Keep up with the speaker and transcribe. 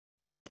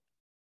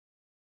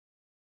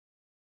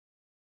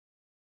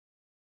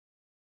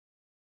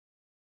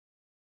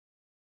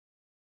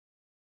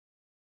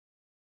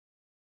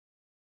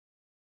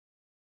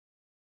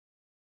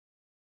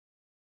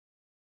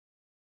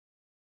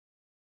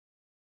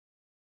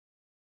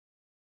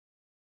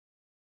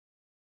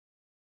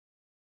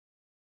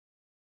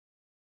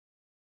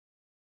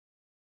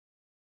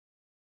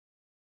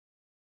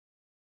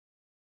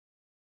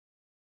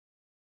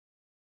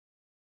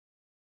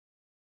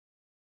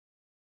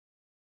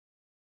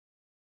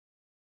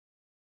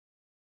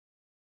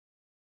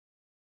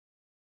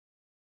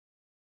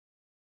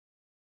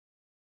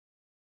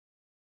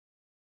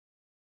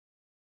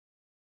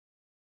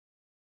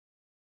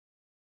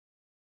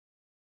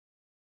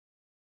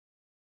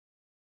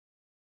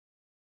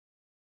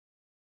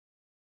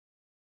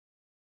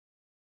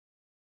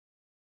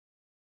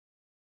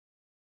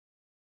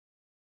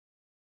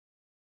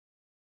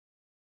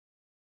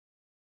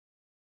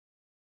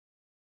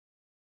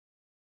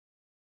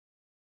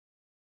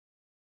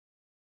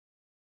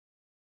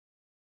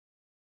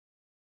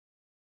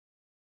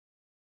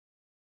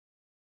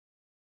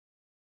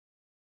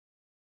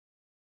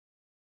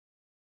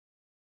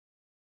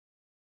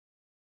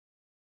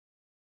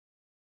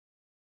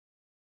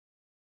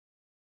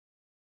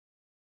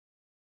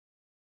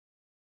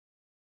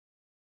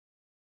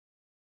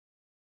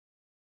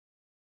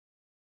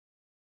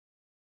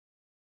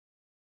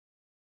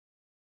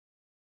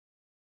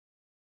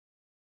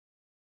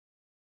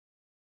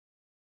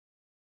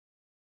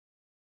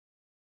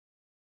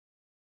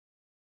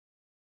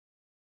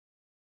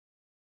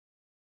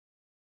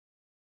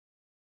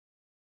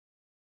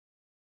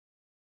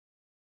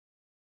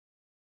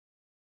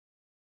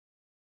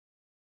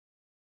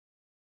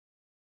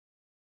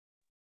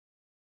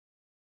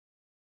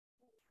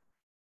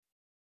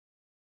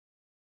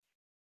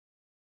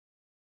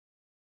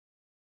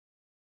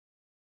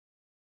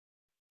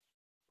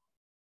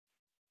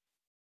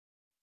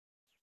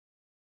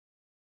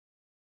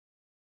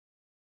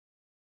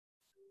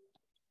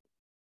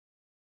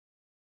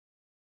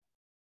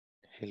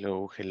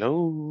Hello,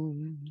 hello.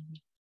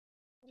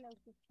 Hello,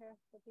 teacher.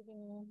 Good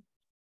evening.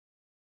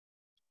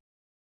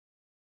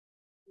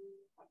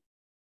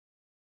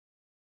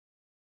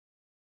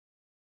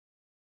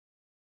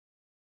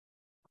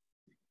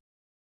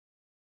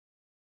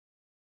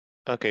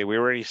 Okay, we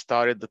already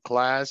started the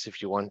class.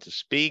 If you want to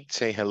speak,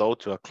 say hello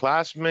to a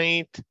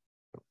classmate.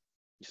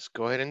 Just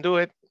go ahead and do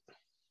it.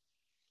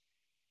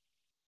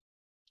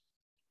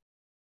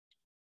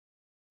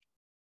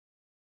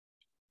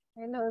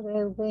 Hello,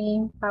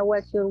 Delvin. How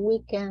was your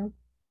weekend?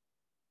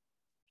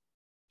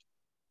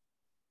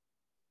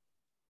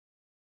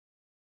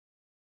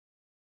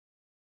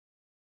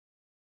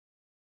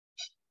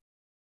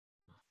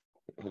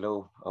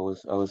 Hello, I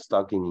was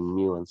talking in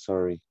mute. I'm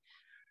sorry.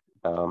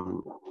 It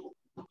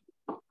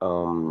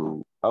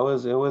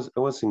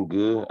wasn't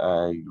good.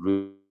 I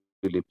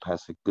really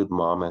passed a good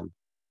moment.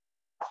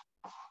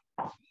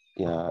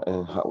 Yeah,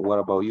 and what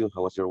about you?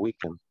 How was your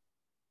weekend?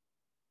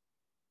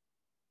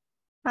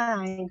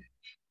 Fine.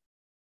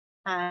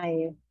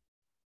 I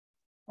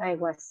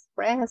was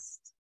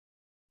stressed.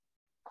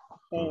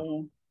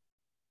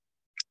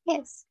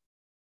 Yes,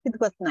 it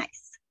was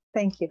nice.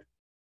 Thank you.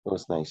 It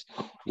was nice.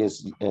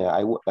 Yes,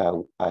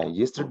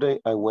 yesterday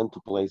I went to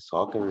play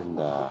soccer in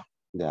the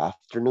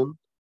afternoon,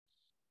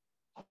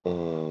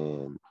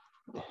 and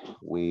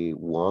we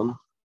won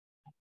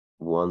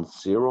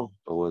 1-0.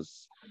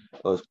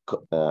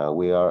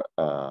 We are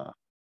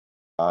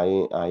I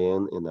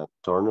am in a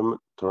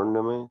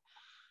tournament,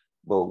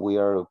 but we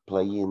are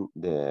playing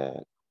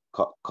the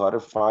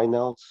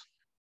quarterfinals.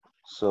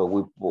 So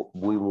we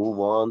move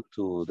on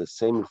to the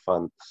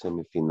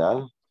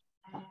semifinal.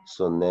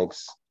 So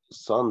next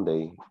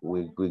Sunday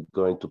we're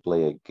going to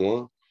play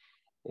again,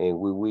 and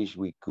we wish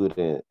we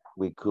could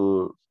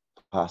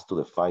pass to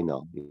the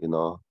final. You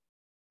know,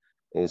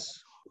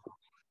 it's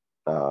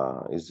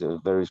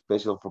very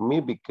special for me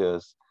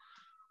because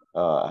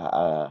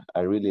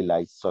I really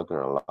like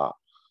soccer a lot.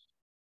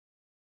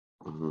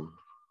 Mm-hmm.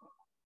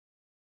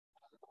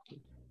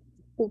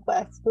 It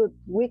was good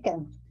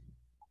weekend.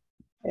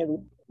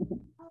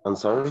 I'm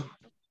sorry?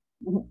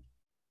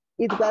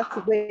 It was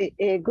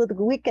a good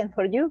weekend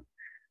for you.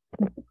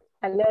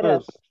 A lot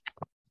of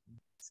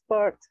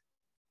sport.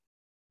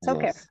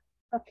 Soccer. Yes.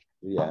 Okay.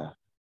 Yeah.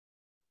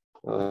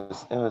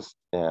 It was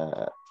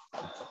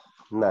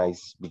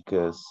nice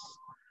because,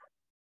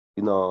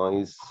 you know,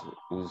 it's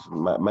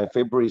my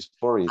favorite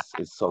sport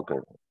is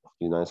soccer.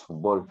 You know, it's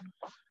football.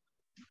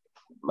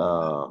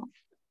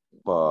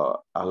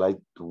 But I like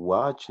to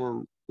watch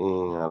and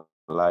I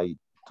like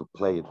to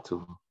play it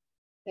too.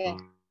 Yeah.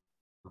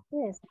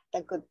 Yes,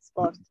 a good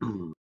sport.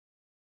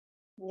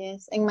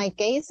 Yes, in my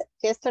case,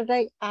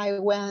 yesterday I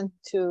went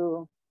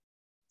to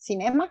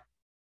cinema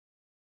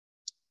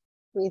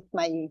with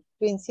my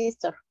twin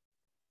sister.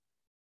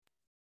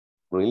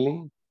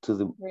 Really? To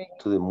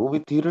the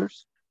movie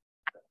theaters?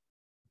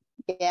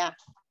 Yeah.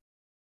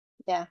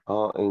 Yeah.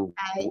 Oh,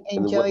 I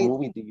and what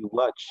movie did you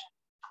watch?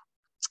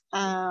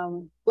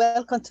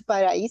 Welcome to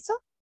Paraíso.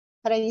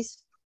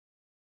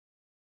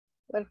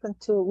 Welcome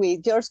to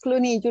with George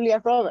Clooney and Julia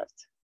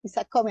Roberts. It's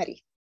a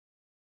comedy.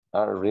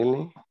 Oh,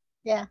 really?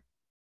 Yeah.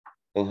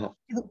 It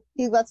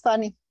was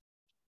funny.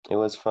 It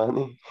was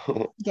funny.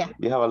 Yeah.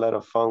 You have a lot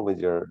of fun with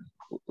your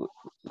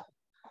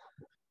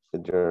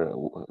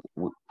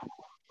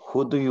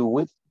who do you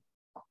with?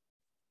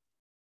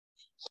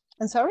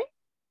 I'm sorry?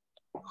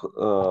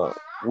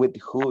 With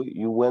who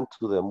you went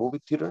to the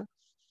movie theater?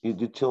 You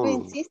told me.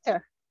 Twin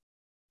sister.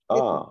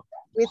 Ah.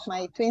 With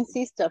my twin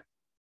sister.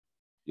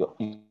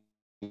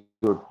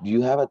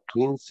 You have a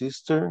twin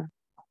sister?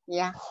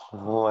 Yeah.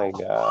 Oh my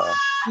God.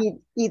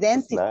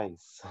 Identical. That's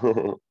nice.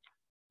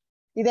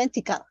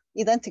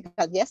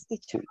 Identical. Yes,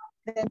 teacher.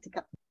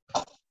 Identical.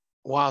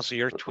 Wow, so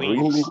you're twins.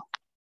 Really?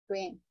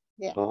 Twin.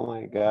 Yeah. Oh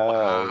my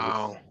God.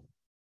 Wow.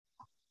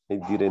 I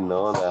didn't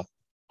know that.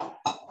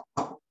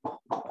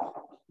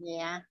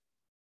 Yeah.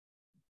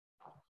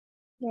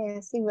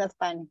 Yes, it was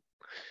funny.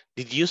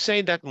 Did you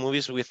say that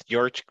movies with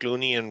George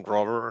Clooney and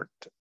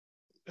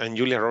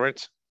Julia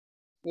Roberts?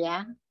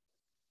 Yeah.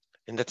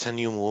 And that's a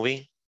new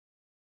movie?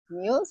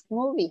 News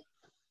movie.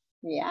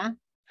 Yeah.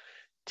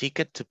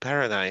 Ticket to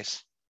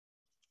Paradise.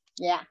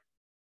 Yeah.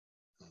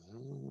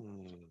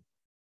 Mm.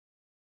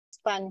 It's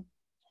fun.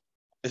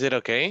 Is it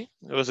okay?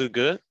 Was it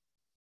good?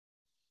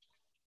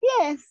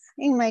 Yes,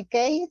 in my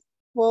case,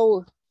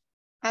 both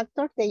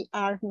actors, they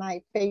are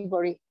my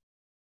favorite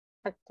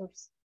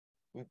actors.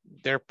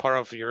 They're part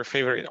of your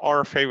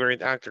our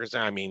favorite actors.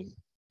 I mean,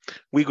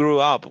 we grew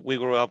up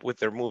with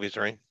their movies,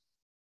 right?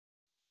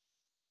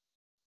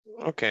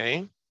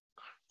 Okay.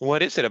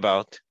 What is it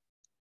about?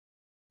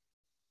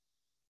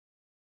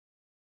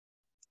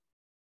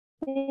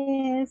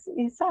 Yes,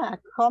 it's a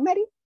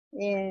comedy.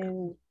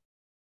 And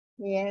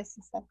yes,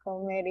 it's a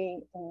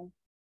comedy.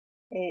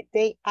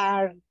 They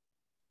are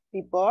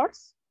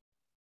divorced.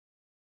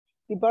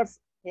 Yes.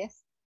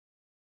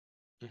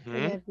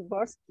 They are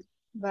divorced,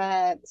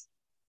 but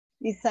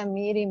it's a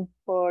meeting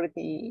for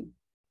the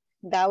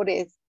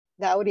daughters.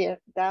 Daughters?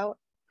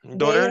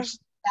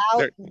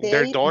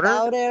 Their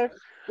daughter?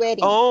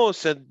 wedding. Oh,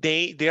 so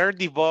they are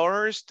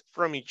divorced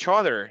from each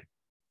other.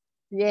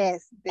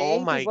 Yes, Oh they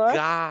my divorced.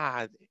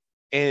 God.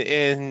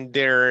 And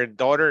their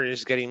daughter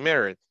is getting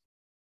married.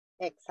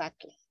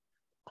 Exactly.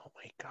 Oh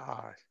my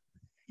God.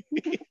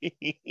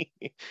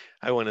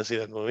 I want to see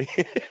that movie.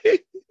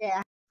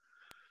 Yeah.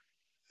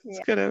 It's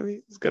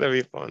gonna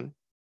be fun.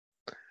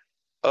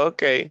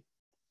 Okay.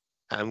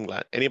 I'm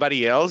glad.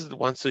 Anybody else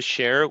wants to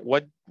share?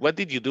 What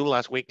did you do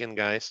last weekend,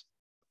 guys?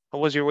 How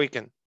was your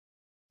weekend?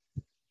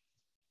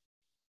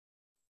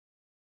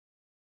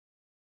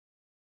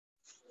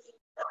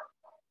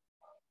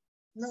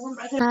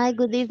 Hi,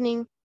 good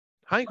evening.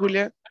 Hi,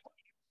 Julia.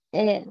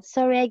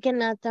 Sorry, I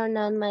cannot turn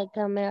on my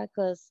camera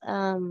because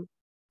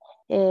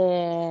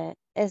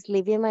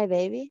sleeping my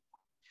baby.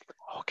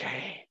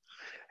 Okay.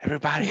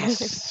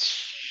 Everybody's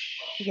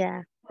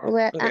Yeah.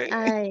 Well,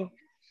 okay.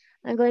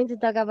 I'm going to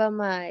talk about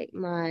my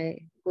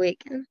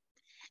weekend.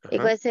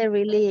 It Uh-huh. was a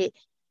really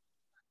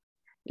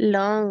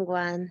long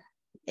one.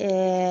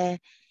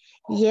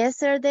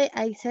 Yesterday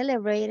I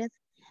celebrated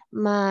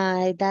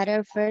my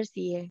daughter's first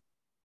year,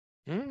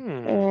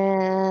 Mm.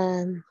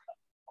 and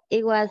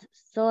it was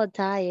so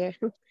tired.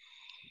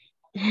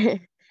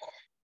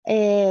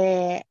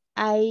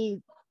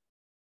 I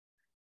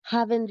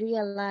haven't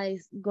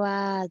realized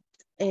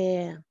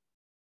uh,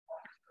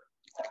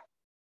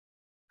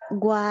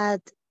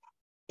 what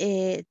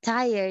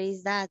tired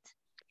is that.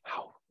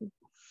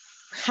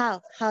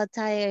 How? How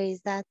tired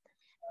is that?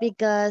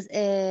 Because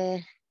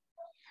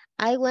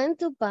I went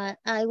to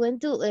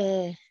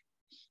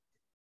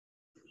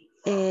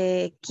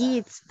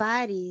kids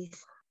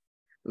parties,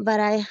 but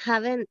I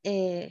haven't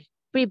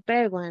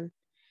prepared one,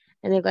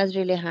 and it was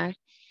really hard.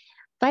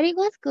 But it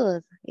was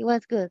good. It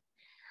was good.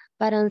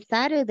 But on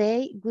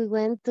Saturday we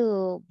went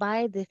to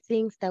buy the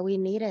things that we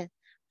needed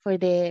for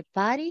the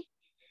party,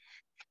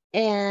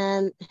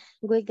 and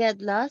we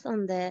get lost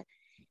uh,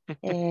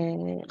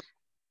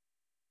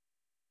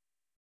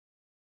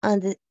 on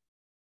the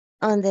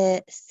on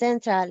the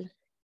central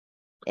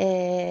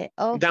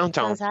of San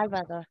Downtown.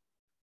 Salvador.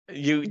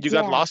 You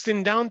got lost Yes,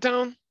 in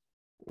downtown?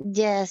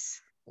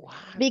 yes, What?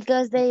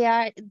 because they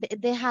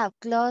have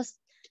closed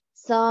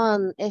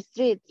some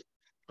streets,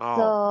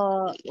 Oh,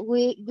 so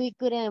we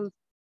couldn't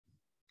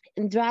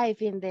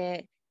drive in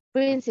the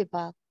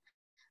principal,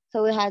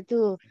 so we had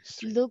to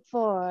street. look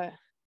for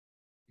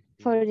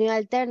new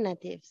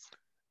alternatives.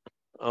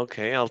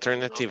 Okay,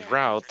 And we alternative get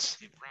lost. routes.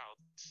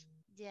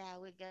 Yeah,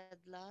 we get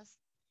lost.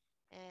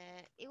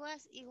 It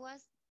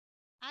was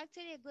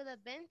actually a good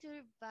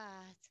adventure,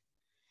 but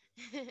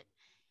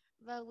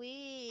but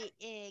we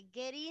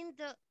get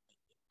into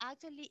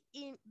actually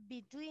in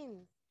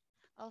between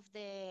of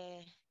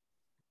the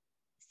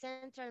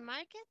central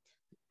market,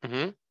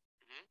 Mm-hmm.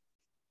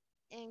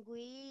 and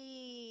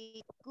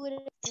we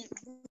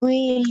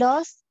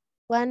lost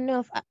one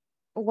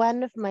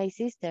of my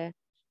sister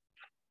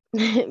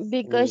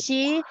because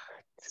she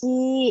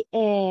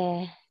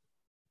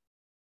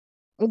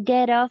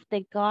get off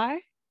the car,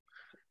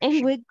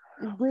 and we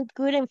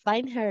couldn't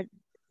find her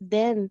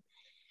then.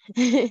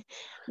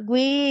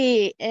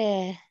 We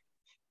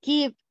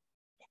keep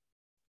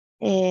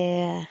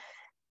uh,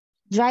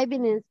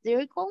 driving in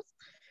circles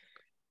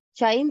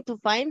trying to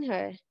find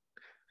her,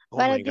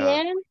 Oh but my at the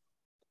God. end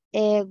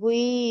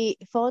we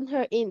found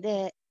her in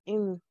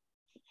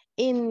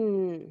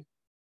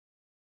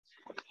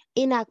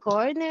in a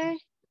corner,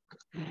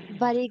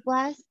 but it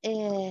was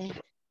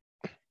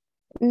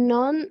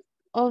none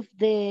of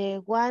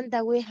the one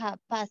that we have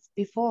passed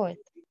before.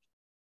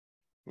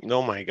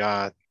 Oh my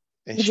God.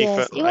 And she Yes,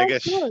 felt, it I was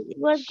guess good. It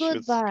was she good,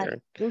 was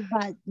scared.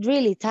 but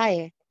really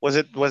tired. Was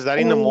that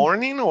in the And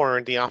morning or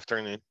in the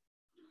afternoon?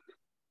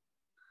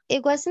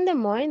 it was in the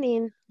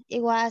morning.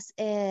 It was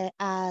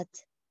at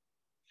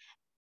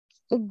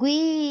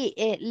we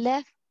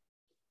left.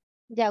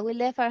 Yeah, we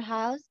left our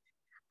house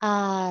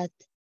at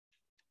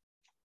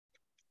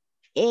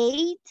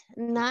 8,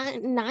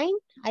 9,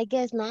 I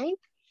guess 9,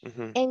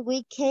 Mm-hmm. and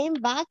we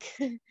came back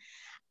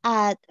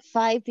at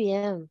 5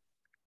 p.m.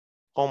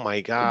 Oh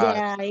my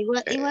God. Yeah, it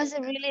was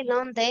a really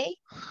long day,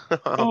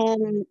 Mm-hmm.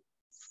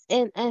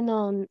 and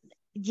on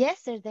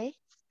yesterday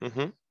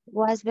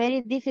was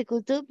very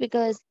difficult too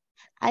because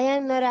I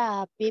am not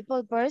a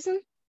people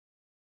person,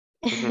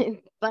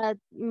 but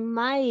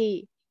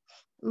my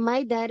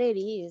daughter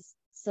is.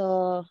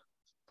 So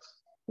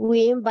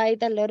we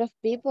invite a lot of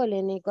people,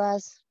 and it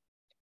was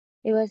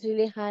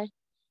really hard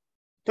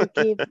to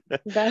keep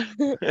that.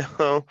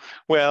 Oh,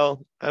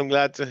 well, I'm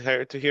glad to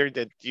hear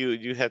that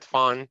you had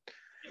fun.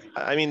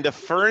 I mean, the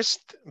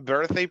first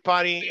birthday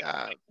party.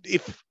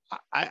 If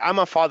I'm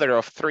a father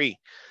of three,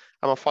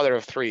 I'm a father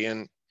of three,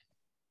 and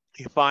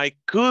if I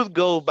could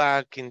go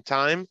back in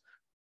time,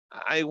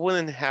 I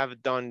wouldn't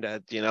have done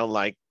that.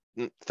 Like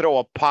throw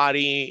a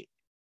party.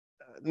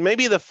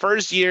 Maybe the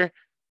first year,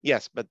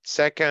 yes, but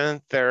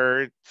second,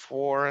 third,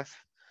 fourth,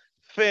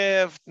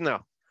 fifth,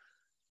 no.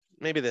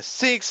 Maybe the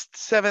sixth,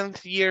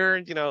 seventh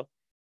year,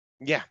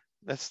 yeah,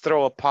 let's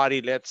throw a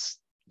party. Let's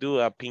do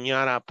a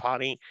piñata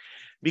party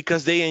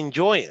because they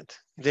enjoy it.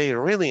 They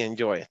really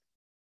enjoy it.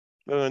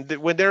 When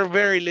they're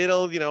very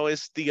little, you know,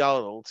 it's the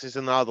adults. It's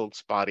an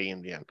adult's party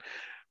in the end.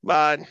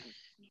 But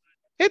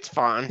it's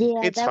fun.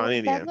 Yeah, It's fun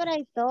in the that's end. what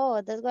I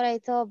thought. That's what I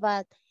thought.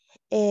 But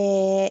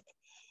uh,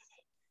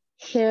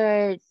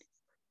 her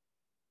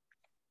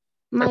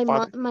Her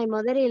father. my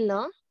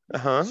mother-in-law,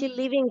 Uh-huh. she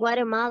live in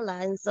Guatemala,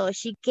 and so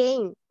she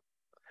came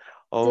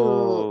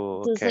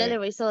Oh, to okay.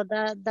 celebrate. So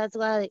that's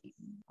why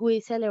we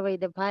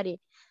celebrate the party.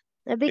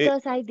 It,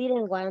 Because I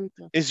didn't want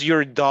to. is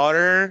your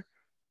daughter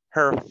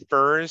her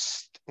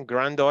first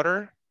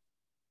granddaughter?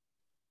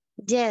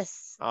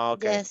 Yes,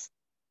 Okay, yes,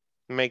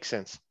 makes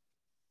sense.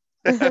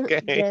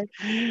 Okay. yes.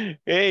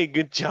 Hey,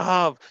 good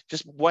job.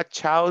 Just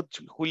watch out,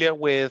 Julia,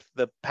 with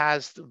the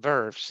past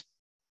verbs.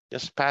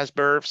 Just past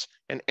verbs,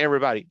 and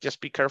everybody, just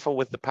be careful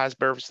with the past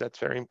verbs. That's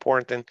very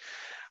important.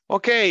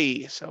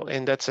 Okay, so,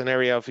 and that's an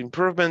area of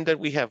improvement that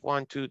we have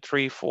 1, 2,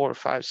 3, 4,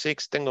 5,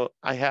 6.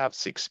 I have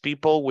 6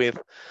 people with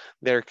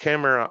their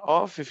camera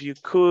off. If you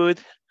could,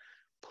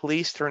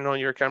 please turn on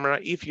your camera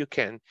if you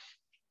can.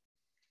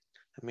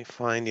 Let me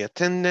find the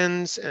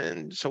attendance,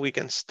 and so we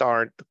can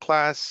start the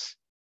class.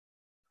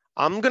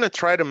 I'm gonna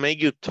try to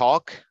make you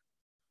talk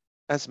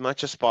as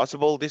much as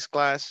possible this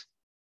class.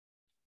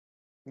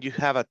 You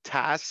have a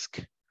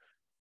task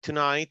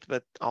tonight,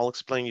 but I'll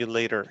explain you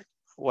later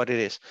what it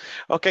is.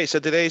 Okay, so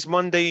today is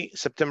Monday,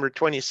 September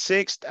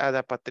 26th.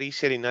 Ada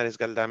Patricia Linares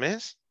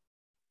Galdames.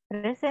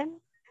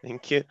 Present.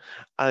 Thank you.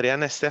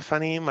 Adriana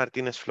Stephanie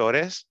Martinez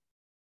Flores.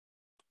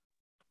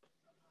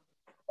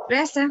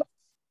 Present.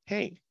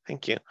 Hey,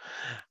 thank you.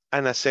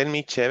 Ana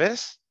Selmi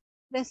Chévez.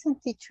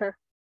 Present, teacher.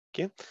 Thank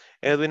you.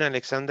 Edwin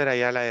Alexander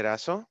Ayala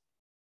Erazo.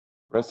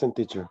 Present,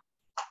 teacher.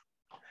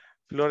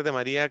 Flor de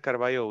María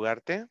Carballo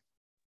Ugarte.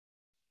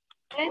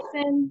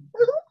 Present.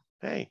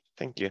 Hey,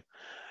 thank you.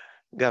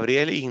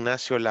 Gabriel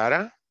Ignacio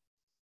Lara.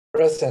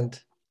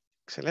 Present.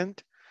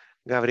 Excelente.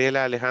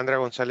 Gabriela Alejandra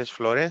González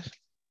Flores.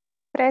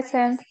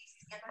 Present.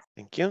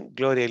 Thank you.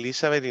 Gloria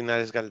Elizabeth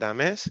Linares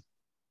Galdames.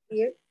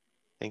 Here.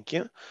 Thank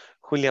you.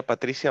 Julia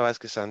Patricia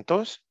Vázquez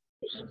Santos.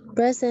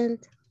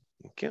 Present.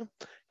 Thank you.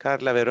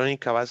 Carla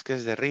Verónica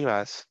Vázquez de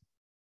Rivas.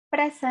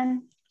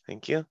 Present.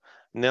 Thank you.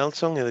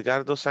 Nelson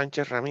Edgardo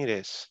Sánchez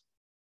Ramírez.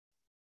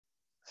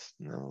 Is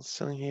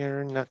Nelson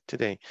here? Not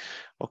today.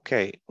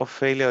 Okay.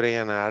 Ofelia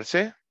Orellana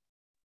Arce.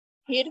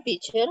 Here,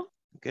 teacher.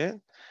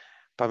 Good.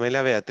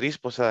 Pamela Beatriz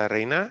Posada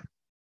Reina.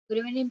 Good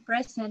evening,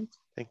 present.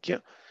 Thank you.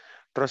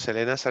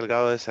 Roselena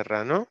Salgado de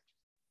Serrano.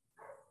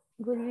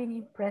 Good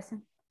evening,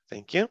 present.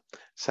 Thank you.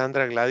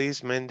 Sandra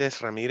Gladys Méndez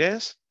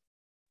Ramírez.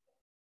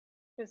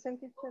 Present,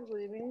 teacher.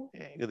 Good evening.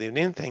 Good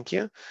evening. Thank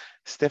you.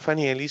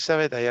 Stephanie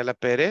Elizabeth Ayala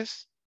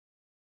Pérez.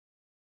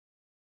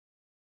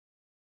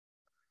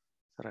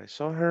 I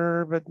saw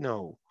her, but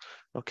no.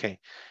 Okay.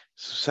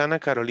 Susana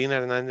Carolina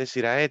Hernández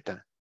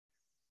Iraeta.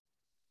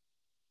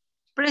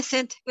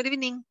 Present. Good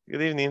evening.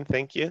 Good evening.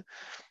 Thank you.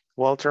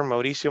 Walter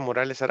Mauricio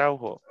Morales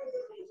Araujo.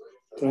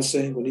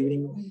 Present. Good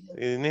evening.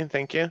 Good evening.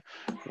 Thank you.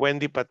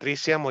 Wendy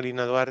Patricia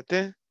Molina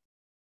Duarte.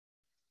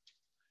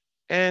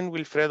 And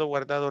Wilfredo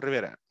Guardado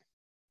Rivera.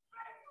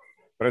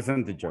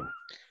 Present, teacher.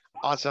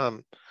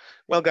 Awesome.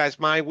 Well, guys,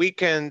 my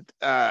weekend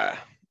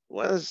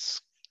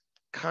was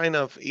kind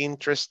of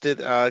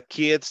interested.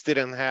 Kids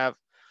didn't have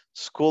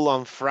school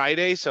on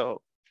Friday,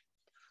 so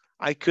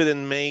I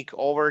couldn't make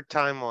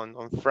overtime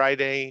on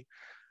Friday.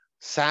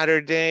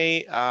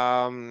 Saturday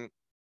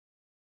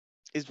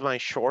is my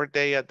short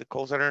day at the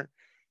call center.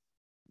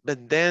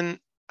 But then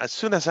as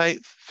soon as I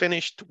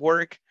finished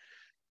work,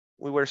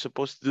 we were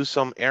supposed to do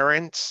some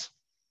errands.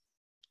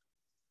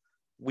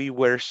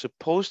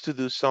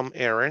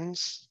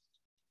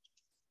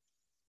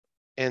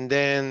 And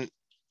then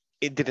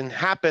it didn't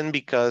happen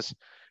because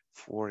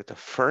for the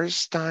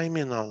first time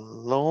in a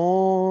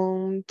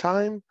long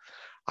time,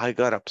 I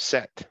got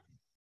upset.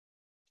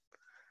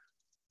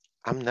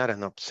 I'm not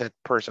an upset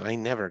person. I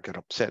never get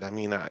upset. I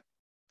mean,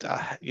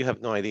 you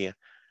have no idea.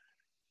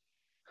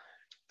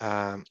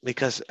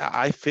 Because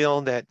I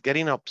feel that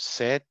getting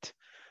upset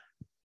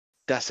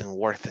doesn't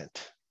worth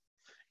it.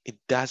 It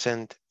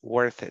doesn't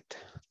worth it.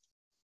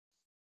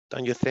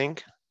 Don't you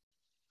think?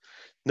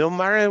 No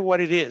matter what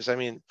it is, I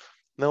mean,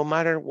 no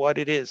matter what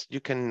it is, you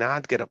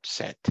cannot get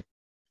upset.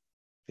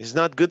 It's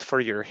not good for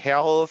your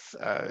health.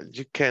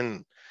 You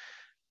can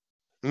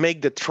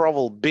make the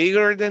trouble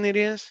bigger than it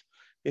is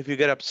if you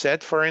get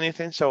upset for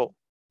anything. So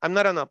I'm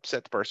not an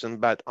upset person,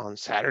 but on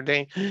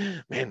Saturday,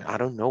 man, I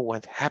don't know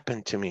what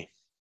happened to me.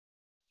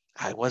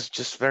 I was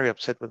just very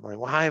upset with my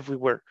wife.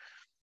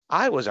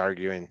 I was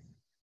arguing,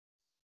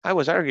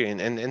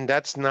 and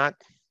that's not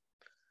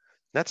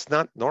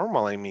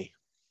normal in me.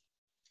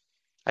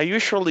 I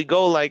usually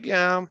go like,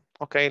 yeah,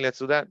 okay, let's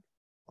do that.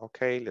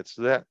 Okay, let's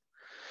do that.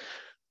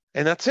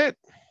 And that's it.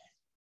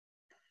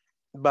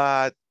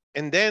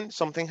 And then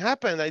something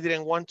happened. I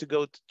didn't want to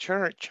go to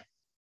church.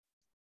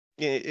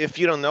 If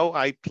you don't know,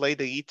 I play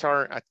the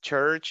guitar at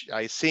church,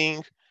 I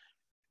sing.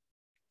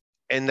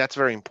 And that's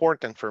very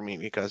important for me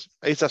because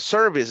it's a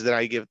service that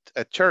I give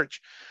at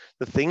church.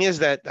 The thing is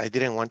that I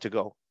didn't want to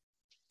go.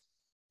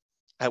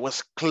 I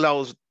was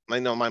closed I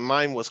know my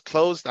mind was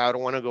closed. I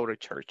don't want to go to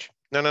church.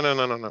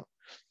 No.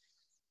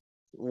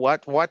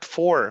 What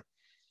for?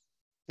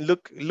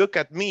 Look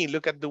at me.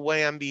 Look at the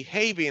way I'm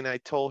behaving. I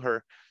told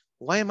her,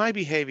 why am I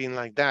behaving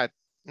like that?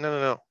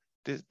 No.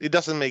 It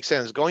doesn't make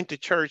sense. Going to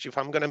church if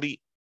I'm going to be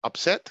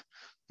upset?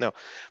 No.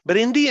 But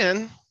in the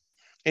end,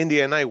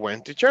 I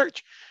went to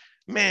church.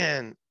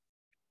 Man,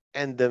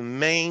 and the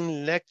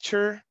main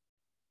lecture,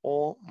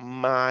 oh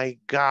my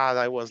God,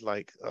 I was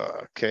like,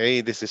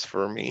 okay, this is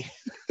for me.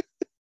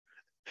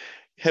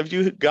 Have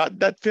you got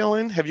that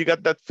feeling? Have you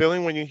got that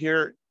feeling when you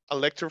hear a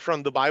lecture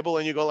from the Bible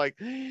and you go like,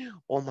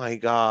 oh my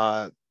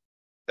God,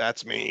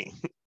 that's me,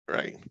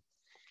 right?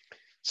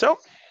 So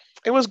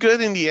it was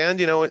good in the end,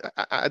 you know,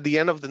 at the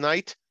end of the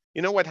night.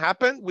 You know what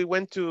happened? We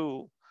went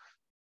to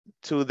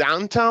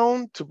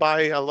downtown to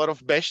buy a lot of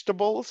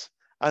vegetables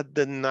at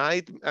the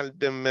night, at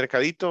the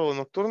Mercadito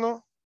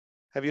Nocturno.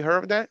 Have you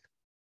heard of that?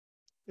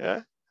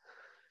 Yeah.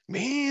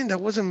 Man,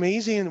 that was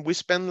amazing. We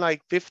spent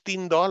like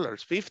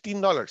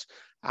 $15.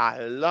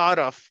 A lot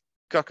of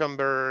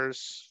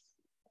cucumbers,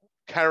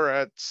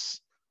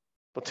 carrots,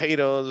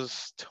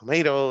 potatoes,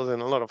 tomatoes,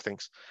 and a lot of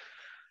things.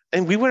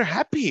 And we were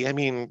happy. I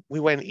mean, we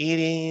went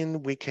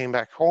eating, we came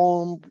back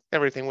home,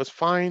 everything was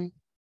fine.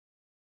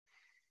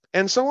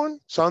 And so on.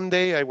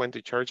 Sunday, I went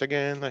to church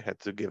again. I had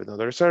to give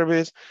another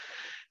service.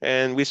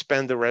 And we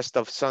spent the rest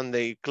of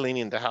Sunday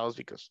cleaning the house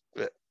because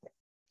it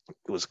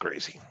was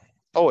crazy.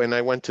 Oh, and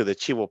I went to the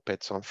Chivo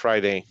Pets on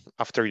Friday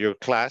after your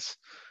class.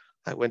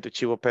 I went to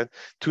Chivo Pet.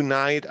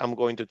 Tonight, I'm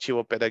going to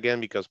Chivo Pet again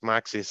because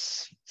Max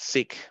is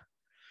sick.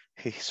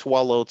 He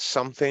swallowed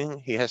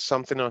something. He has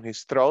something on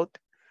his throat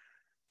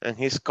and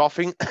he's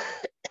coughing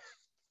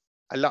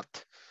a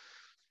lot.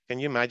 Can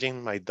you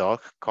imagine my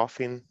dog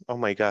coughing? Oh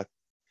my God.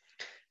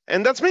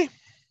 And that's me.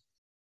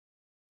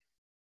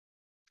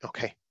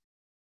 Okay.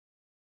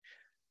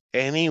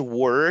 Any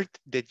word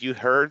that you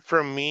heard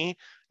from me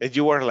that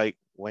you were like,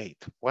 wait,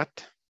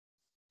 what?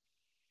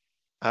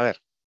 A ver,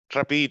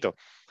 rapidito.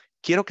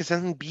 Quiero que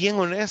sean bien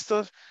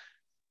honestos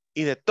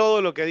y de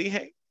todo lo que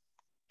dije,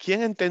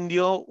 ¿quién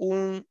entendió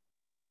un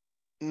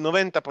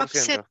 90%?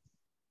 Upset.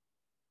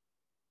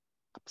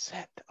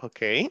 Upset.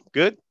 Okay,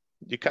 good.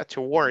 You got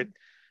your word.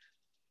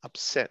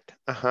 Upset.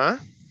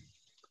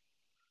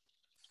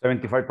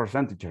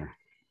 75%, teacher.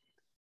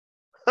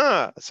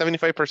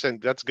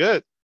 75%. That's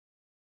good.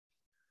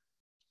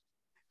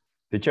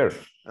 Teacher,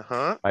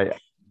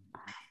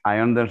 I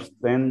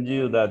understand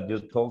you that you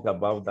talked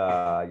about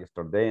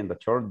yesterday in the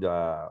church,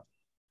 the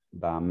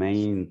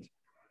main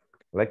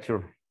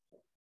lecture.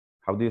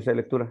 How do you say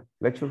lectura?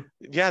 Lecture?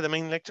 Yeah, the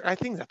main lecture. I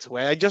think that's the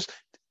way. I just,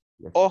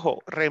 yes. Ojo,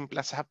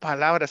 reemplazar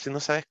palabras. Si no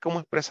sabes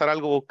cómo expresar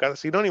algo, buscar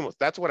sinónimos.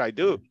 That's what I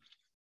do.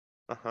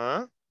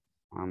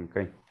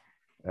 Okay.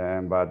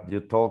 But you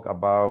talk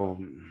about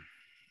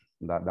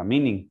the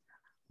meaning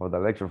of the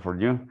lecture for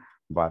you,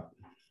 but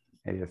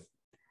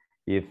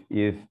if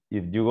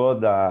you go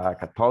the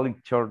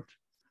Catholic church,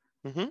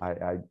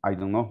 I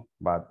don't know,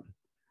 but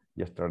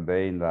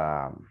yesterday in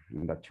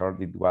the church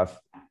it was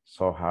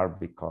so hard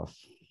because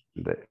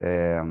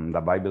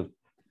the Bible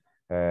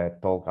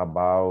talk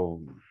about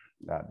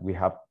that we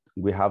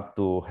have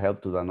to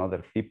help to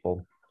another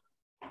people,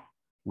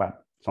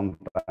 but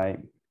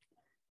sometimes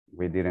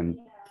we don't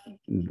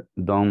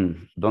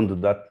do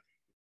that.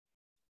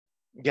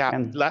 Yeah,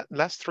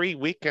 last 3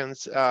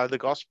 weekends, the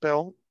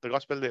gospel de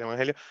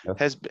Evangelio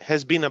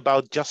has been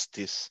about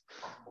justice.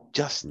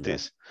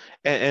 Yes.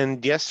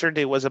 And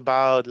yesterday was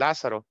about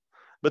Lazaro,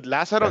 but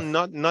Lazaro,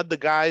 not the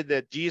guy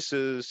that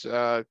Jesus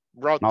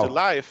brought to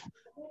life.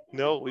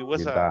 No, it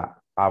was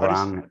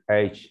Abraham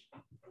age.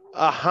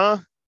 How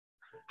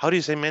do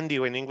you say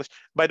mendigo in English?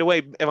 By the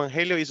way,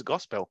 Evangelio is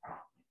gospel.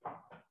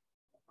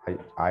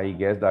 I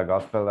guess the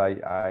gospel,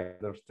 I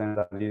understand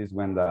that is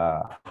when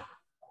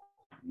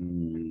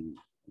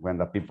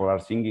the people are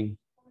singing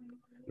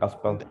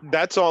gospel.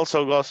 That's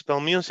also gospel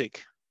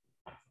music.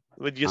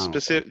 Would you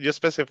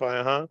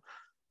specify,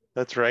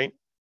 That's right.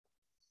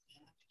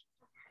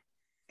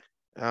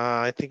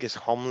 I think it's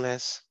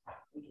homeless.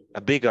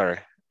 A bigger.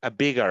 I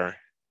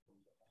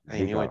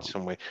knew it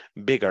somewhere.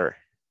 Bigger.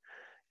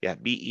 Yeah,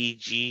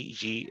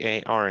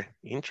 B-E-G-G-A-R.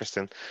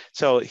 Interesting.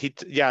 So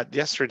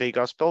yesterday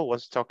gospel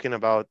was talking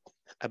about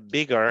a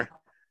bigger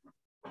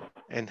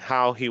and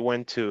how he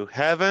went to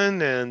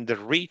heaven and the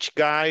rich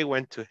guy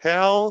went to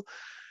hell.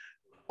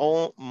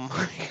 Oh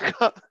my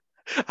God.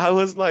 I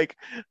was like,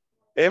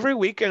 every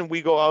weekend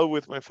we go out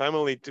with my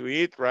family to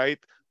eat, right?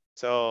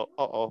 So,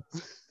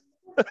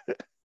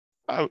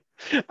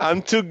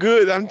 I'm too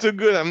good. I'm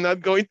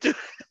not going to.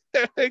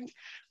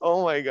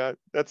 Oh my God,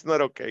 that's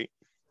not okay.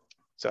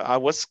 So I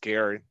was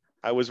scared.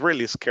 I was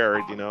really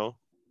scared, you know.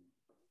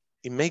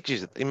 It makes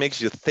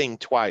you think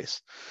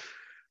twice.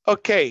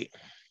 Okay.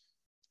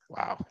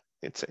 Wow,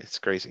 it's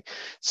crazy.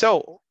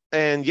 So,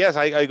 and yes,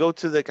 I go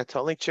to the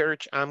Catholic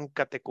church. I'm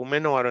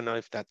catecumeno. I don't know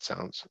if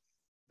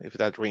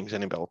that rings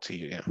any bell to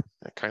you. Yeah,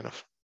 kind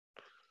of.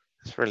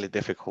 It's a really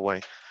difficult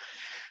way.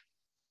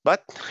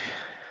 But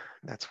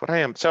that's what I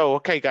am. So,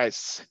 okay,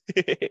 guys.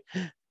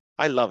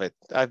 I love it.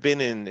 I've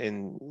been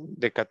in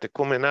the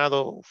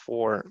catecumenado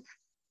for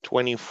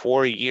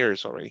 24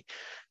 years already.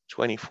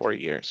 24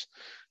 years.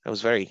 I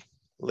was very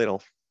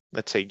little,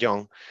 let's say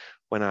young,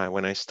 when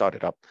I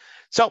started up.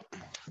 So,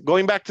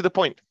 going back to the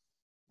point,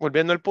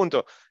 volviendo al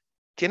punto,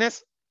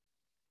 ¿quiénes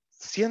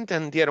sí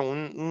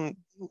entendieron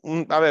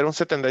a ver, un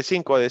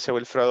 75 dice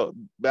Wilfredo,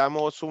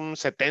 veamos un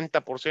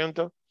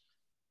 70%?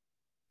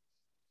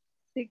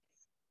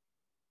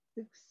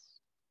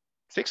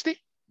 60?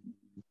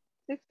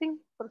 16%?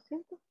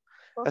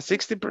 A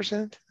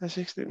 60%? A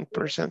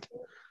 16%?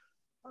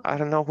 I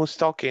don't know who's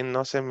talking,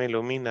 no se me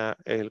ilumina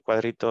el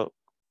cuadrito.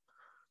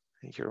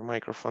 Your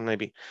microphone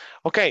maybe.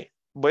 Ok,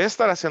 voy a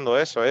estar haciendo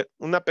eso,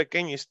 una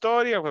pequeña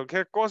historia,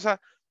 cualquier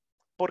cosa,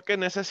 porque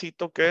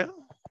necesito que,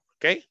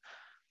 ok.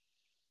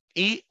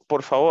 Y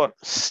por favor,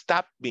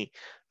 stop me.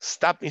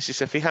 Si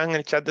se fijan en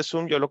el chat de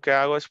Zoom, yo lo que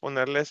hago es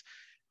ponerles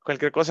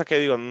cualquier cosa que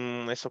digo,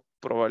 eso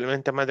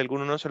probablemente más de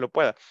alguno no se lo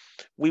pueda.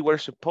 We were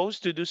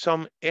supposed to do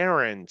some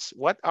errands.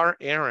 What are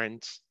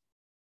errands?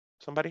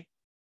 Somebody?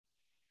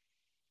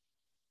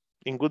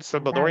 In good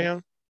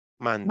Salvadorian?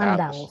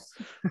 Mandados.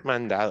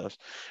 Mandados.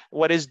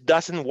 What is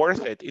doesn't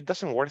worth it? It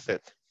doesn't worth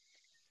it.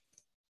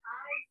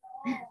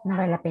 No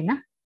vale la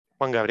pena.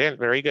 Juan Gabriel,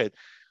 very good.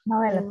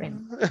 No vale la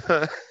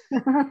pena.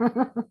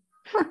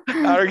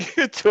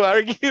 Argue, to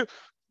argue.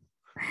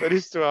 What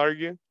is to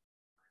argue?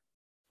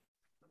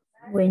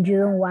 When you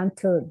don't want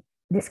to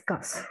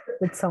discuss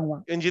with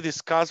someone. And you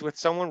discuss with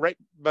someone, right?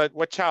 But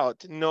watch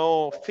out,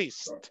 no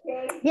fist.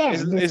 Yeah,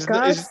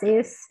 discuss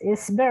is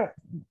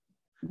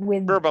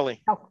with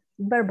verbally.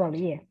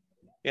 Verbally, yeah.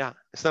 Yeah,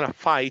 it's not a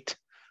fight.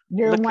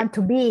 You don't want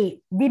to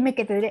be, dime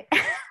que te diré.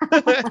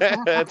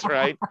 That's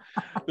right.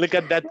 Look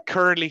at that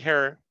curly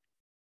hair.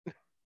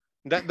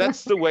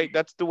 That's the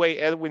way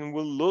Edwin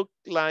will look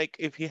like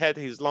if he had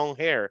his long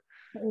hair.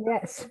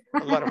 Yes.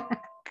 A lot of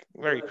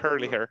very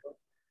curly hair.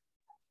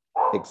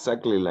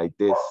 Exactly like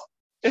this.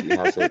 She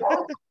has it.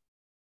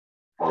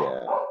 Yeah,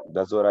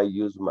 that's what I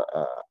use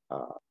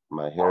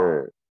my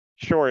hair.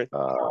 Short.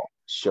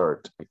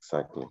 Short,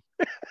 exactly.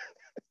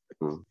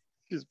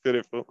 She's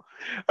beautiful.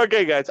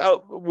 Okay, guys,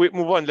 we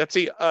move on. Let's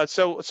see.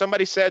 So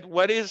somebody said,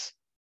 what is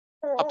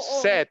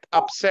upset?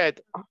 Upset.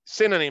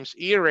 Synonyms: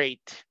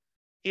 irate,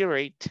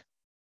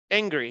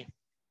 angry.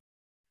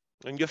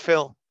 When you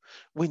feel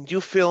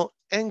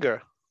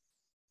anger.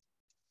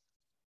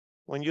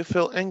 When you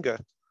feel anger.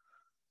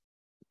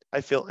 I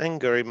feel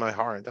anger in my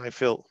heart. I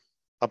feel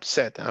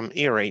upset. I'm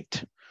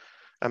irate.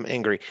 I'm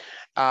angry.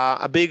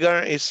 A beggar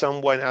is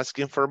someone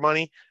asking for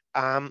money.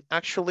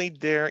 Actually,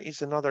 there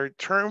is another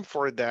term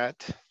for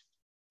that.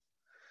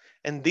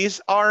 And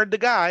these are the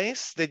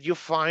guys that you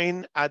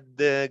find at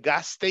the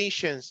gas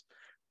stations,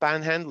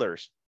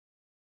 panhandlers.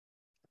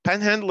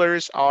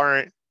 Panhandlers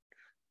are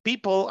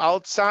people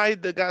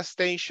outside the gas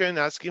station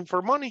asking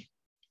for money.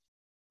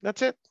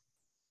 That's it.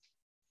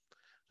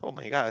 Oh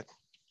my God.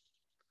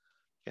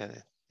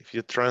 Yeah, if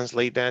you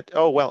translate that,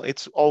 oh, well,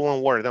 it's all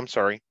one word. I'm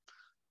sorry.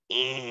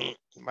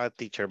 Bad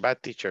teacher,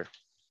 bad teacher.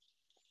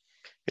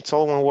 It's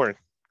all one word.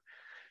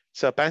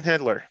 So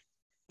panhandler,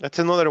 that's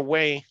another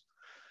way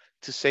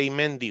to say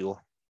mendigo.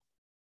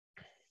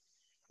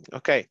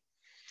 Okay.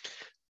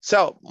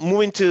 So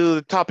moving to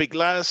the topic,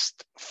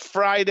 last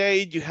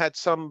Friday, you had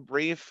some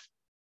brief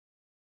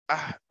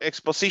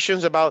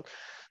expositions about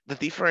the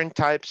different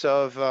types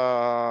of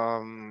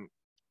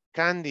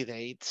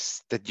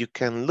candidates that you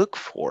can look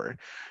for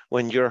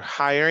when you're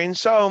hiring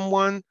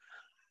someone.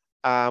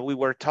 We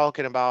were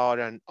talking about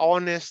an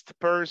honest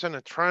person,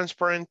 a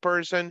transparent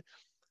person,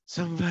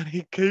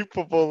 somebody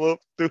capable of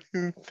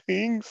doing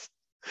things.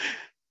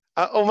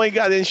 Oh my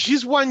God, and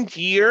she's 1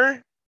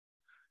 year.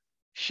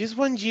 She's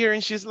 1 year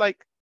and she's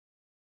like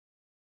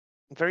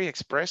very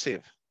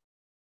expressive.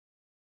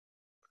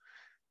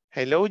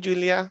 Hello,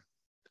 Julia.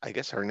 I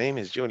guess her name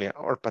is Julia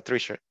or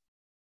Patricia.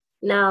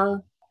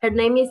 No, her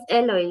name is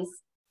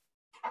Eloise.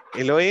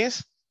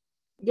 Eloise?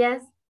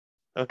 Yes.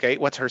 Okay,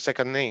 what's her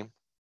second name?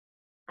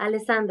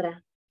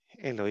 Alessandra.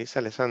 Eloise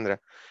Alessandra.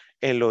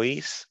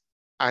 Eloise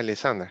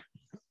Alessandra.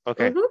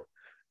 Okay,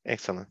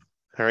 excellent.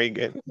 Very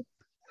good.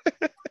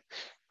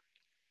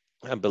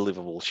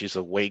 Unbelievable, she's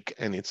awake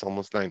and it's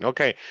almost 9.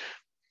 Okay.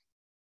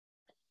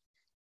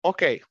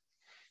 Okay,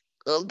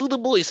 I'll do the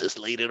voices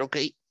later,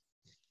 okay?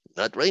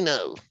 Not right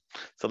now.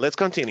 So let's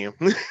continue.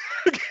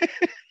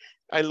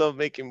 I love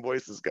making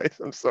voices, guys,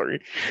 I'm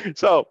sorry.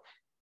 So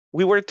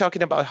we were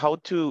talking about how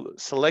to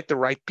select the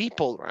right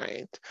people,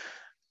 right?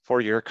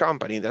 For your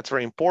company, that's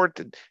very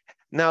important.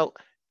 Now,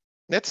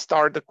 let's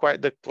start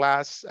the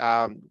class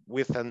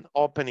with an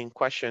opening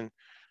question.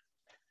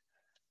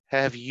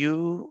 Have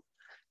you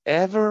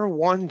ever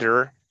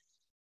wondered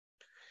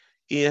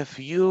if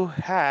you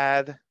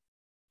had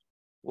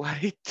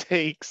what it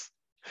takes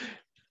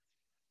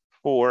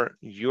for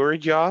your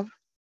job?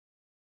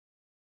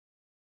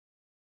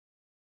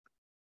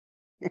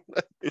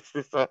 This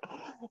is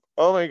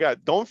oh my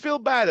God, don't feel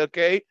bad,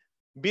 okay?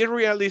 Be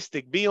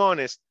realistic, be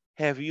honest.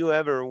 Have you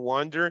ever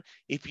wondered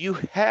if you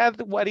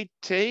had what it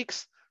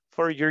takes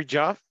for your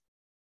job?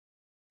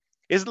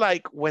 It's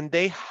like when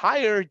they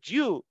hired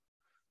you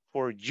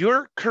for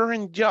your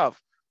current job,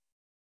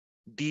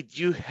 did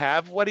you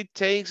have what it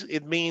takes?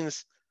 It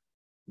means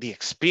the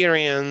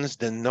experience,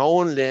 the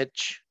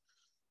knowledge.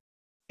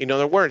 In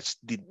other words,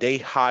 did they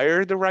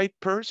hire the right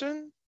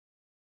person?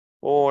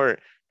 Or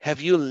have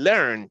you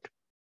learned?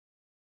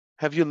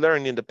 Have you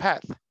learned in the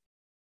path?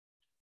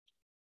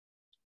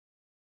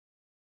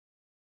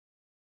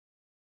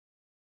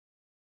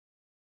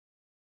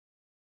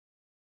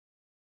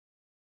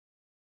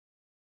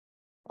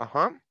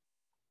 Uh-huh.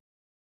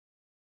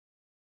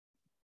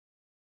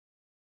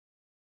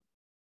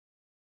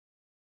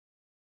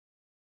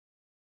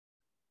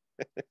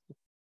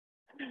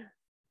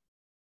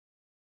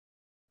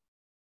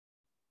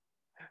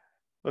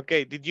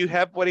 Okay, did you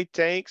have what it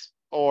takes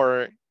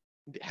or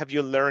have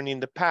you learned in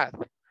the path?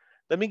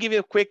 Let me give you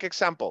a quick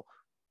example.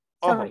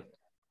 Sorry,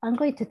 I'm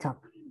going to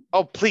talk.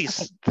 Oh,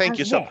 please. Okay. Thank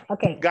you. So, yeah,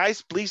 okay.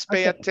 guys, please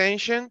pay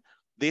attention.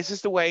 This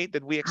is the way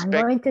that we expect.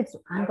 I'm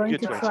going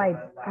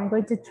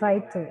to try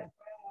to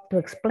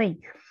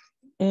explain.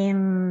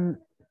 In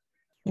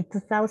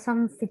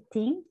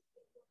 2015,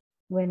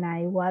 when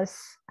I was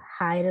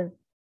hired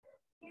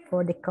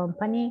for the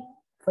company,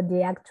 for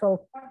the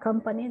actual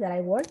company that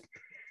I work,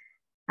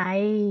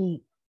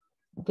 I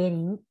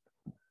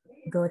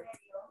got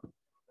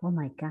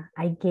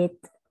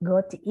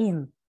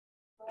in.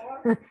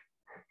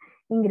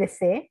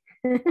 Ingresé.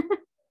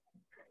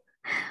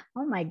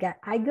 Oh my God,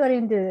 I got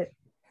into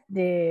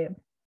the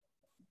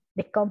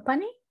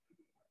company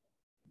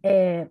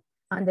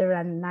under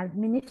an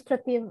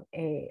administrative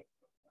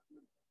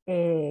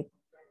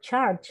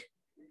charge,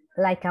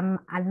 like I'm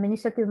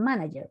administrative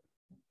manager.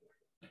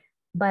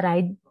 But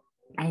I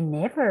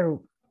never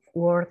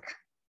work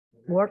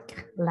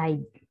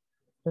like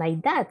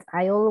that.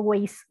 I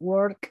always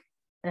work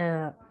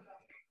in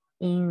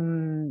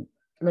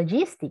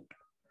logistic.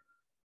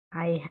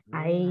 I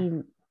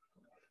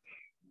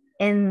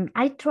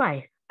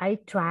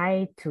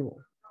try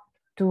to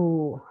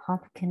how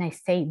can I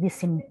say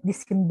this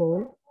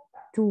symbol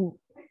to,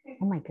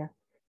 oh my God,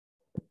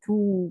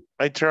 to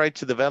I try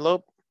to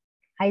develop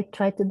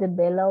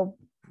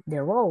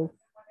the role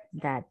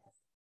that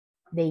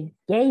they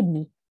gave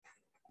me.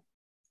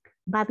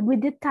 But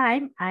with the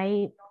time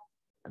I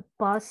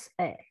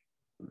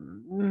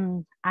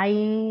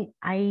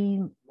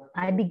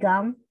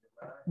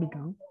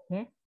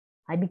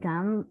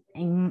began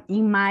in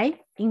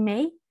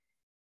May,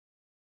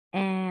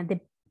 and the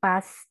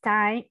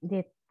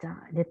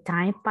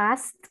time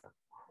passed,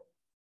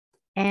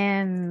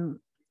 and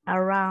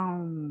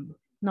around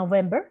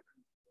November,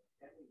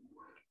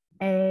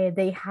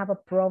 they have a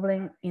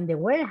problem in the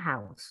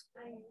warehouse.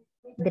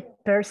 The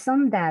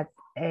person that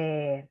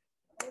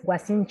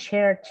was in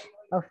charge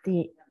of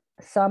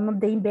some of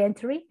the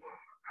inventory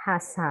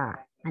has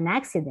an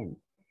accident.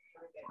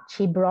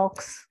 She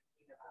broke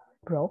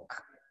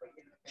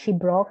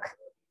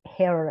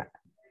her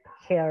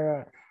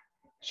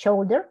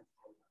shoulder,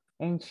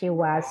 and she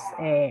was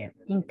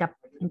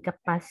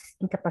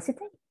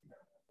incapacitated.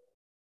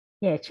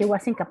 Yeah, she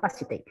was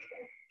incapacitated.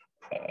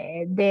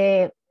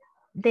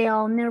 The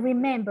owner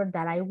remembered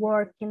that I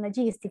worked in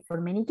logistics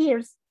for many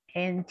years,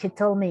 and she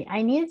told me,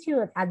 I need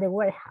you at the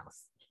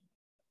warehouse.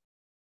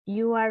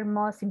 You are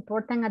most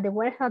important at the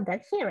warehouse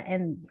than here,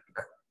 and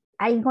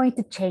I'm going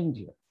to change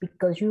you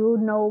because you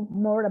know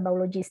more about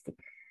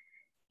logistics.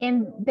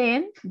 And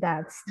then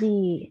that's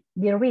the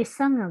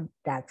reason.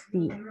 That's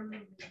the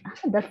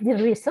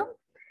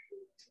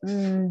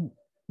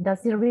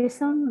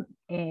reason.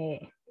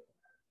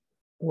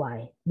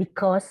 Why?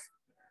 Because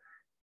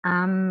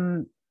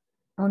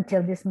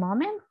until this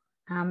moment,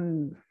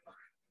 I'm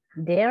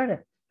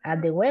there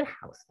at the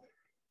warehouse.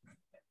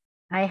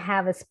 I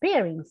have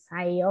experience.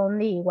 I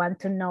only want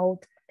to know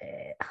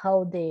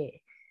how the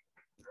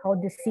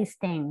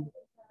system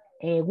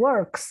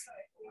works,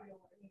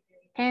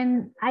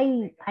 and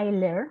I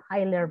learn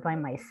by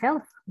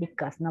myself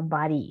because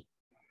nobody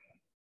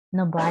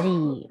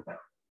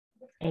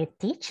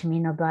teach me,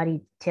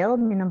 nobody tell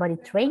me, nobody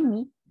train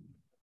me.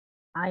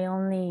 I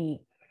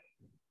only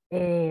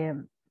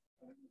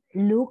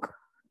look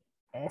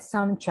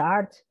some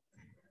chart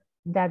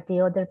that the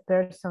other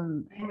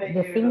person,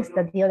 the things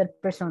that the other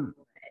person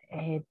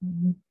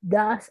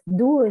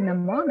do in a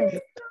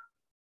moment,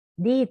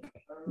 did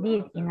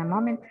in a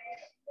moment,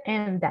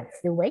 and that's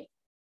the way.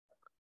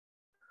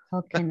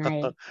 How can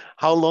I?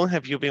 How long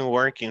have you been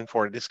working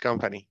for this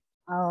company?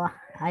 Oh,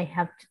 I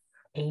have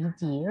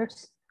 8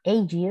 years.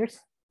 8 years.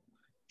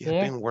 You've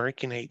been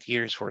working 8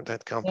 years for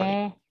that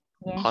company.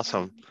 Yeah.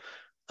 Awesome.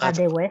 At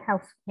the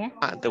warehouse. Yeah.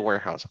 At the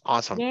warehouse.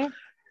 Awesome. Yeah,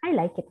 I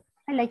like it.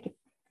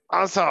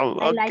 Awesome.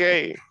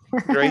 Okay.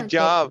 Great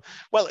job.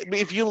 Well,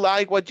 if you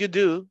like what you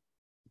do,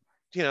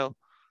 you know,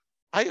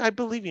 I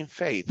believe in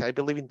faith. I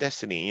believe in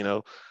destiny. You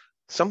know,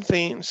 some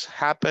things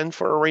happen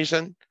for a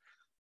reason,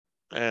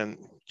 and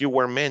you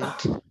were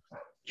meant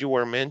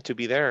to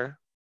be there.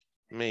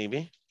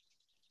 Maybe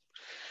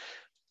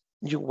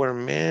you were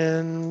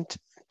meant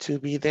to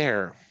be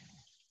there.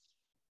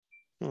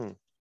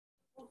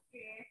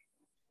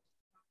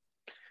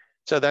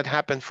 So So that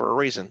happened for a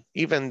reason.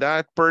 Even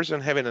that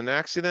person having an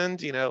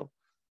accident, you know,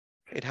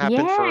 it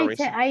happened for a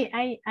reason.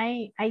 I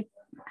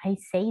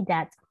say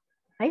that.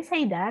 I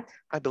say that.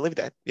 I believe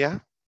that. Yeah.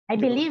 I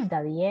believe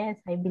that. Yes,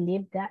 I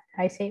believe that.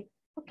 I say,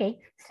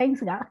 okay,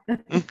 thanks God.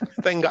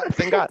 Thank God.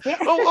 Thank God. Yeah.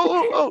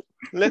 Oh.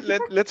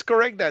 Let's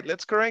correct that.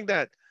 Let's correct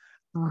that.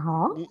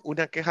 Uh-huh.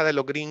 Una queja de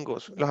los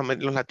gringos.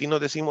 Los latinos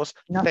decimos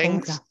No,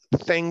 thanks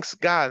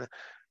God.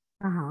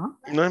 Uh-huh.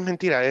 No es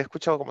mentira. He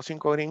escuchado como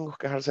 5 gringos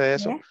quejarse de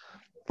eso. Yeah.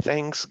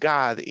 Thanks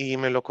God. Y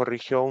me lo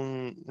corrigió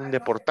un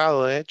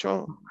deportado, de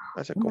hecho,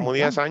 hace como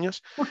 10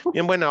 años.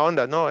 Bien buena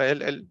onda, ¿no?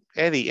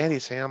 Eddie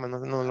se llama, no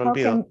lo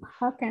olvido.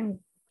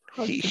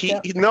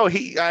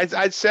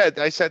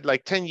 I said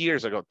like 10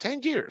 years ago,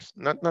 10 years,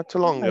 not too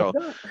long ago.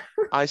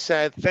 I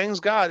said, thanks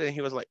God. And he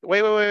was like,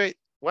 wait,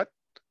 what?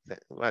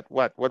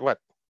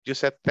 You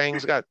said,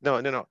 thanks God.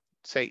 No.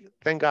 Say,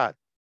 thank God.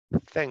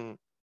 Thank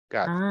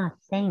God. Ah,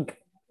 thank.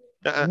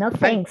 No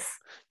thanks.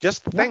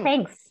 Just thank. No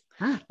thanks.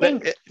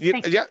 Thanks.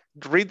 Yeah,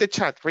 read the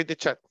chat.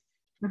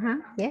 Uh-huh.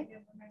 Yeah.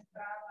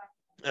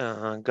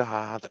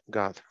 God.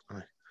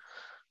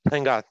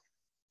 Thank God.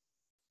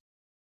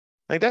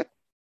 Like that?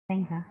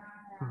 Thank God.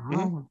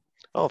 Mm-hmm.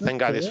 Oh, thank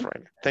God it's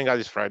Friday. Thank God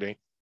it's Friday.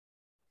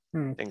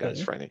 Okay. Thank God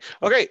it's Friday.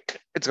 Okay,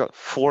 let's go.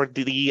 For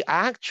the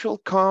actual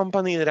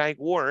company that I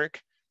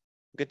work,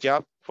 good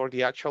job. For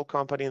the actual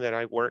company that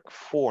I work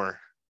for.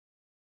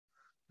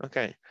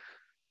 Okay.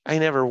 I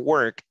never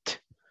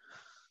worked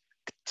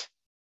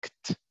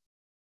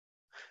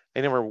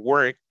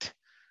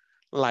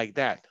like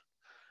that.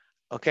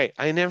 Okay,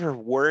 I never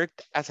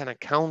worked as an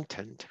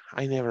accountant.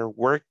 Never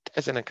worked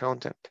as an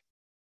accountant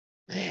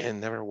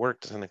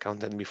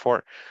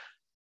before.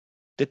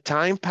 The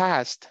time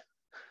passed.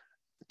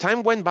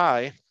 Time went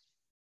by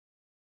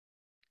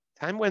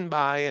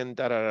and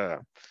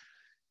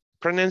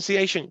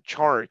pronunciation in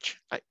charge.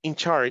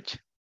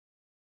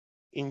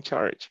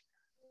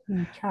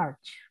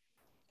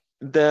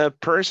 The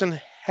person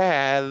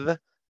had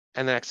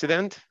an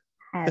accident.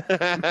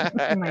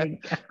 The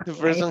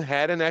person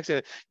had an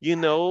accident. You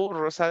know,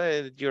 Rosa,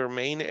 that your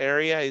main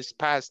area is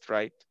past,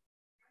 right?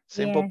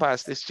 Simple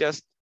past. It's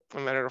just a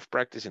matter of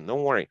practicing.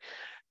 Don't worry.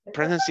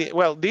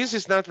 Well, this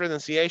is not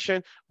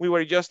pronunciation. We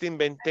were just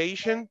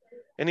inventation,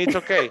 and it's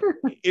okay.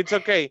 It's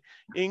okay.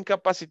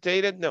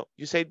 Incapacitated. No,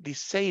 you say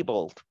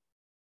disabled.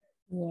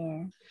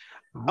 Yeah.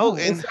 Oh,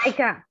 and it's like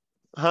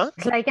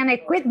it's like an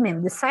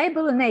equipment.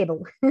 Disabled and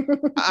able.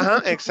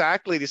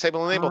 Exactly.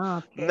 Disabled and able.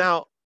 Okay.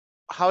 Now,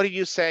 how do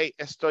you say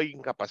estoy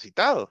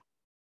incapacitado?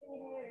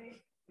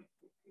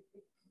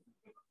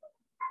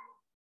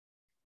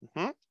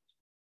 Oh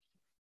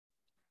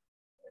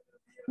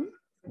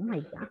my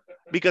God.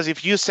 Because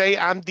if you say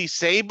I'm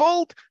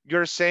disabled,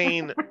 you're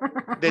saying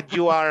that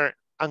you are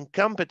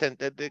incompetent,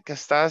 que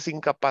estás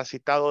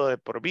incapacitado de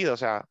por vida. O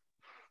sea,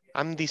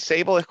 I'm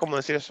disabled es como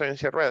decir estoy en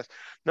silla de ruedas.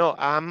 No,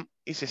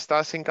 y si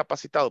estás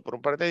incapacitado por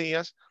un par de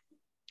días,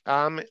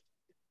 I'm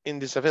on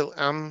disability.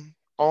 I'm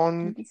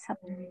on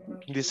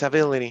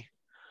disability.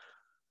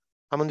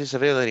 I'm on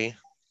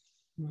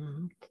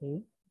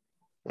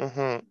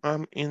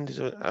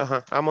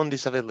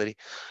disability.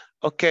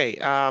 Okay.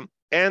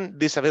 And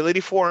disability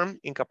form,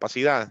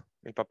 incapacidad,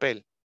 el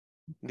papel.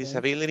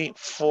 Disability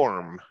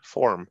form.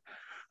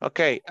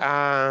 Okay.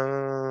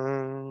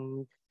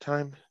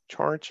 Time,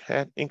 charge,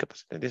 head,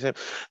 incapacity.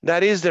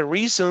 That is the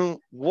reason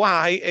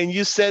why, and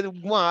you said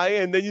why,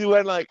 and then you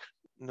were like,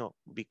 no,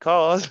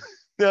 because,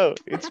 no,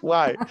 it's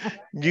why.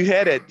 You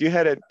had it.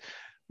 Yeah.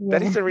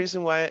 That is the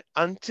reason why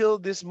until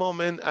this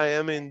moment I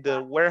am in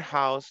the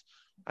warehouse.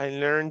 I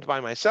learned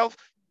by myself.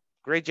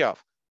 Great job.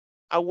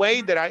 A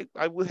way that I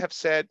would have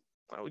said,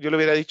 yo le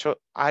hubiera dicho,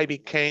 I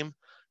became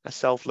a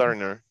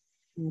self-learner.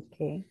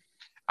 Okay.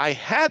 I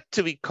had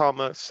to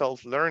become a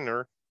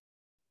self-learner.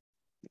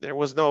 There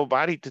was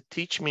nobody to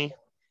teach me.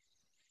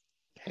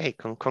 Hey,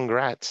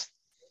 congrats.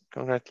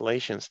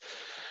 Congratulations.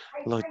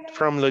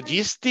 From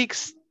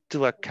logistics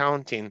to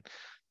accounting.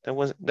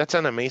 That's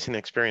an amazing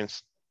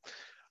experience.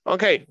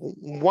 Okay,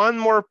 one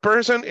more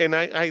person, and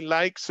I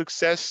like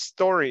success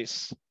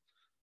stories.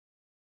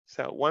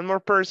 So one more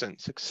person,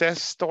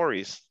 success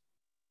stories.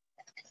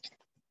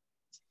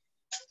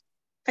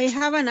 I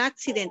have an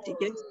accident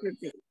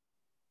yesterday.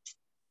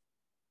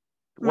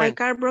 When? My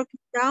car broke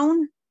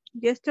down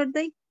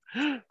yesterday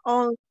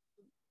on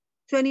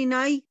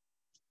 29th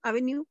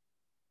Avenue.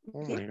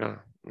 Oh my God.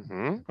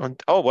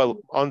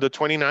 On the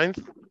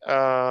 29th,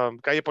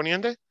 Calle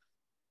Poniente?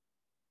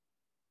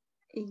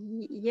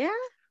 Yeah.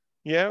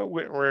 Yeah,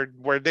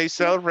 where they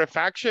sell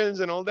refactions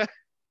and all that?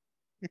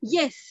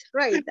 Yes,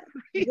 right.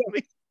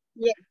 Really?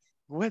 Yes.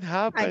 What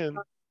happened?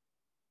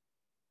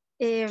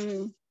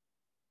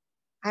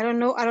 I don't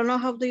know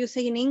how do you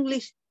say in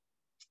English,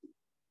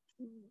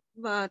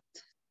 but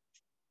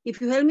if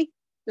you help me,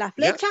 la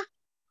flecha.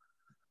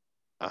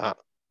 Yeah.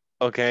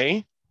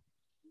 Okay.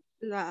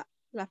 La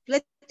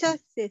flecha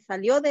se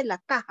salió de la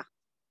caja.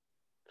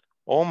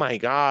 Oh my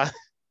God.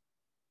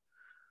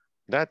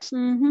 That's,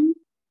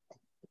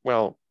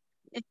 well.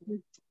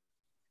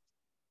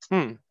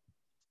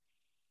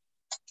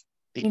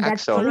 The In that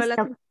axle. Solo case, el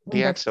talk- The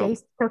in that axle.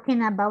 case,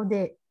 talking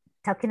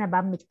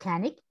about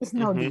mechanic is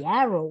not the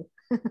arrow.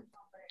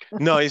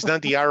 No, it's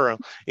not the arrow.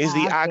 It's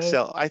the Okay.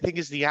 axle. I think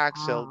it's the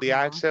axle. The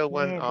axle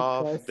one Yeah,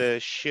 of because- the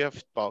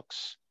shift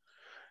box.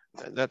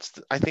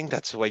 I think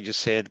that's the way you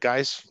say it,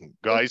 guys.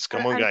 Guys,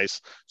 come on,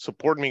 guys.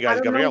 Support me, I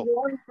guys. don't know Gabriel.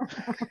 what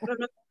I don't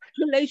know,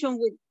 relation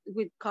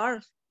with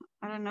cars.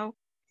 I don't know.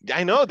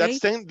 I know, Okay.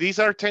 these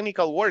are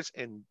technical words.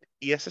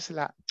 Y ese es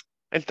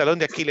el talón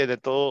de Aquiles de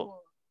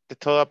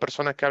toda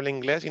persona que habla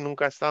inglés y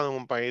nunca ha estado en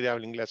un país de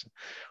habla inglesa.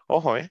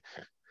 Ojo,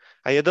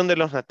 ahí es donde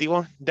los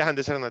nativos dejan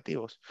de ser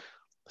nativos.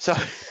 So,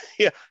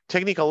 yeah,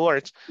 technical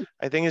words.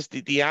 I think it's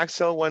the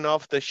axle went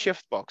off the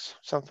shift box,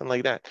 something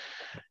like that.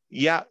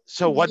 Yeah,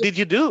 so what did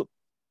you do?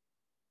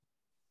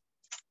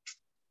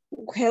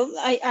 Well,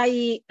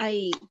 I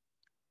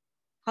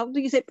how do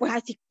you say? Pues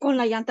así con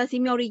la llanta así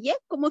me orillé.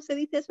 ¿Cómo se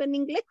dice eso en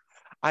inglés?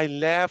 I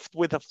left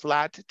with a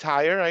flat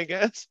tire, I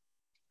guess.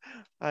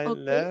 I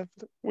Okay.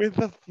 left with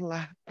a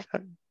flat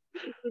tire.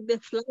 With the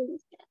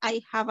flags,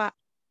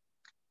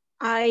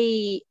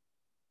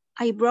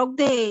 I broke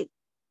the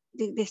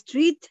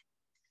street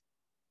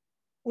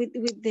with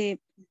the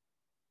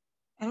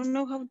I don't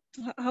know how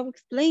to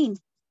explain.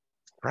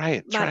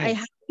 Right, But right.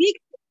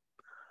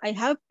 I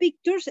have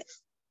pictures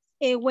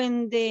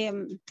when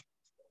the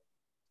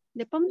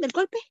pump del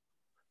golpe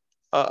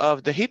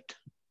Of the hit?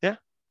 Yeah.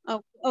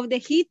 of the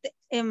heat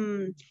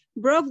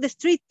broke the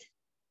street.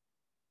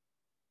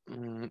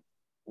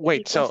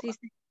 Wait, so Because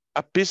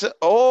a piece of,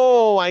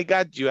 oh, I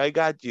got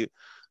you.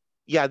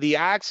 Yeah, the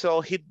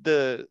axle hit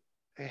the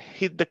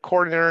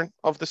corner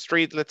of the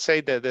street, let's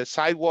say the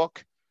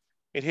sidewalk.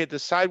 It hit the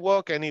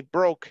sidewalk and it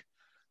broke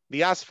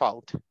the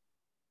asphalt.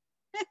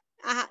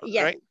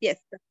 yes, right? yes.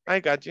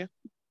 I got you.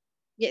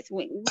 Yes,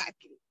 went back.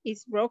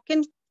 It's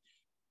broken.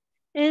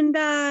 And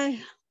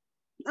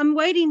I'm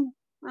waiting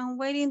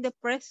the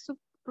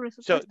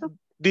So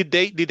did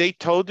they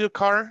tow the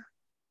car?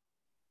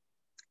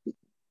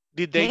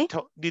 Did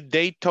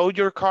they tow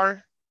your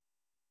car?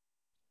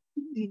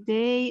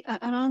 I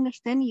don't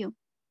understand you.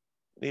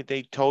 Did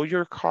they tow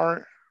your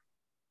car?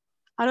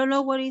 I don't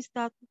know what is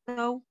that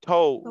though.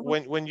 Tow,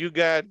 when you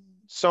get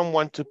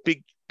someone to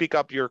pick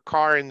up your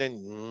car and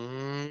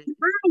then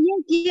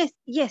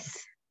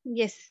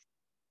Yes.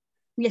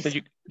 So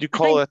you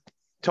call a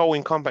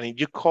towing company.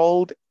 You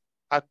called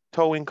a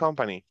towing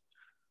company.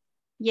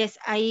 Yes,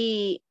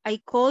 I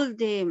called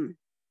the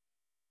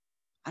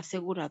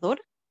asegurador.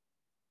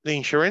 The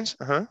insurance?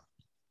 Uh-huh.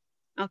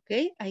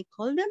 Okay, I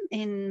called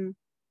them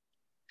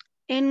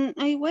and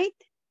I wait.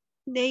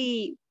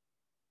 They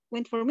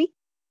went for me.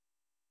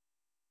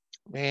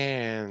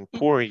 Man,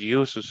 poor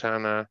you,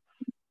 Susana.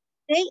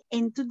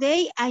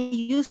 Today I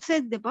used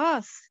the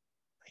bus.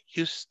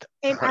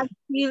 And I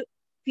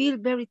feel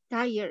very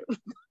tired.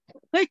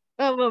 I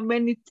have a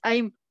many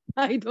time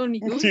I don't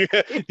use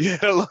it. You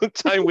had a long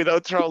time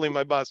without traveling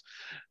my bus.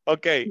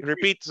 Okay,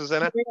 repeat,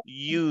 Susana.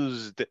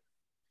 Used.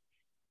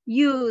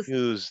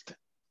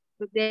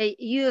 They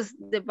used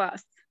the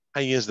bus.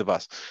 I used the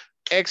bus.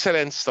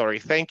 Excellent story.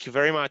 Thank you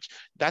very much.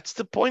 That's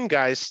the point,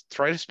 guys.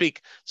 Try to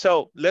speak.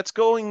 So let's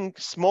go in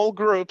small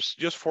groups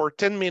just for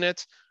 10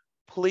 minutes.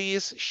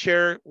 Please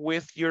share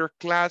with your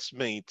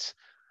classmates.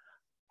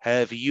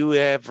 Have you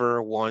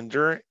ever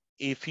wondered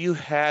if you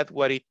had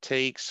what it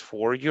takes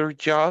for your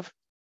job?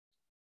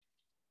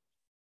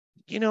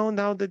 You know,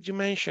 now that you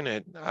mention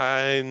it,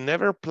 I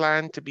never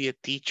planned to be a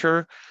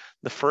teacher.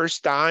 The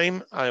first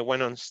time I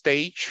went on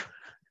stage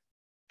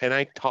and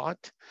I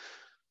taught,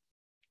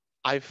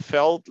 I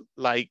felt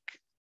like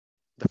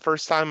the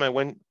first time I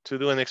went to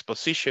do an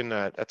exposition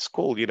at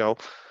school, you know,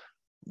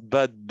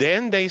 but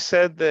then they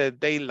said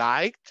that they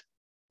liked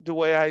the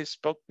way I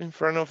spoke in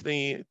front of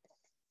the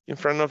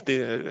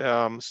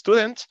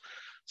students.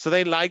 So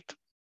they liked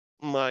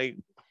my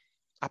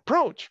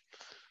approach,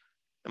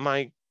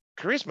 my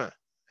charisma.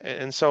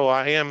 And so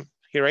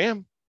here I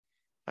am.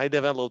 I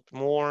developed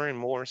more and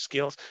more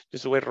skills,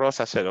 just the way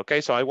Rosa said, okay,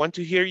 so I want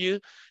to hear you.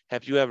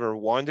 Have you ever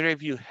wondered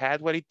if you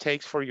had what it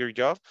takes for your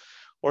job?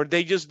 Or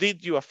they just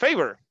did you a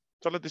favor?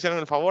 Solo te hicieron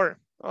el favor.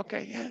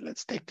 Okay, yeah,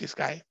 let's take this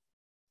guy.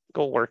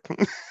 Go work,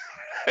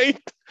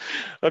 right?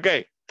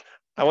 Okay,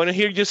 I want to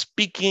hear you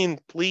speaking,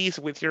 please,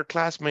 with your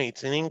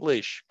classmates in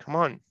English. Come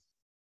on.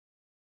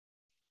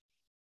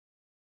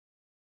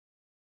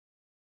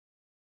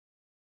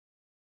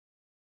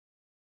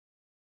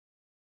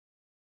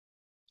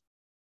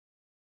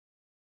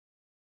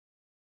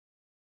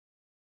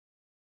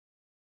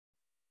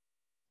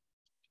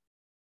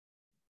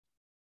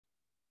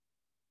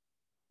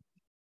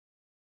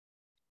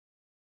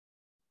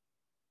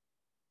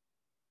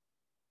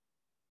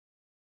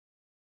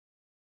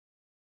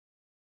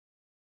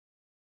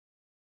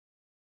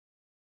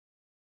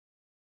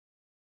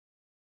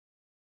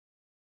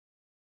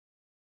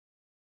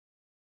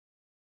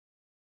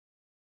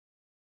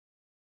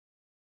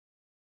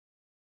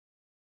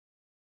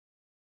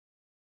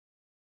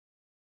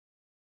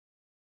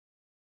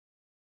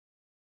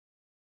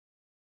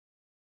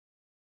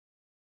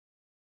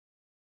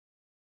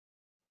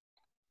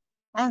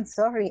 I'm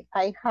sorry,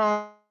 I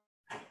have.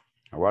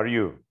 How are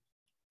you?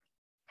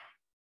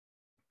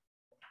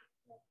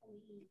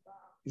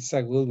 It's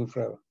a good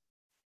referral.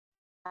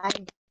 I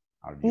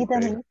Are you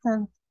didn't okay?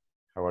 listen.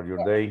 How was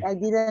your day? I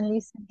didn't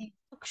listen to the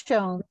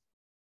instruction.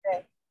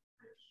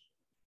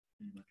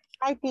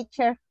 Hi,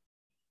 teacher.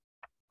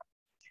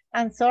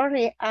 I'm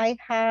sorry, I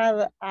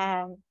have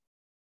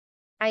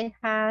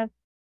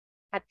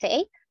a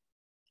take.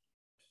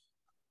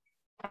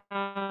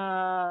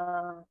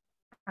 A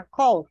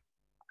cold.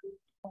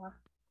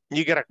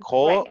 You get a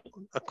cold?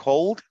 A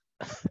cold?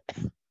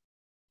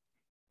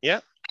 Yeah.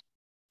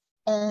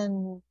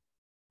 And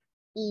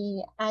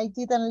I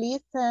didn't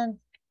listen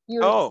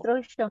your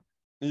instruction.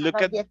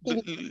 Look at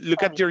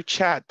your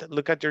chat.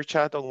 Look at your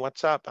chat on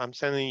WhatsApp. I'm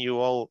sending you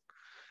all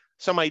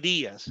some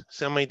ideas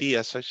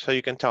so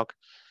you can talk.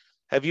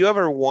 Have you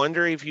ever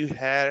wondered if you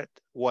had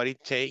what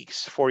it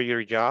takes for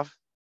your job?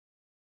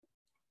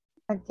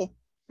 Okay,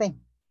 thanks.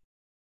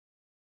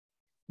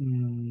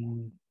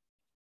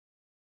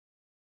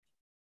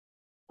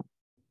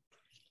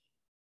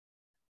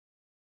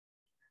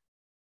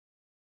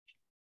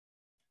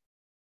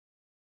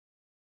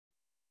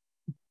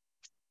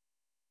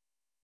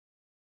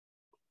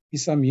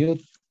 It's a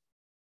mute.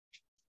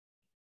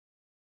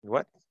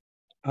 What?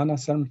 Anna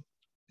Sam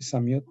is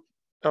a mute.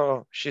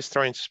 Oh, she's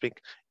trying to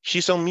speak.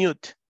 She's on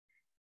mute.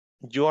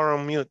 You are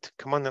on mute.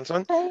 Come on,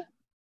 Nelson. Okay.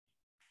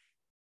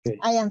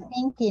 I am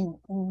thinking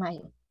in my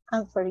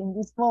answer in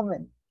this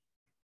moment.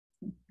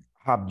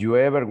 Have you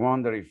ever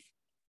wondered if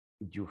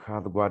you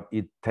had what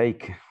it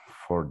takes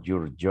for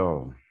your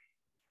job?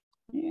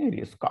 Yeah, it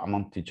is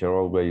common, teacher.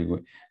 Always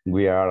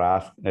we are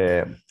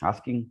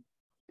asking,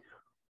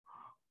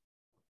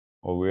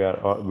 or we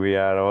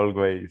are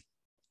always.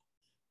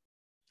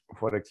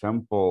 For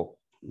example,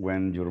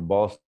 when your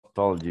boss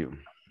told you,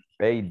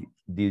 "Hey,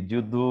 did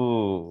you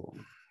do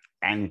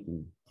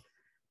anything?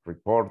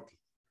 Report."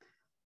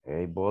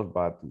 Hey, boss,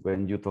 but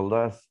when you told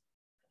us,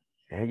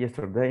 hey,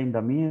 yesterday in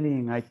the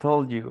meeting, I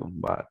told you,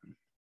 but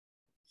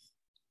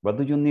what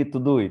do you need to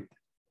do it?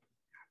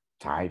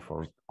 Time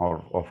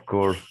or of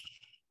course,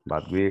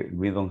 but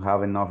we don't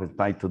have enough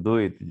time to do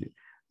it.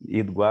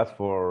 It was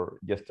for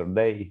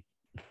yesterday.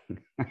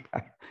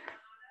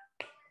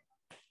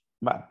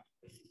 But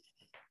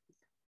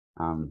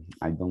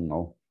I don't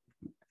know.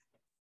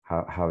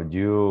 Have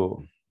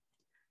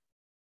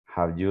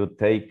you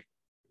take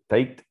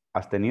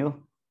has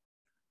tenido?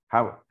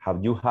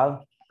 Have you had?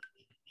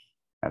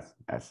 Yes.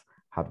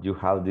 Have you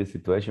had this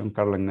situation,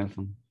 Carla and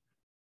Nelson?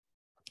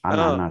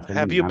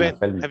 Have you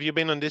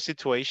been on this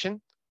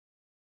situation?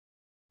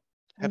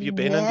 Have you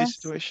been in this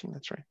situation?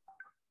 That's right.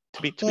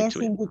 Yes,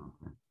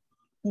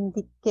 in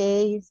the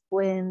case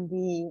when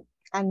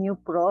a new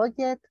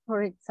project,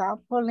 for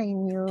example,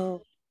 and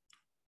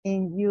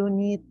you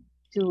need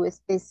to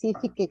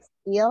specific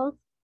skills,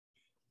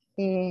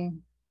 it's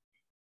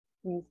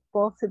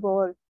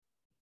possible.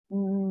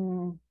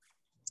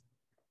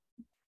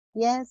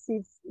 Yes,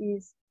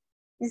 it's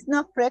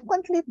not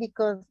frequently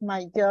because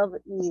my job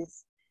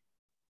is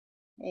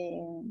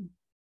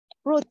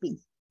routine.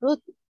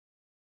 Routine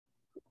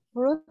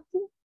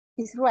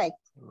is right.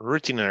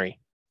 Routinary.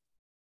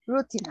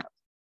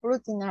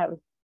 Routinary.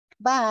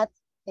 But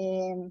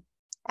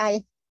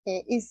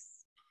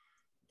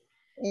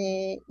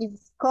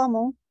it's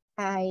common.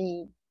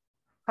 I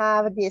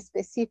have the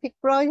specific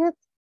project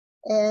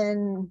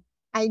and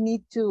I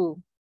need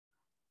to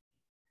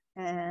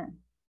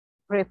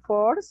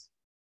reinforce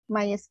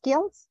my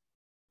skills.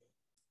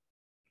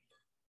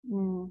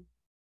 And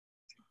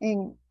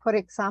for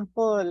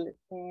example,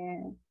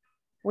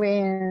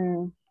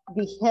 when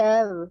the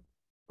head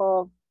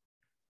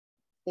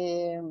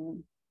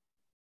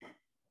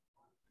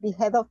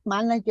of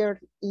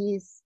manager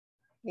is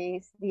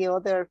the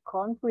other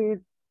country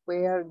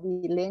where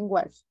the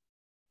language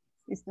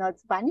is not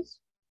Spanish.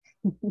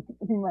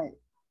 in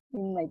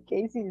my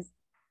case is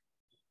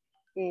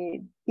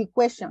the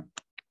question.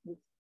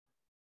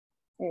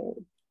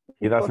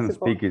 He doesn't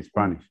speak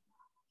Spanish.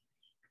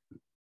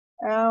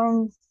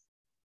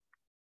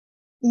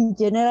 In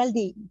general,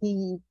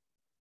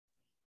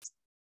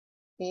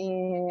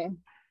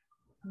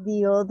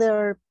 the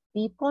other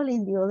people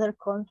in the other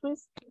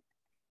countries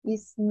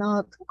is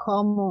not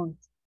common.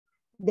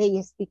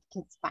 They speak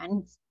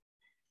Spanish.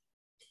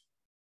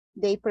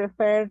 They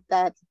prefer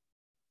that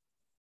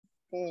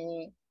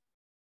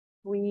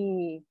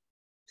we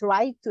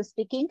try to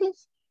speak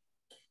English,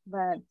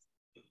 but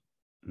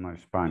no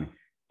Spanish.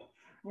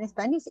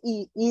 Spanish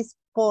is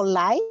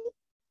polite.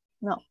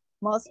 No,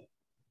 must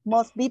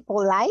be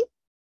polite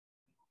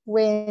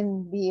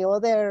when the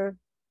other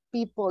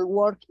people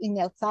work in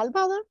El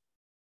Salvador.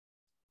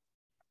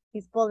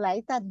 It's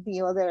polite that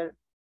the other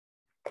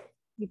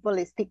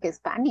people speak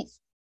Spanish.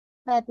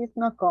 That is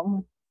not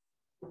common.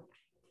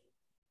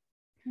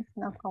 It's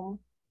not common.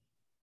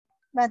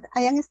 But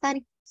I am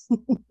studying.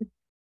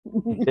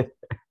 It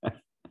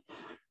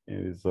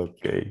is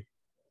okay.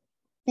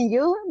 And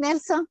you,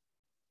 Nelson,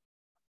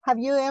 have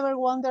you ever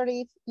wondered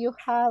if you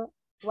have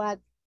what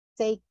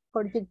take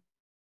for you?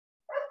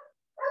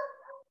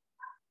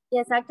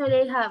 Yes,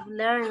 actually, I have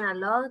learned a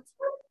lot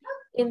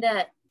in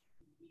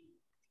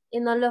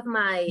all of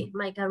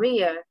my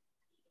career,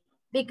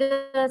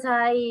 because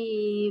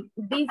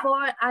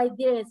before I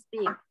didn't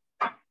speak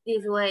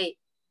this way.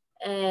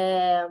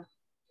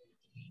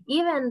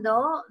 Even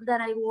though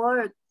that I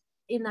work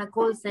in a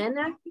call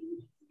center,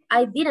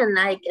 I didn't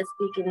like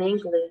speaking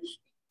English.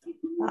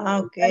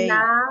 Okay.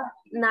 And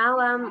now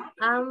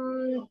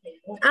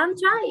I'm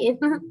trying.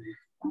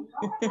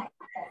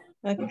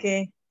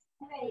 Okay.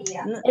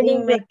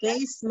 In my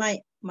case,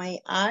 my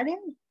area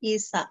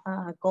is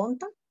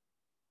contact.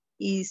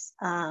 Is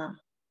I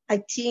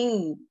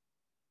think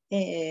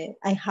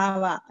I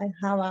have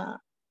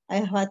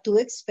two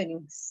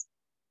experience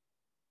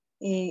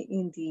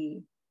in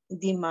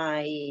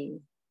my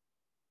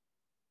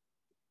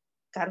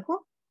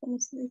cargo. ¿Cómo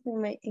se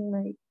dice? In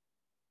my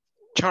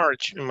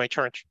charge.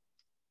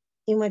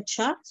 In my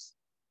charge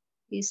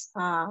is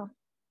I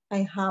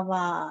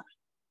have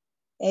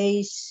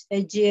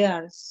 8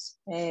 years.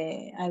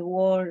 I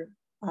work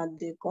at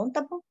the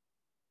Contamos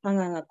and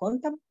an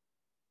accountant.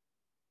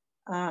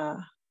 I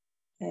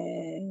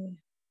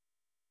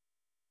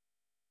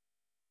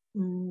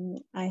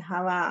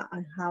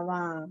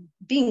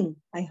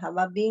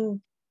have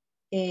been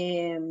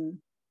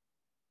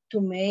to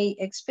make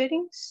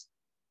experience.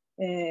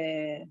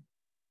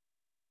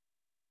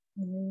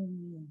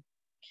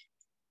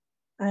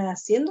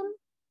 Haciendo.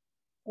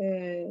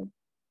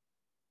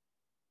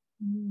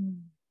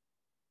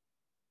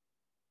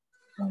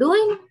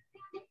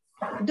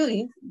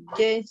 Doing,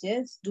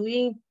 yes,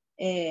 doing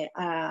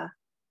a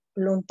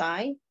long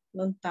time.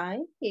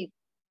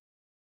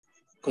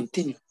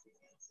 Continue.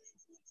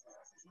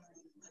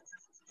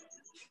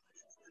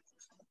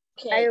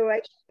 Okay. I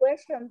write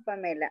question,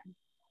 Pamela.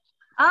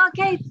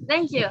 Okay,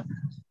 thank you.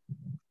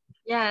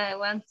 Yeah, I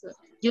want to.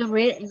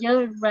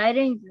 You're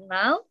writing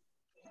now?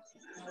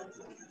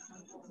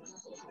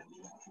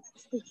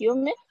 Excuse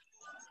me?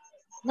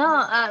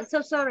 No,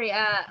 so sorry,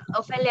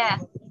 Ophelia.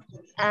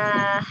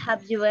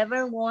 Have you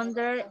ever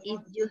wondered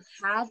if you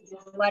have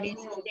what is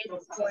needed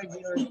for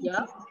your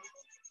job?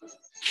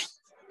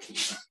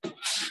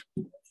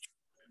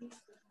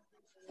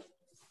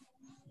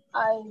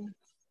 I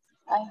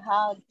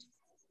had.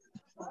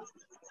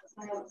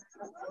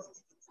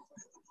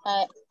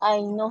 I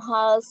know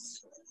how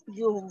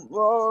your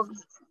work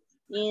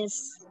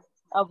is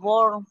a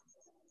work,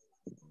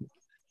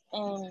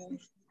 and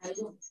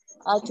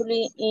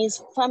actually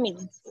is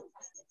family.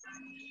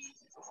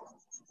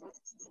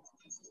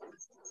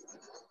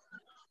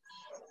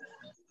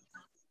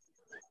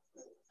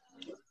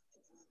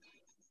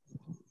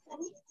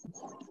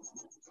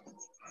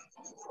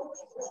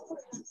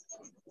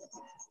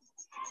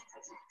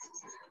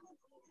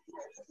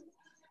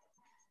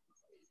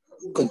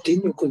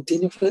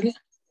 Continue, Frelia.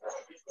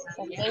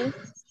 Okay.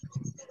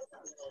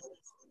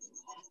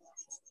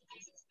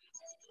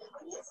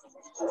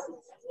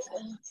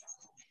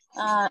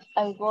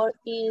 I work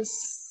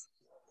is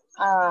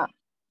I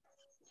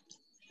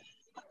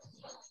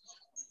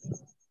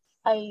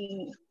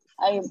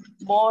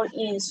work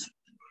is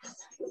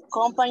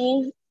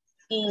company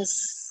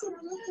is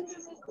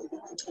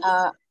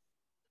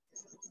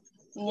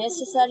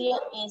necessary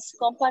is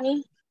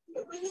company.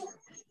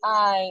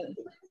 I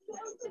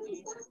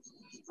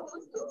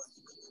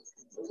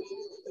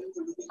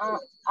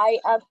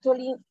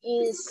actually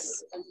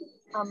is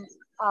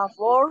a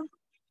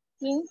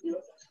working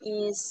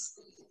is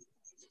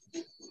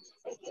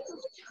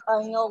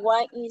I know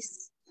why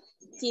is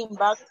team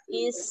back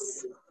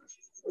is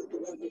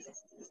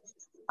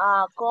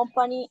a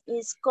company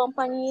is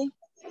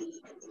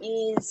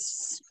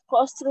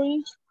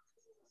costly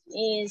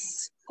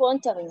is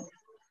country.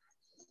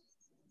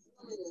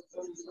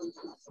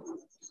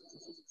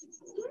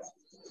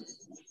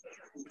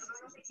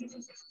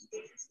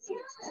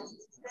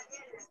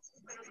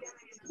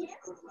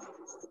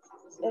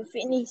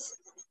 Finish.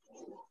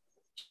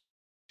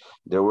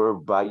 They were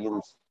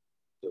buying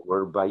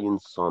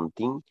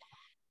something,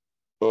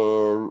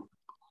 and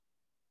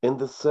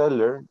the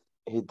seller,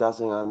 he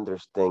doesn't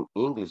understand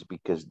English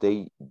because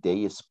they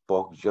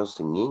spoke just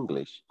in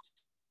English.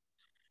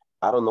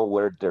 I don't know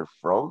where they're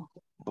from,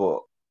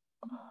 but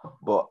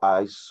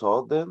I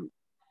saw them,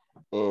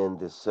 and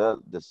the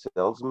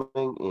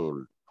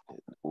salesman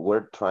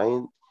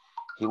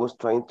he was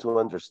trying to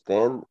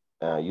understand.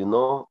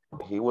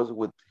 He was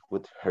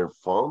with her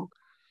phone.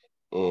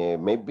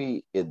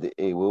 Maybe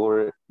they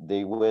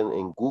went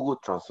in Google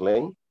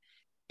Translate,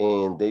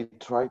 and they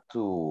tried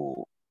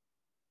to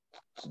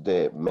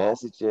the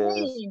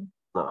messages.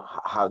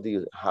 How do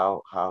you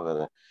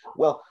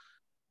well,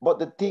 but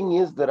the thing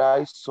is that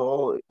I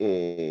saw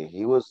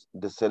he was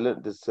the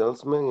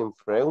salesman in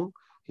front.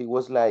 He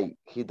was like,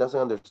 he doesn't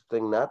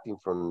understand nothing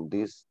from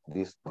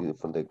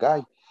from the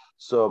guy.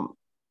 So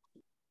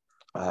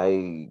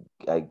I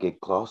get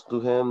close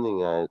to him,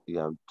 and I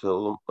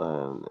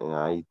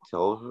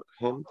tell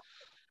him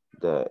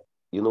that,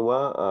 you know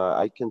what,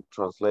 I can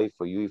translate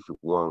for you if you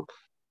want.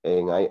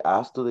 And I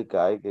asked to the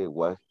guy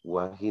what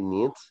he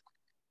needs,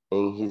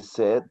 and he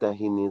said that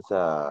he needs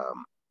a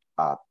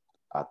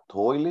a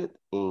toilet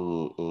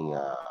in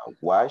a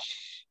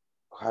wash.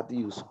 How do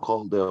you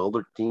call the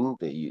other thing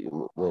that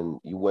you when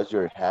you wash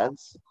your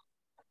hands?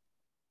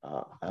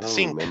 I don't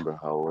Sink. remember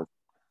how.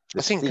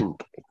 The Sink.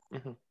 sink.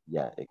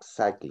 Yeah,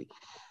 exactly.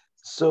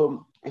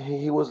 So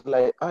he was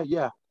like, oh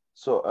yeah.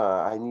 So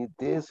I need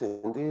this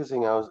and this,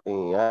 and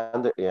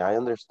I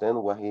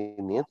understand what he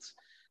needs.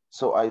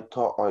 So I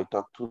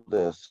talked to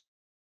the supervisor,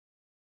 and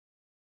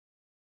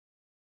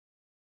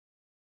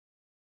he told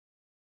me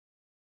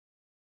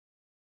that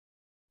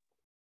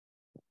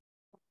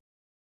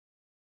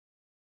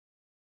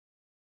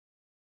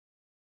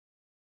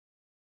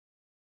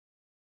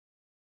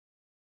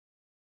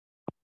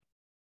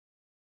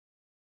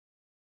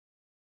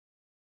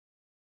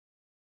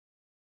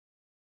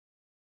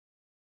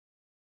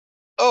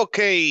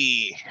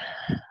Okay.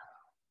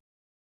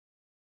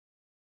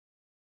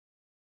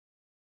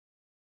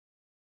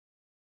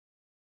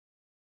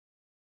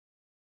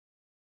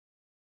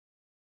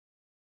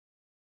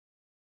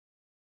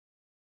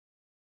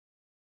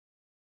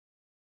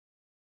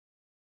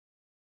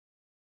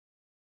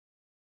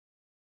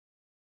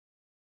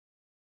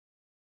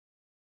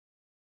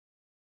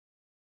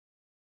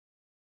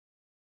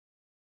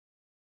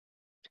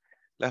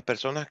 Las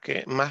personas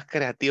más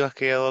creativas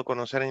que he dado a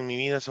conocer en mi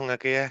vida son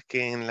aquellas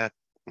que en la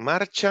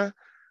marcha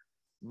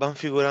van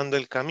figurando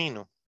el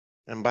camino,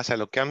 en base a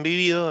lo que han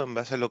vivido, en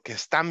base a lo que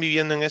están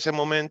viviendo en ese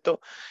momento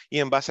y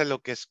en base a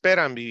lo que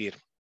esperan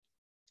vivir.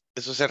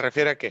 Eso se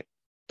refiere a que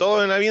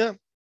todo en la vida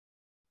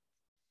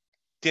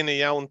tiene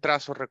ya un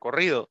trazo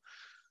recorrido.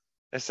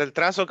 Es el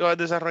trazo que vas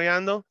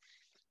desarrollando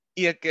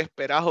y el que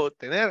esperas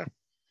obtener.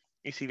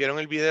 Y si vieron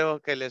el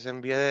video que les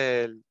envié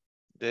de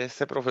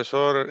este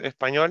profesor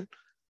español,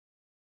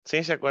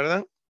 ¿sí? ¿Se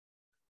acuerdan?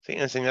 ¿Sí?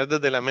 Enseñar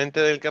desde la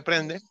mente del que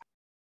aprende.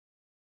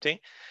 ¿Sí?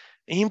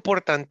 Es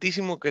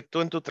importantísimo que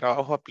tú en tu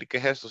trabajo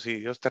apliques esto. Si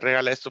Dios te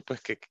regala esto,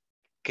 pues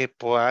que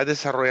puedas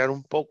desarrollar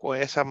un poco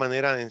esa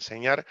manera de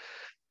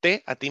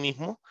enseñarte a ti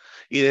mismo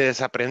y de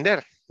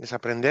desaprender.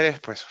 Desaprender es,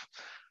 pues,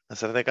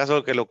 hacerte caso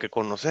de que lo que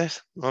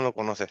conoces, no lo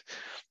conoces.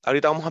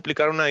 Ahorita vamos a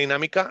aplicar una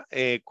dinámica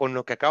con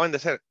lo que acaban de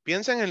hacer.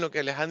 Piensen en lo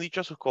que les han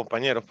dicho a sus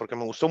compañeros, porque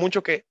me gustó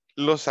mucho que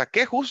lo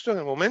saqué justo en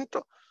el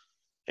momento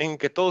en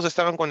que todos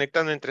estaban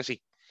conectando entre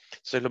sí.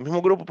 Entonces, los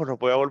mismos grupos, pues los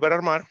voy a volver a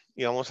armar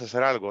y vamos a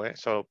hacer algo, ¿eh?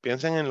 So,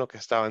 piensen en lo que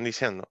estaban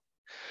diciendo.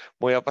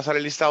 Voy a pasar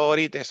el listado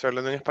ahorita, estoy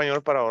hablando en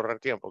español para ahorrar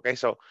tiempo, ¿ok?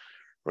 So,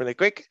 really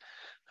quick.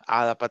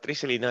 Ada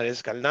Patricia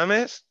Linares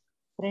Galdames.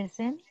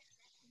 Present.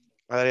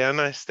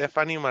 Adriana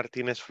Stephanie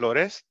Martínez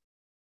Flores.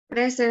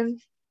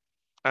 Present.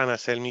 Ana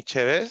Selmi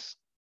Chévez.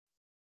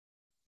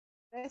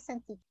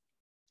 Present.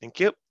 Thank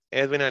you.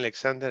 Edwin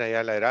Alexander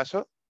Ayala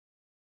Erazo.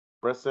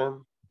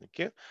 Present. Thank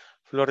you.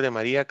 Flor de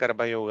María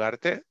Carballo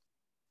Ugarte.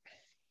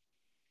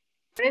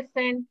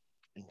 Present.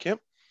 Thank you.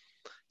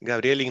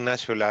 Gabriel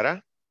Ignacio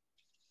Lara.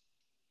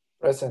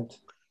 Present.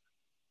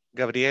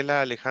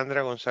 Gabriela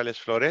Alejandra González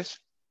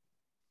Flores.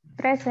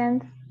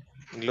 Present.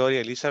 Gloria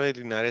Elizabeth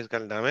Linares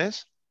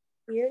Galdames.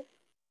 Here.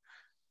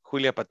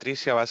 Julia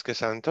Patricia Vázquez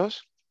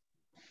Santos.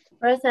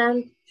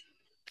 Present.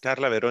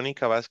 Carla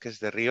Verónica Vázquez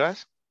de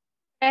Rivas.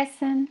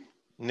 Present.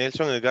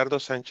 Nelson Edgardo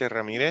Sánchez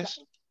Ramírez.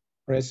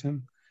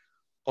 Present.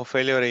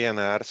 Ofelia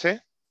Orellana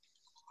Arce.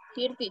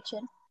 Here,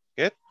 teacher.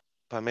 Good.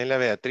 Pamela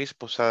Beatriz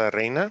Posada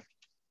Reina.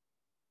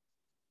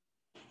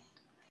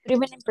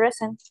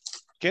 Present.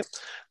 Good.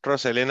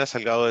 Roselena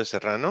Salgado de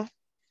Serrano.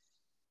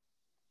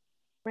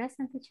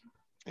 Present, teacher.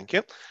 Thank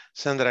you.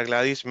 Sandra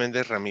Gladys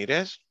Méndez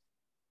Ramírez.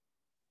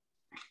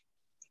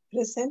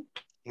 Present.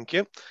 Thank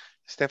you.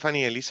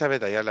 Stephanie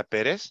Elizabeth Ayala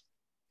Pérez.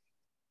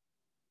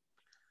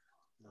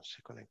 No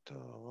se conectó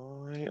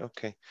hoy.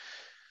 Ok.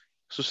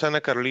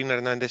 Susana Carolina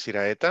Hernández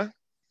Iraeta.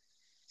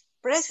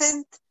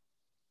 Present.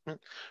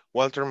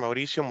 Walter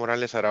Mauricio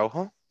Morales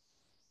Araujo.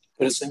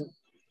 Present.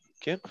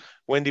 Okay.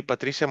 Wendy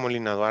Patricia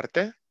Molina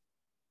Duarte.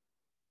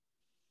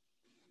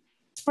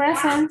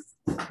 Present.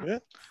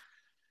 Good.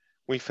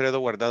 Wilfredo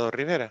Guardado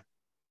Rivera.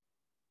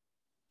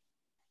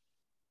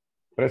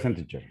 Present,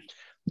 teacher.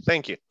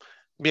 Thank you.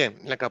 Bien,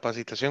 la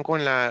capacitación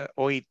con la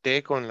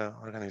OIT, con la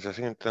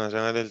Organización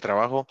Internacional del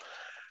Trabajo,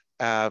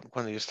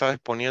 cuando yo estaba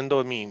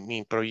exponiendo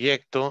mi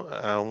proyecto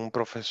a un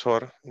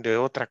profesor de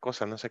otra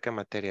cosa, no sé qué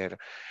materia era,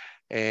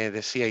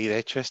 decía, y de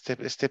hecho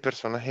este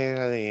personaje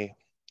era de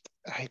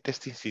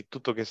este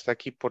instituto que está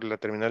aquí por la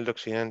terminal de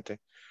Occidente,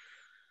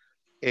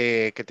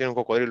 que tiene un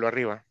cocodrilo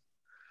arriba.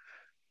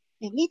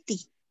 El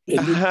ITI.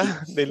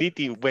 Ajá, del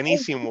ITI,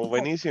 buenísimo,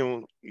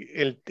 buenísimo.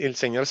 El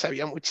señor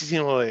sabía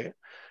muchísimo de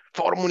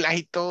fórmulas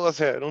y todo, o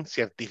sea, era un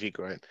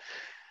científico.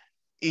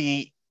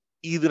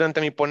 Y durante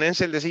mi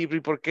ponencia él decía, ¿y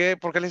por qué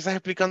le estás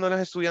explicando a los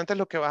estudiantes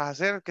lo que vas a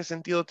hacer? ¿Qué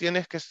sentido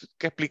tienes que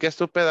expliques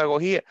tu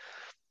pedagogía?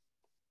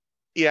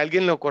 Y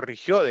alguien lo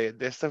corrigió de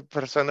estas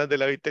personas de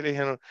la OIT, le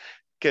dijeron,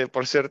 que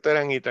por cierto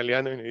eran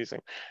italianos, y le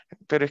dicen,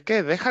 pero es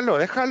que déjalo,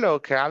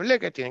 que hable,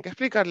 que tienen que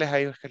explicarles a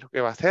ellos qué es lo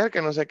que va a hacer,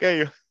 que no sé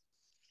qué.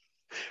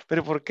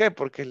 ¿Pero por qué?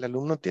 Porque el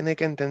alumno tiene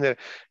que entender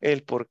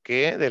el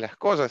porqué de las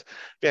cosas.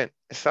 Bien,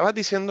 estabas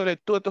diciéndole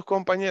tú a tus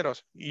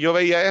compañeros, y yo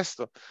veía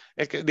esto,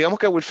 digamos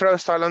que Wilfredo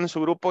estaba hablando en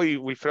su grupo y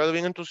Wilfredo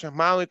bien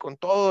entusiasmado y con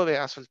todo,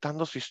 vea,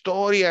 soltando su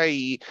historia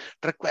y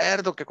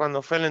recuerdo que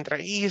cuando fue a la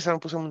entrevista me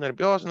puse muy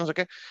nervioso, no sé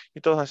qué,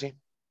 y todo así.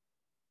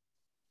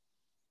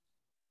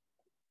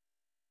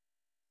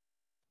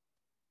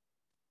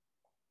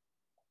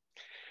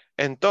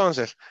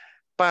 Entonces,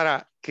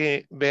 para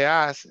que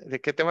veas de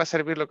qué te va a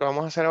servir lo que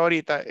vamos a hacer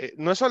ahorita,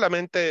 no es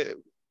solamente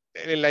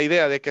la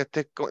idea de que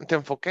te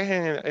enfoques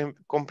en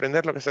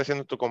comprender lo que está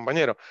haciendo tu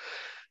compañero.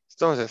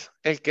 Entonces,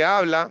 el que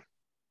habla,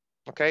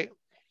 ok,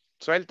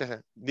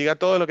 suéltese, diga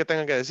todo lo que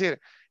tenga que decir,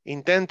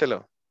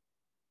 inténtelo,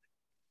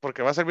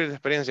 porque va a servir de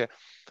experiencia.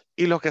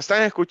 Y los que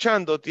están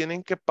escuchando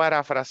tienen que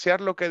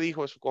parafrasear lo que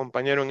dijo su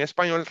compañero en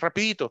español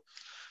rapidito.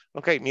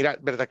 Ok, mira,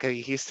 ¿verdad que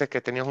dijiste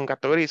que tenías un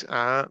gato gris?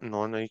 Ah,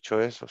 no, no he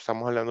dicho eso.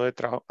 Estamos hablando de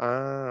trabajo.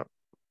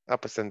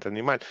 Pues te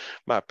entendí mal.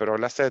 Va, pero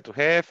hablaste de tu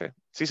jefe.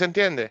 ¿Sí se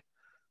entiende?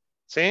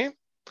 ¿Sí?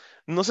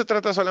 No se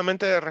trata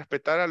solamente de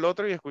respetar al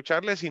otro y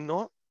escucharle,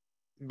 sino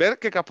ver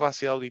qué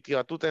capacidad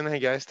auditiva tú tienes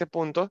ya a este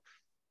punto,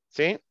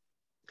 ¿sí?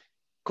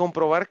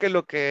 Comprobar que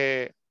lo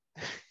que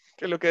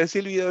decía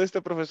el video de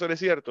este profesor es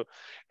cierto.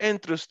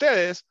 Entre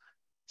ustedes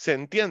se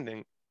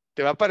entienden.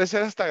 Te va a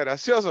parecer hasta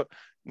gracioso.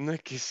 No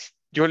es que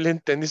yo le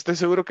entendí, estoy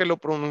seguro que lo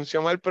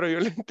pronunció mal, pero yo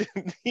le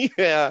entendí.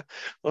 ¿Verdad?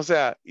 O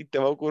sea, y te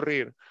va a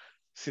ocurrir.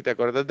 Si te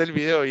acuerdas del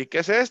video, ¿y qué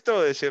es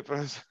esto? Decía,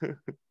 pues,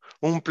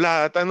 un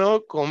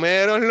plátano,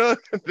 coméroslo,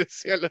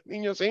 decía los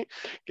niños, ¿sí?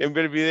 Que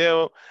ver el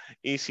video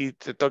y si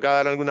te toca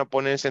dar alguna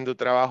ponencia en tu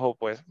trabajo,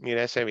 pues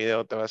mira ese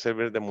video, te va a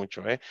servir de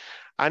mucho, ¿eh?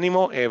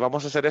 Ánimo,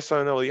 vamos a hacer esto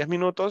de nuevo, 10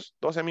 minutos,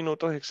 12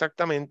 minutos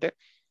exactamente,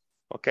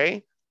 ¿ok?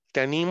 Te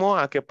animo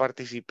a que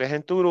participes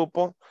en tu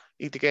grupo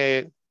y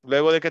que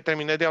luego de que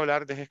termines de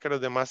hablar, dejes que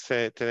los demás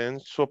te den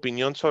su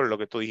opinión sobre lo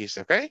que tú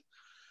dijiste, ¿ok?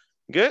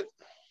 Good?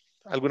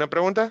 ¿Alguna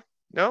pregunta?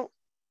 No?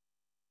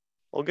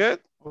 All good?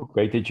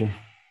 Okay, teacher.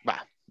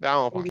 Va,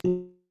 vamos, pues.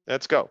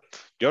 Let's go.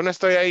 Yo no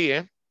estoy ahí,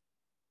 ¿eh?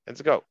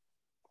 Let's go.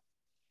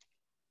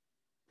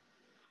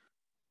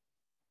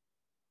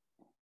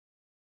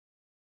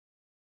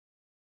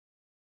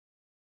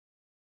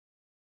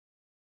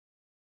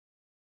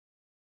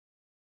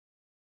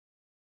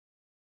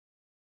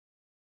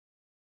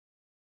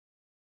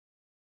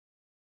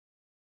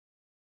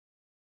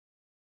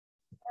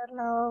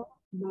 Hello.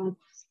 Hello,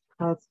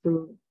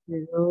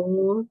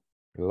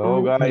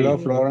 Hello,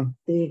 guys. Flora.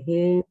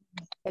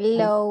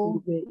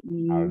 Hello.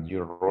 Are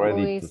you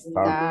ready to start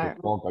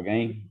to Start. talk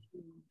again?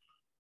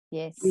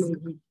 Yes.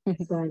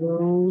 Let's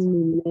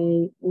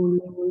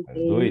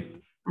do it.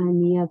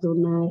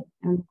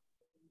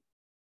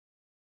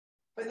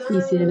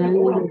 Y serán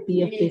los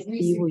días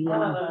festivos y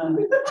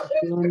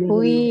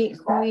Who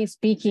is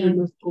speaking? en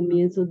los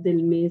comienzos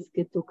del mes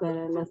que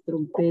tocará las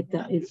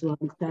trompetas en su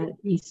altar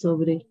y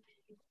sobre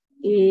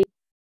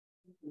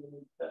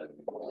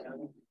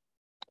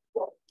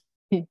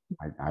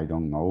I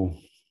don't know.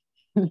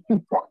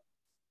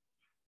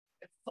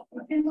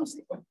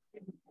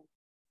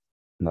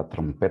 La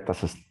trompeta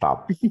se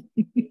stop.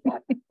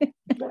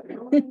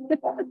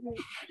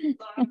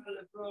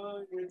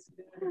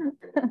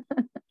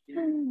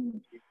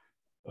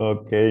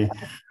 Okay.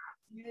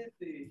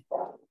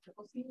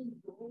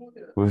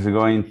 Who's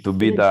going to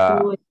be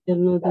the...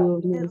 eterno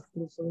Dios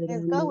nuestro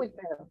soberano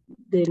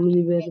del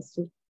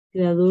universo,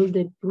 creador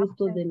del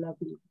fruto de la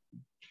vida.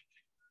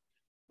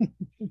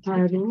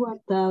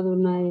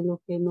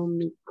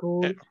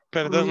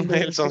 Perdón,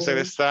 Nelson, se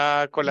le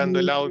está colando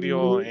el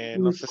audio.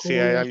 No sé si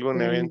hay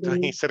algún evento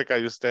ahí cerca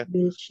de usted.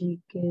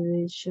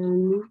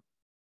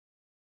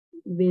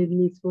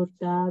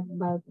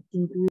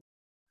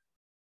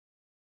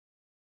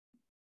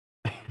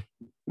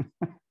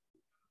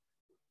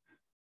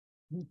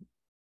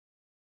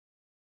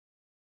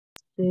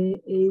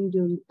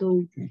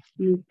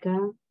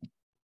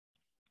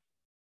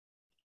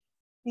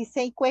 The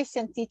same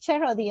question,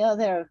 teacher, or the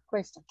other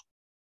question?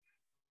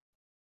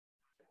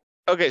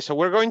 Okay, so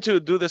we're going to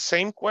do the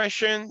same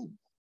question.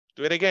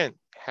 Do it again.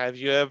 Have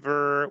you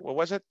ever, what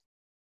was it?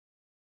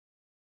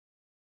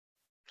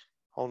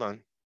 Hold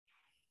on.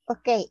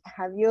 Okay,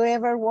 have you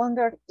ever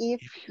wondered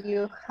if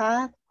you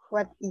had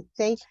what it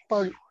takes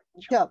for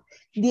job?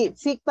 The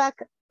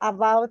feedback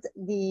about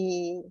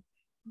the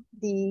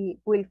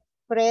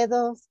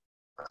Wilfredo's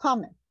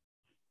comment.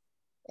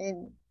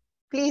 And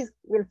please,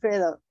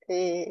 Wilfredo,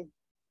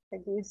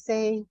 can you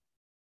say,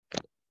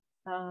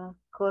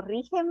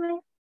 corrígeme?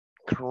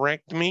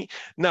 Correct me.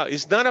 No,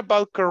 it's not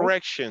about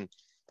correction.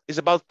 It's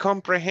about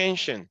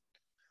comprehension.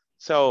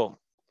 So,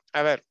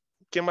 a ver,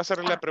 ¿quién va a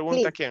hacer la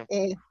pregunta a quién?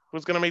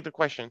 Who's going to make the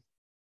question?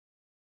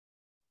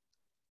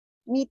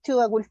 Me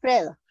too,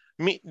 Wilfredo.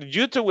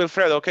 You too,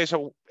 Wilfredo. Okay,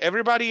 so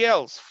everybody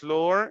else,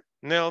 Flor,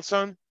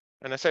 Nelson,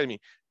 and Aselmi,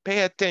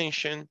 pay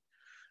attention,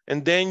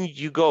 and then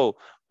you go,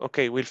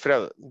 okay,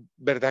 Wilfredo,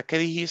 ¿verdad que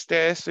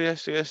dijiste esto y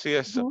esto y esto y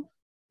esto?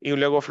 Y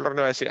luego Flor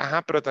le va a decir,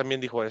 ajá, pero también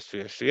dijo esto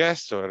y esto y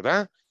esto,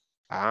 ¿verdad?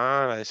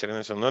 Ah, la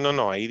designación. No, no,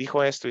 no. Ahí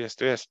dijo esto y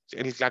esto y esto.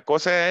 La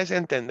cosa es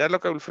entender lo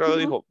que Wilfredo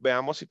dijo.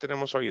 Veamos si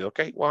tenemos oído. Ok.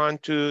 1,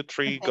 2,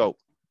 3, go.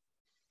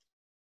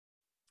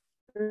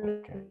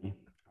 Okay.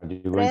 Are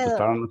you going to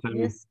start on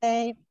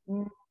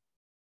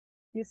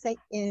You say,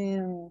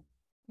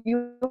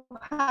 you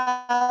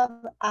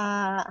have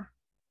a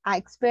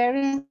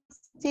experience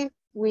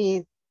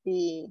with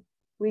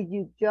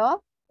your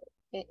job,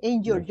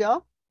 in your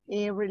job,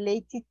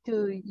 related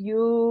to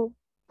you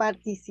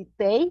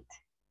participate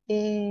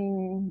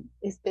in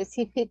a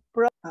specific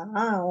program.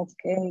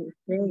 Okay,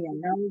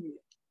 allowed.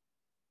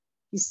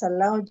 It's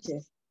allowed.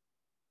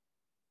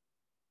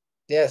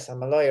 Yes,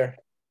 I'm a lawyer.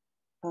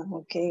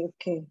 Okay.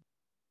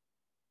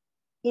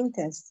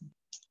 Interesting.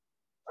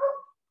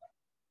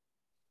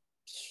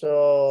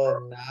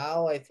 So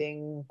now I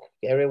think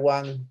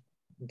everyone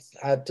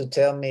had to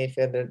tell me if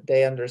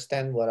they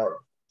understand what I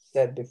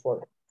said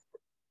before.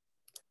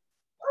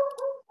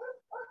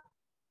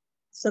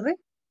 Sorry?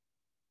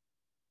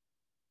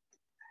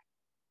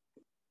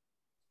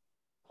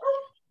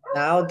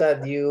 Now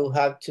that you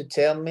have to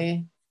tell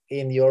me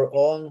in your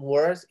own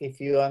words if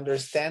you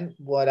understand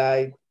what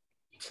I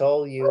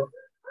told you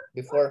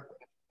before.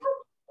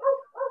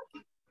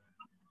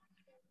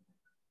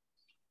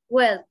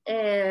 Well,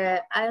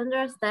 I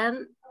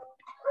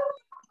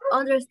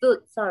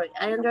understood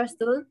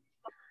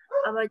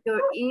about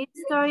your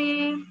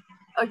history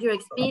or your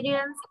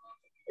experience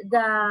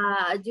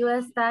that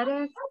you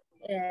started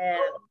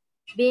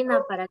being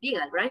a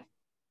paralegal, right?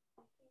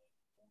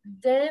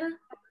 Then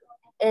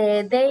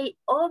they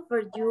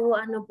offered you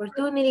an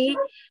opportunity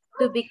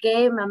to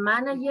become a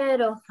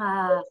manager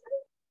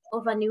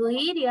of a new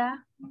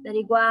area that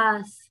it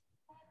was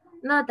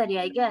notary,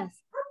 I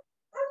guess.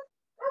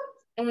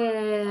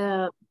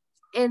 And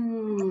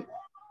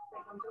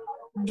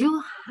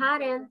you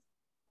hadn't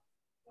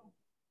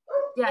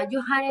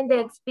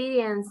the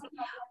experience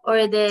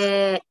or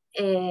the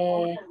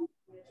you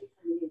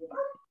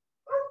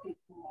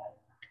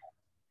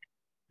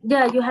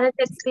hadn't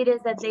the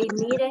experience that they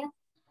needed,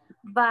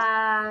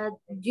 but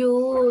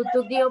you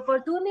took the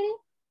opportunity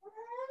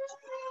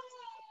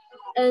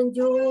and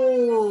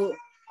you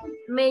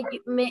make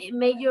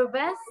your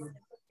best,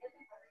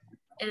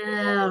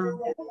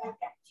 and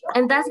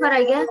that's what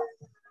I guess.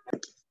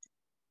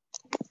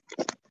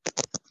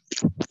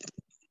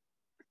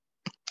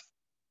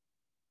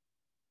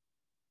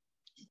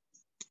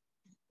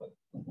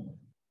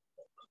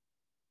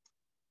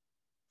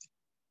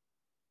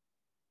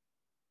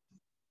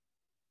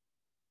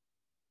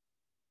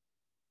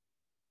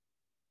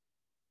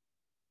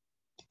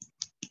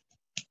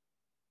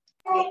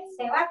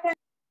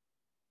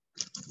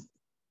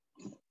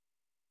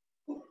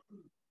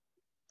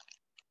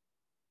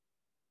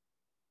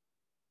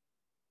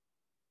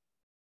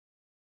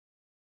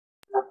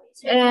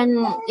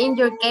 And in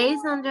your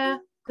case,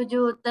 Andrea, could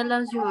you tell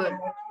us your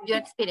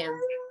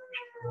experience?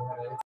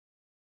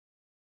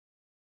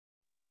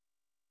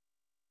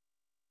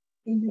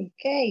 In my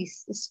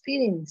case,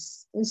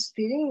 experience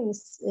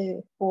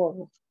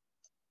for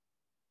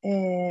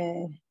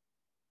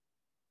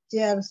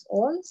years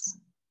old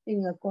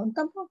in a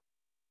Contamos.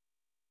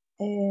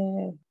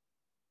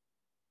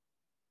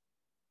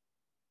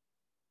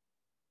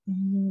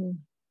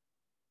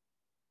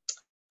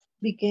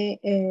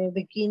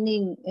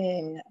 Beginning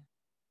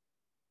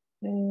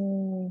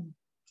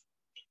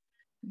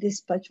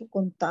despacho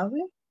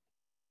contable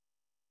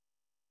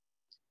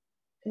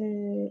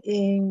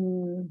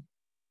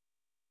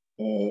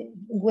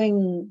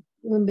when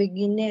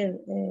beginner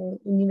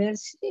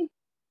university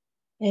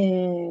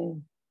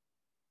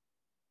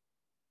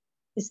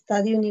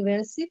study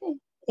university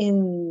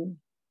in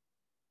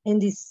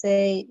the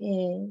say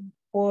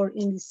for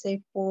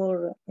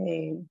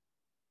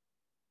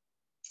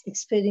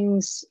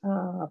experience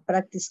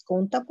practice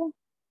contable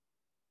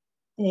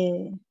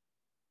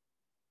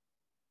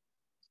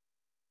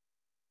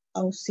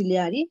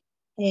auxiliary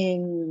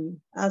and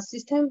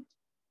assistant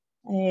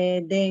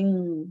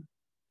then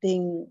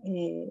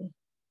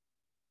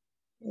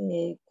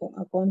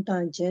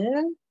accountant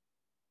general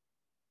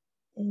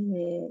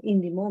in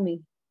the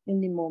moment.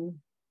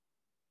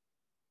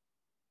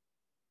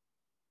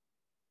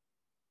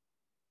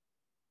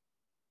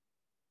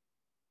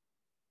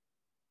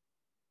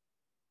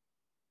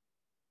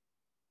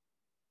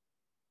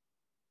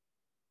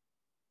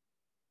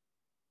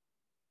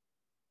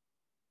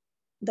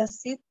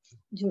 That's it,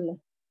 Julia.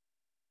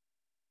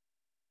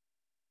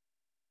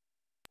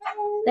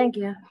 Thank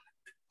you.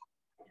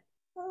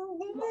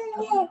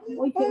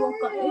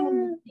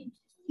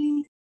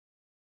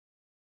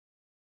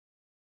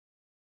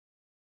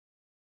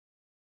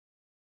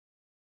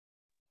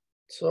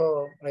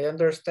 So I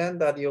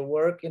understand that you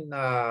work in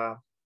a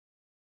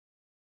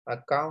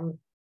accounting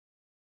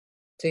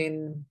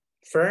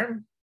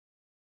firm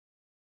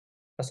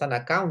as an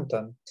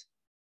accountant.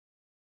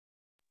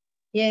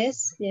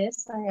 Yes,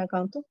 I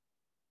account.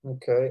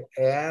 Okay,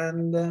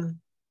 and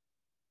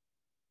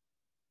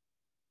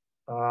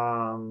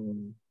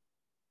oh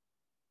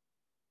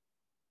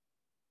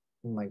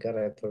my God,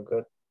 I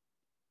forgot.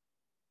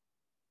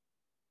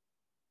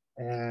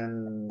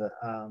 And no,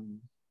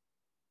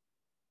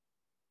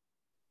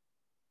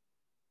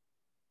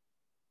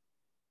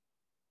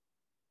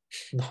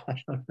 I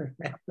don't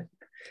remember.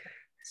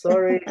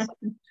 Sorry.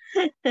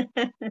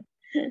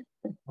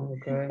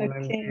 Okay,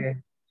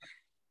 maybe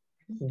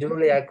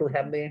Julie, could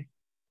have been.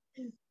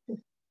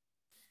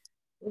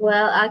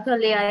 Well,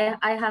 actually,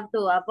 I have to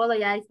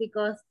apologize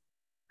because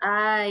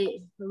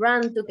I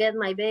ran to get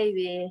my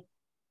baby.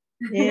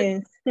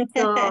 Yes.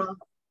 So,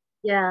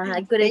 yeah,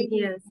 I couldn't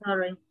hear,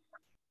 sorry.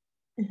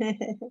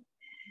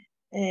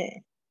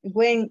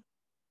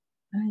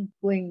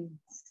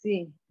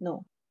 Sí,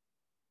 no.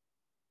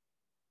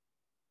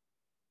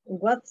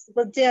 What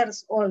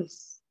years old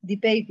the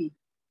baby?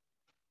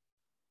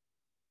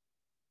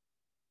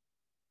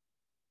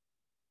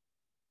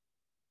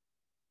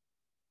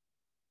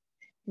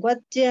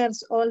 What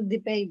years old the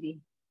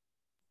baby?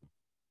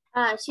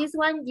 She's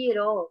 1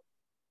 year old.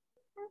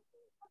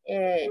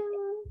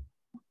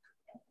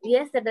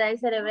 Yesterday I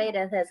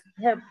celebrated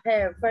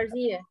her first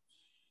year.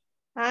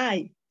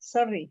 Hi,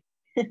 sorry.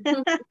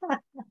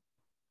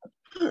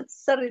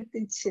 Sorry,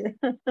 teacher.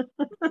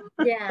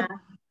 Yeah.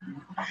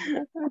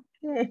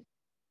 Okay.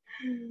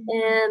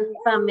 And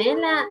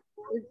Pamela,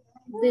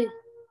 do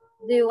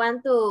you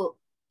want to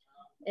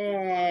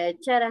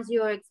share us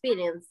your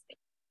experience?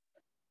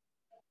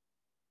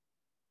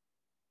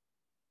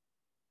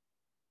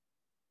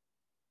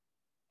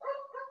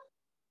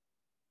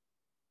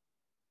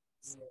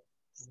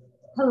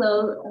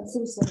 Hello, I'm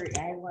so sorry.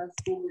 I was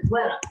in,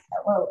 well,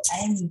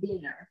 I'm in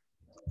dinner.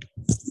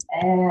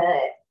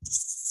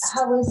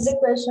 How is the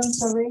question,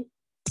 sorry?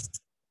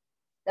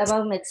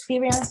 About my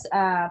experience,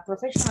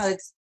 professional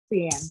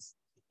experience.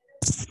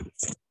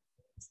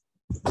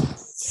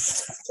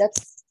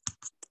 That's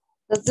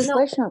the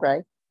question,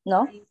 right?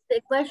 No?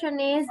 The question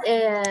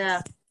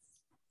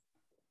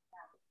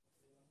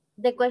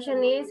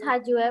is,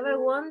 had you ever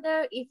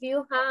wondered if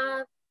you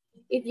had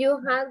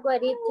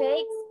what it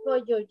takes for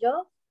your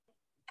job?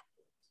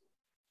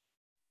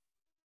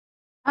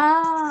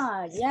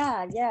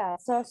 Yeah,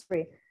 so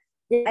sorry.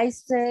 I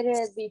said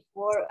it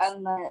before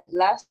on my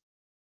last,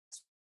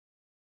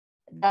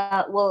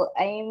 that, well,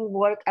 I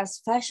work as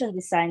fashion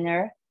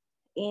designer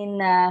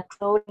in a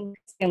clothing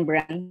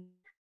brand.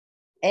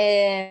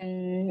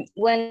 And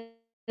when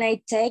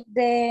I take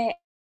the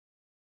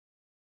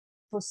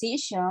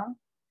position,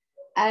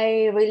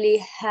 I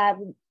really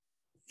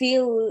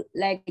feel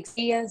like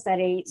experience that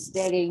I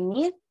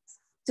need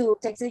to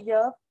take the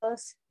job,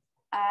 because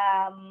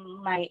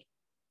my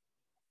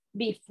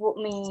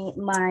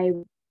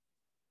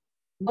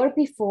work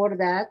before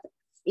that,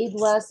 it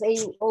was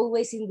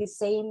always in the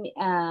same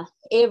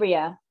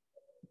area,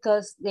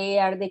 because they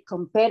are the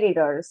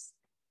competitors.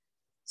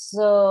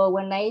 So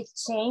when I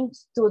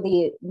changed to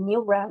the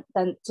new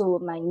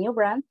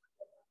brand,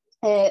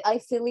 I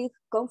feel it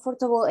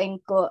comfortable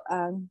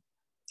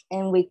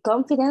and with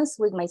confidence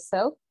with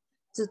myself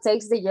to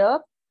take the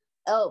job.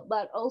 Oh,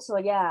 but also,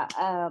 yeah,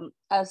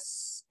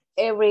 as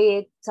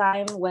every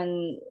time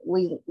when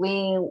we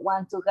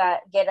want to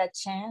get a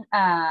chance,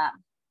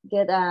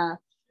 get a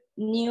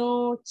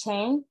new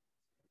change,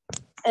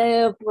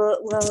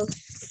 well,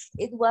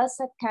 it was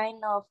a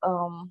kind of,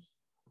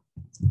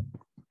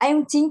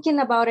 I'm thinking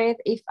about it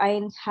if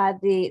I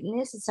had the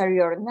necessary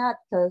or not,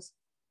 because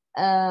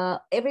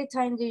every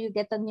time that you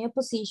get a new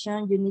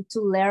position, you need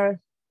to learn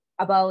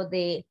about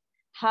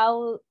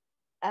how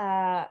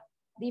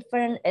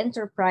different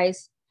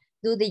enterprise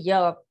do the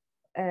job,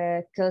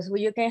 because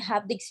you can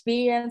have the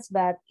experience,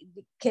 but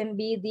it can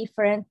be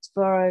different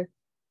for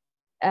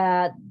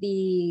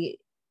the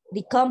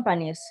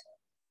companies.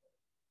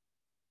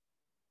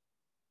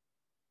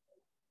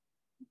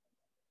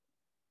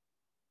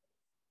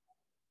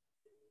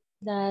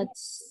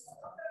 That's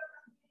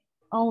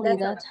only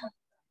that.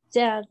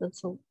 Yeah,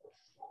 that's all.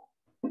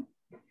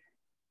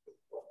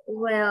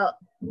 Well,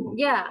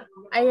 yeah,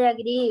 I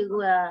agree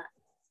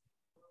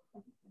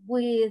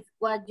with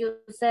what you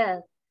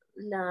said,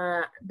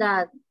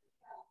 that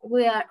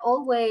we are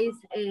always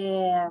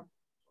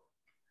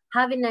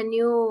having a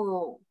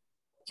new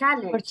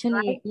challenge,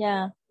 right?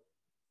 Yeah.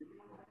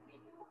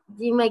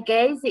 In my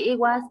case, it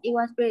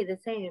was pretty the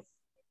same.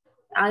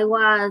 I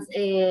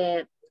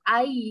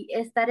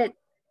started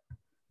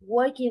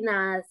working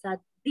as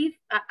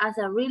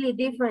a really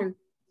different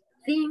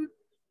thing,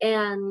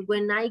 and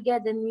when I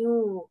get the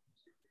new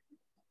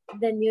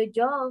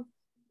job,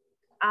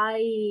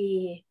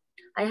 I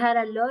had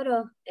a lot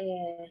of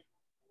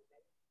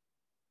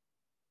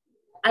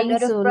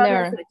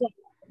problems.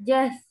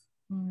 Yes,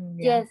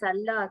 yes, a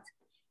lot.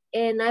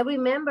 And I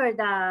remember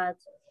that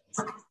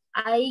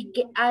I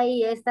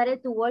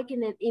started to work in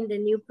the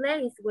new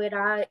place when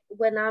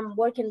I'm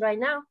working right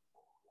now.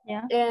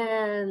 Yeah.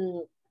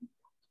 And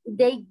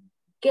they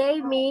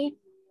gave me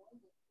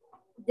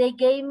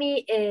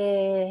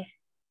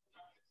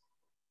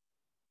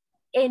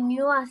a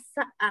new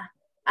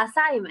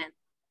assignment.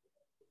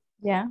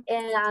 Yeah.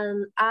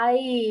 And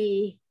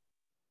I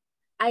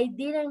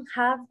didn't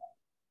have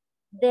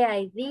the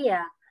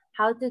idea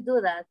how to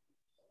do that.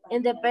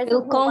 And the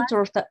person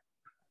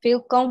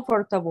Feel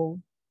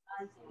comfortable.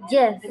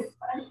 Yes.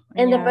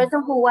 And the Yeah.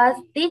 person who was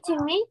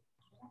teaching me,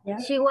 Yeah.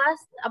 she was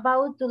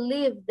about to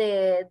leave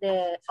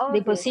the office.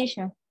 The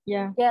position.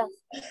 Yeah. Yes.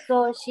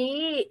 So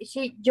she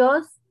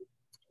just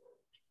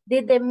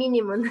did the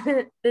minimum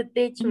to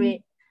teach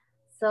me.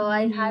 So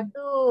I had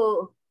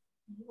to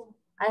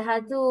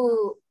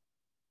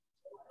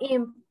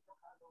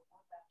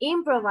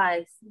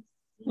improvise.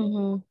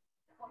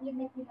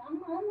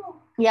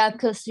 Yeah,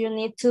 because you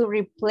need to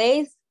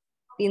replace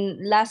the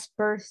last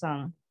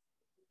person.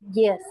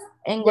 Yes.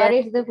 And yes. what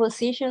is the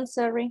position,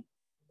 sorry?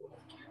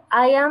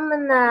 I am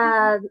an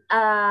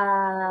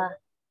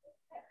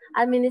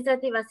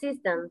administrative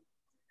assistant.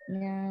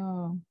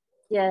 Yeah.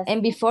 Yes.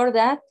 And before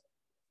that?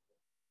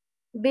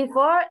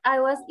 Before I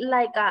was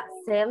like a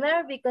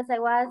seller because I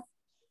was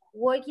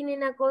working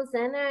in a call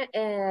center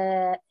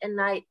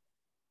and I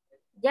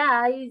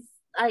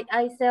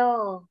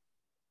sell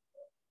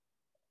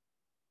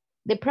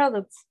the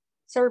products,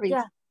 service.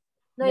 Yeah.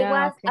 No, yeah, it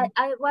was okay.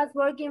 I was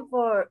working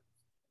for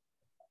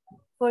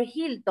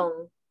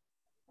Hilton.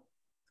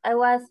 I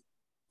was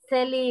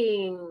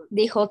selling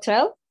the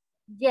hotel.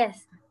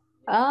 Yes.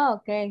 Oh,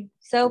 okay.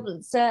 So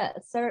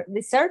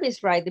the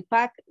service, right? The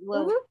pack,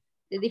 well,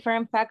 the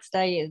different packs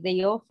that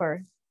they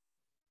offer.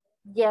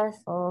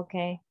 Yes.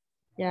 Okay.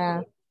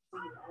 Yeah.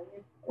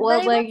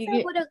 Well, but it was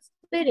a good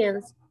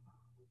experience.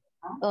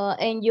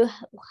 And you,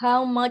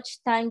 how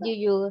much time do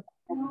you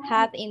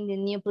have in the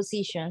new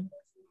position?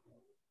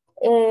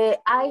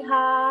 I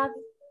have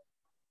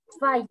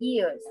 5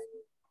 years.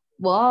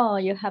 Wow,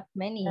 you have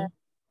many.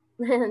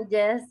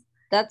 Yes.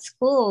 That's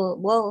cool.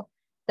 Well,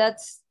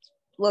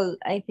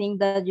 I think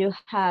that you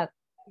have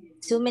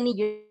too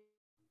many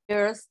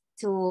years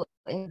to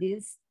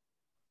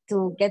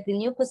get the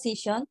new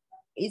position.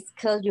 It's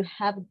because you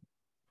have,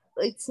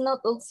 it's not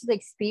also the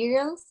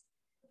experience,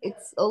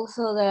 it's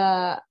also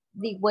the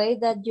way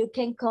that you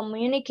can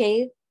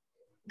communicate,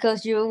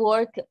 because you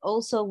work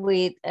also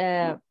with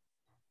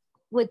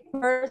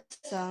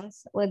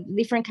persons, with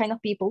different kind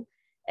of people.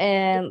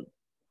 And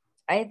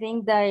I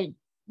think that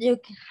you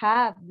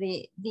have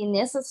the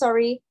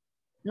necessary,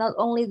 not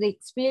only the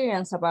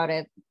experience about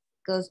it,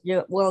 because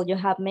you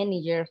have many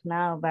years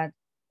now, but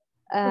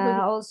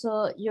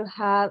also you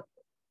have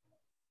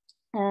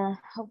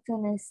how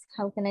can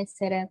I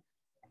say that?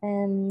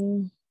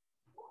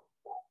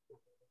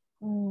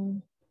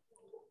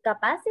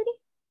 Capacity?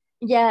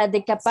 Yeah,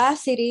 the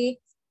capacity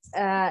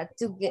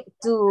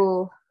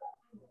to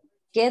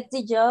get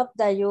the job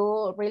that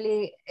you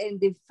really, in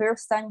the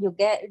first time you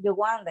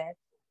wanted.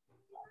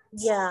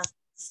 Yeah.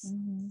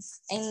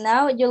 And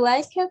now you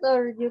like it,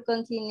 or you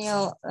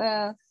continue?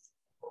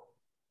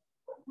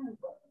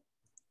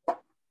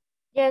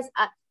 Yes,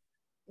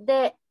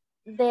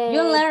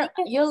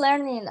 you're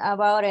learning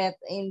about it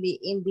in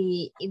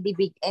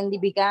the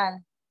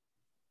beginning.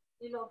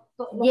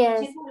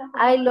 Yes,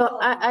 I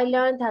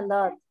learned a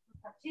lot,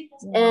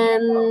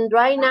 and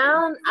right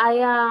now I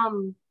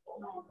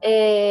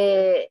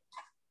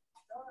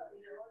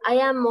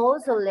am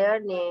also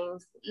learning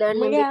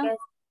because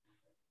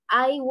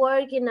I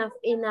work in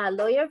a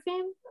lawyer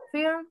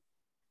firm,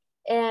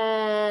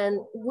 and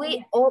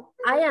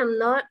I am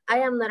not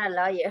a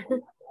lawyer,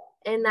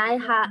 and I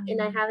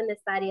haven't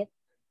studied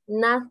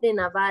nothing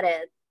about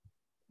it.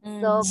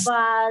 So,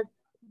 but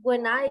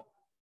when I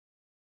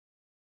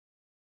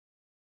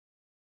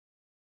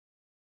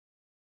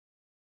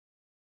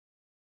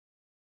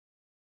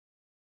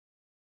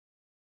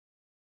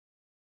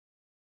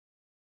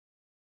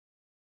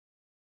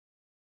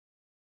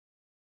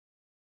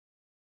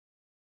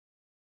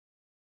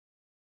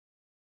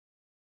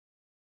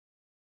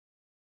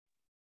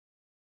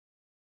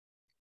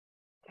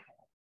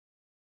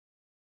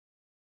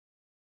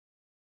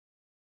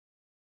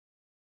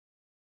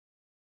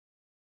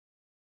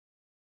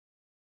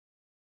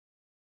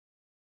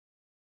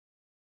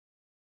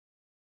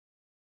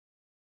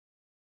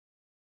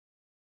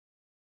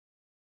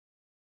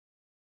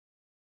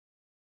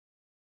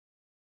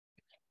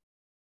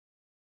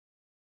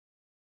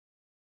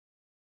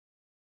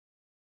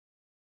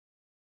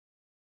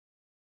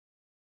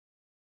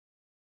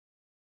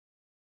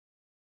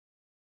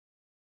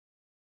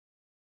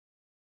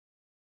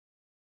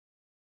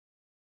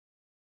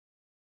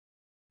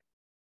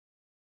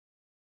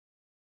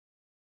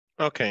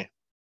Okay.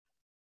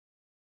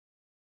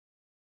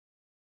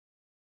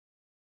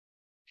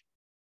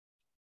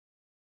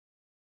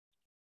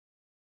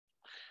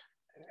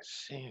 Let's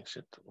see,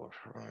 acceptable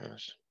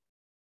performance.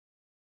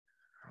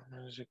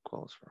 Performance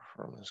equals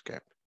performance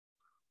gap.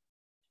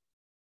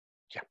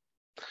 Yeah.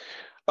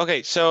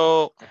 Okay,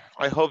 so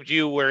I hope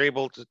you were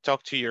able to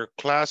talk to your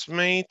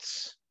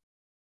classmates,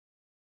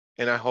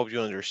 and I hope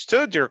you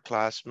understood your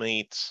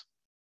classmates.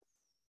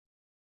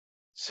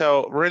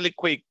 So really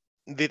quick,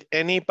 did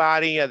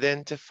anybody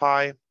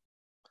identify?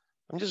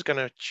 I'm just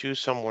gonna choose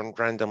someone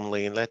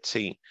randomly. Let's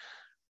see.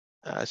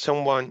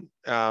 Someone,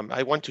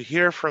 I want to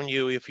hear from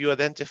you if you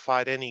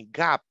identified any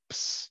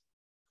gaps.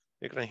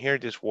 You're gonna hear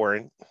this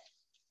word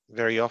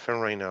very often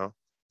right now.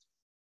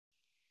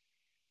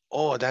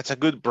 Oh, that's a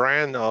good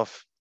brand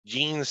of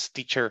jeans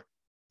teacher.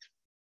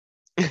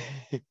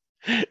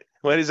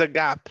 What is a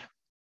gap?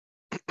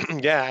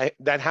 Yeah,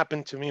 that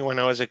happened to me when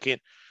I was a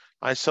kid.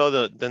 I saw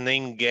the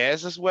name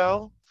guess as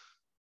well,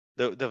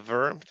 the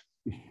verb.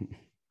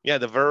 Yeah,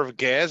 the verb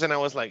guess, and I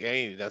was like,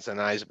 hey, that's a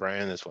nice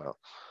brand as well,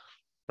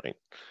 right?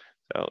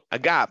 So a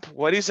gap.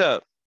 What is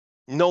a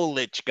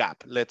knowledge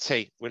gap? Let's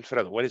say,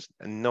 Wilfredo, what is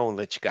a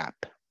knowledge gap?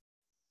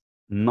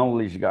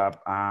 Knowledge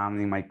gap.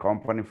 In my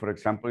company, for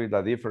example, is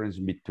the difference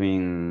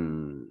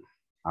between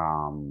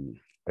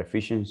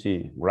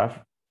efficiency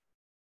graph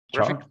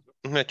chart.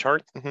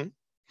 Chart. Mm-hmm.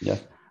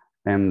 Yes,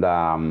 and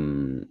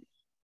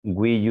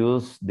we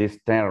use this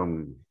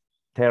term.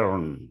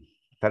 Mm-hmm.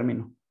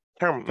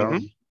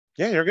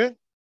 Yeah, you're good.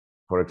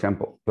 For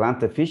example,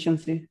 plant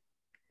efficiency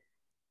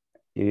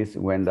is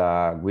when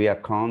we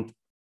account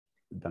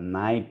the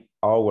 9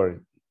 hours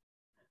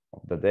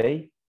of the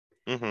day.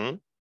 Mm-hmm.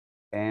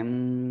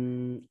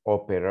 And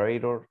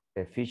operator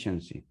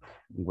efficiency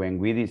when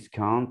we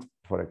discount,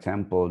 for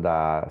example,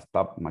 the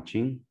stop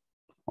machine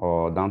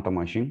or downtime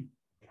machine.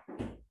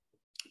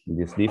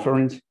 This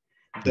difference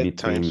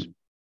between,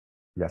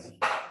 yes,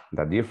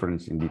 the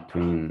difference in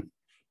between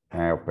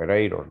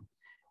operator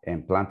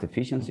and plant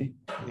efficiency.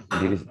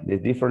 The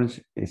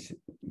difference is,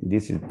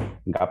 this is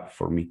gap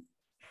for me.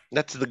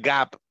 That's the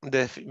gap,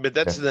 but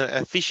that's the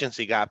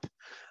efficiency gap.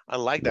 I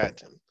like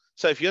that.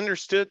 So if you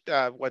understood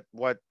what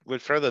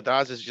Wilfredo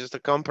does is just a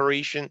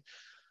comparison.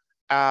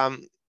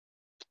 And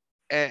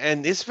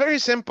it's very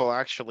simple,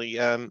 actually.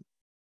 In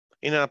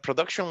a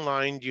production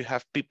line, you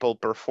have people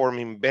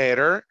performing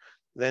better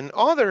than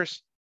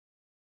others,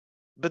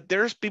 but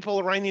there's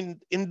people running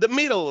in the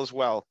middle as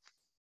well.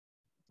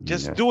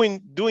 Just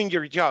doing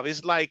your job.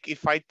 It's like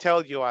if I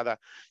tell you, Ada,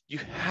 you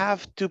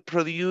have to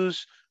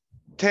produce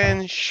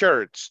 10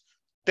 shirts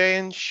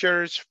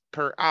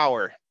per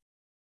hour,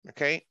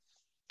 okay?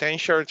 10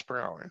 shirts per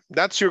hour.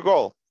 That's your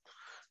goal.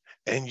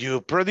 And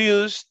you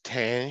produce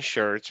 10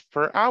 shirts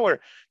per hour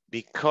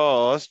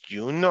because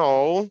you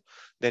know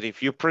that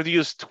if you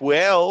produce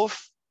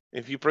 12,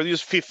 if you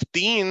produce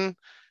 15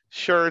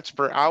 shirts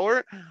per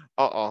hour,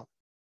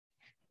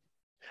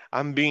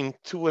 I'm being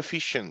too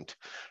efficient,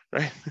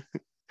 right?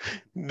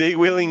 They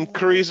will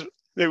increase,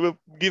 they will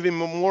give him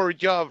more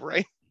job,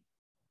 right?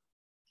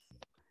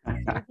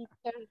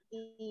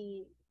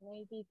 Maybe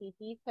the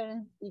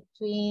difference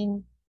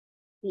between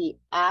the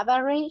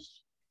average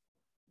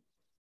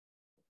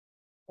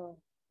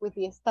with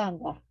the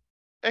standard.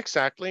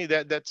 Exactly.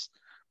 That's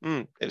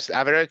it's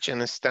average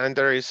and a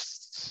standard is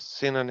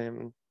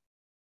synonym.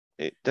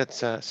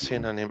 That's a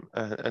synonym.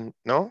 And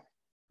no?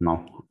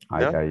 No,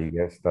 I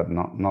guess that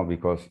not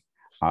because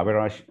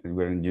average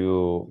when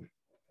you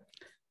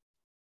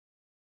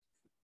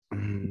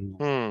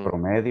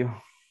promedio.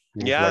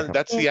 Yeah, like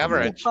that's the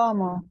average.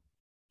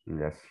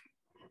 Yes.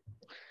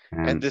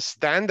 And the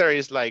standard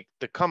is like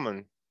the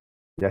common.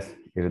 Yes,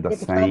 it's the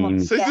same.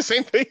 So it's the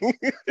same thing.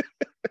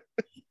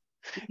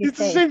 It's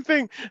the same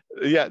thing.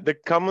 Yeah, the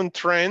common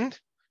trend,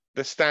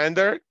 the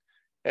standard,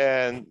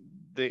 and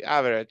the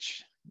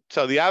average.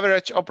 So the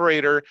average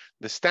operator,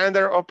 the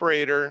standard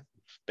operator,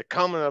 the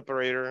common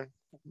operator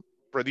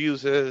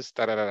produces,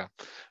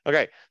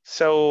 Okay,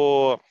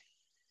 so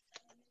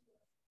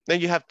then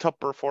you have top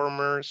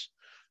performers,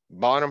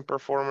 bottom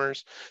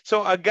performers.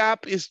 So a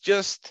gap is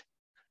just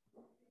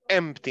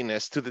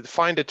emptiness. To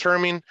define the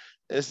term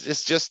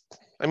is just,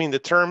 I mean, the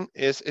term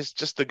is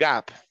just the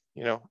gap,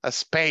 you know, a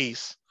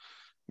space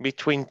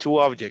between two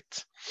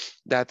objects.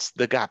 That's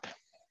the gap.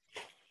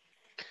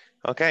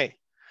 Okay,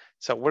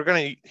 so we're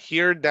gonna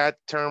hear that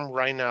term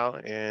right now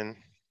and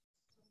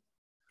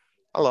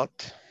a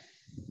lot.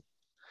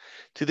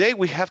 Today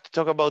we have to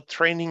talk about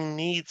training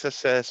needs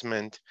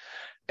assessment,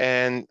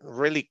 and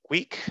really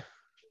quick,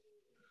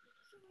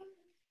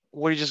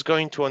 we're just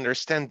going to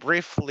understand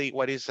briefly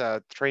what is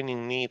a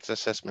training needs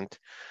assessment.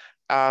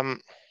 I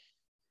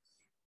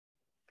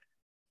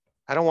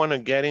don't want to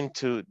get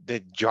into the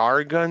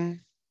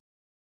jargon.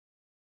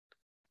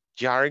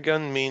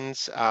 Jargon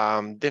means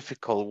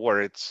difficult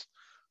words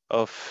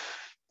of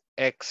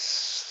X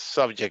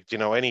subject, you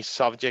know, any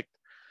subject.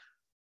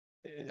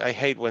 I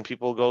hate when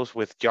people goes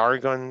with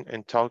jargon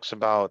and talks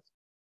about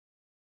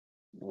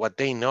what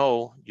they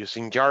know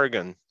using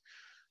jargon.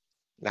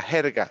 La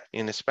jerga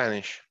in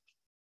Spanish.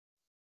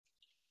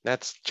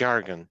 That's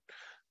jargon.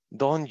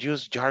 Don't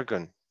use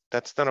jargon.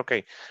 That's not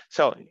okay.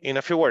 So in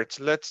a few words,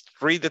 let's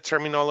read the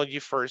terminology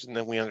first and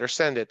then we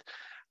understand it.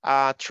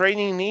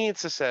 Training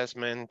needs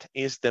assessment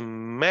is the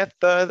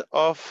method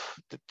of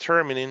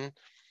determining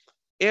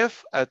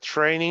if a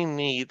training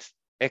need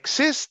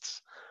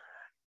exists,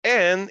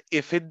 and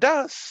if it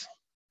does,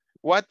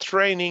 what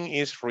training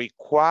is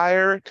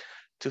required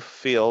to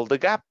fill the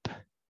gap.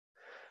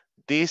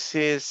 This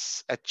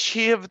is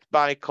achieved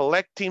by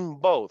collecting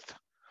both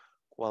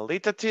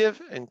qualitative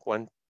and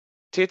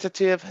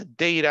quantitative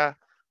data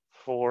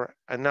for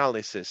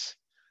analysis.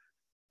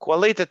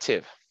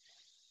 Qualitative,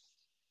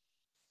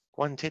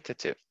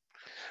 quantitative.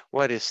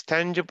 What is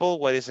tangible,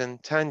 what is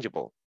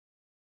intangible?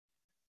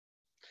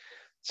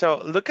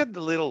 So look at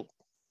the little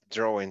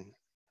drawing.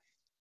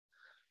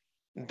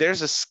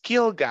 there's a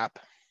skill gap.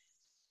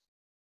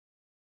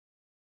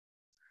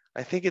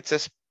 I think it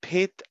says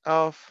pit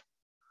of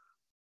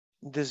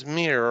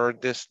despair or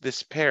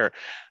despair,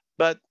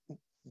 but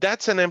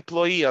that's an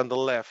employee on the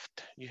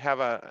left. You have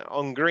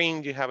on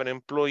green, you have an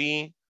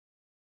employee,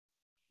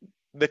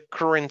 the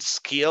current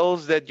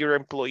skills that your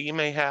employee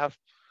may have,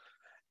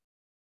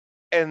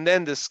 and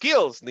then the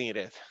skills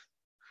needed,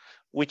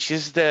 which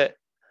is the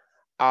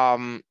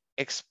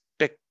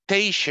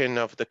expectation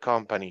of the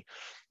company.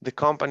 The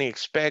company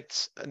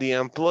expects the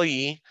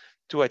employee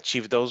to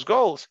achieve those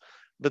goals,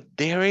 but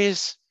there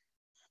is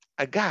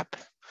a gap.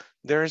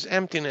 There is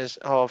emptiness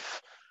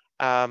of,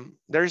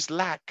 there is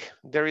lack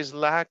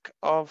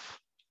of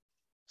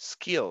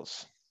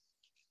skills.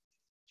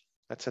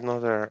 That's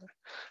another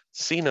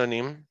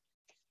synonym.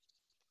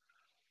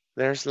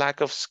 There's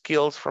lack of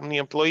skills from the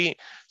employee.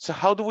 So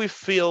how do we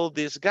fill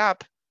this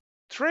gap?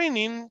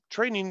 Training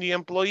the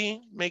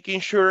employee,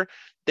 making sure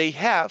they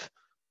have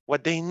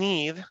what they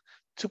need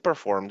to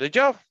perform the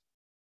job.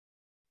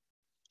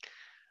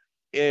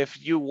 If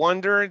you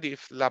wondered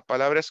if la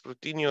palabra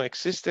escrutinio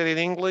existed in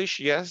English,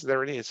 yes,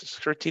 there it is,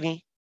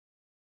 scrutiny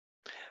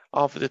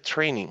of the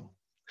training.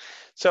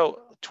 So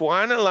to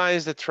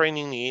analyze the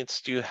training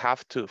needs, you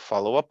have to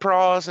follow a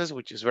process,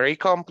 which is very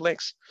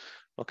complex,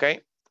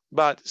 okay?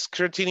 But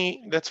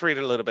scrutiny, let's read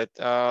a little bit.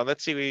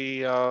 Let's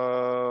see,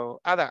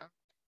 Ada,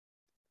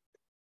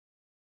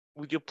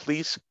 would you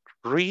please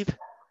read?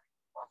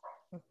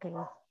 Okay.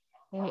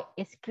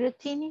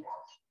 Scrutiny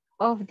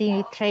of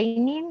the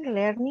training,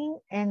 learning,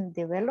 and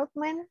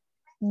development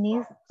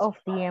needs of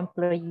the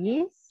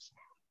employees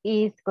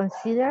is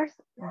considered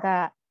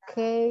the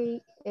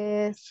KSAS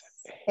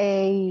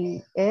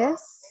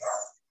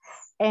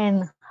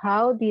and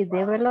how they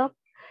develop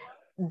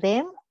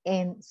them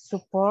and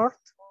support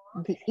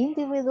the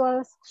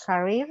individual's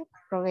career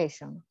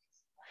progression.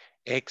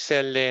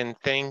 Excellent,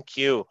 thank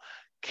you.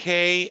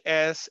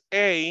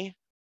 KSA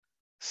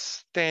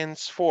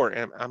stands for,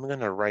 and I'm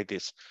gonna write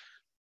this,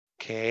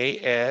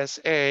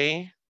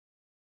 KSA,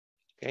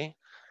 okay,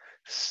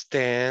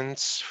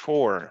 stands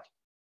for,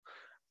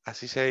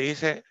 así se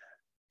dice,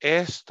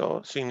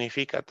 esto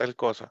significa tal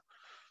cosa,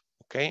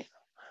 okay?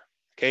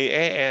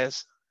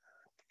 KSAs,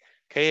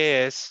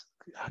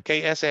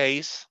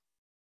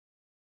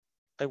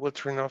 I will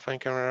turn off my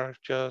camera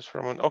just for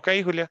a moment.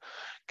 Okay, Julia,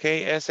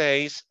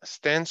 KSAs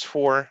stands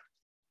for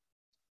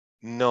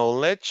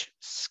knowledge,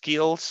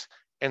 skills,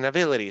 and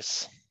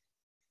abilities.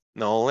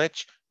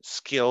 Knowledge,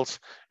 skills,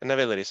 and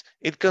abilities.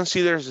 It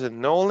considers the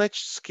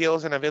knowledge,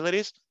 skills, and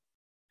abilities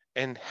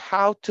and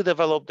how to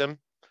develop them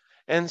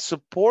and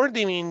support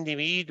the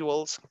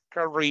individual's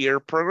career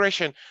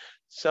progression.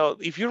 So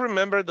if you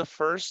remember the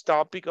first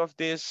topic of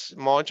this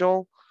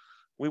module,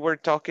 we were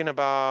talking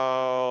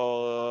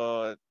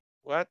about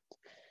what?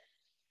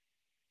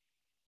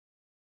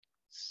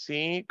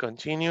 See,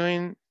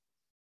 continuing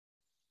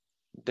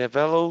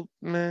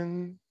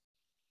development.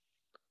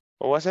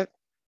 What was it?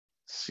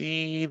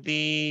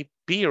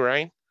 CDP,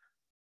 right?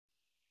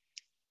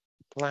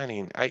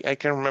 Planning. I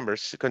can't remember.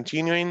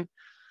 Continuing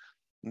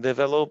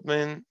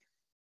development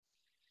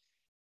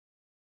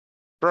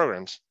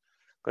programs.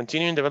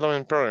 Continuing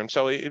development programs.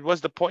 So it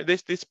was the point,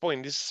 this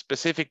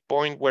specific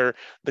point where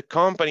the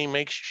company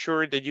makes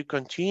sure that you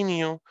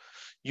continue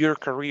your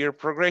career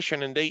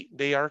progression, and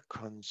they are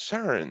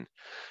concerned.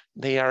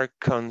 They are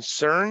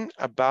concerned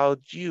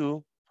about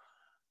you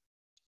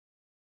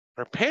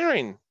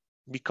preparing,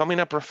 becoming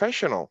a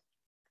professional.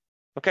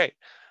 Okay,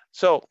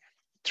 so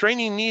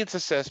training needs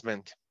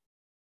assessment.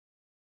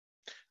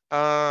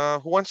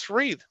 Who wants to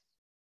read?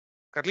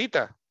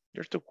 Carlita,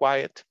 you're too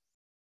quiet.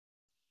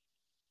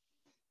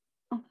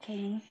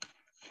 Okay.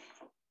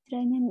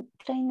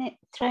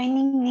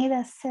 Training need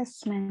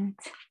assessment.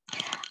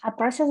 A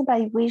process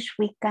by which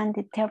we can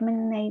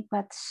determine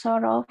what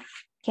sort of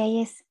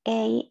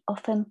KSA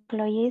of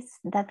employees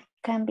that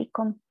can be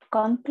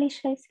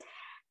accomplished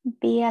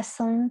via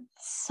some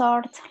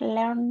sort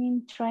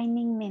learning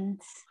training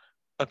means.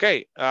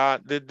 Okay,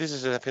 this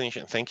is the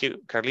definition. Thank you,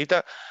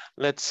 Carlita.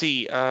 Let's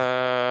see.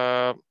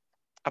 A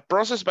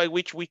process by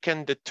which we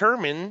can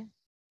determine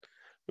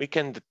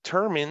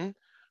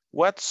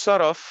what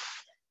sort of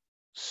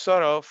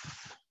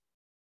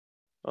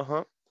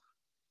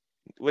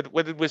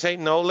what did we say?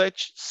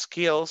 Knowledge,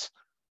 skills,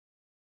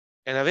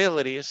 and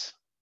abilities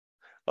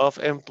of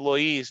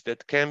employees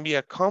that can be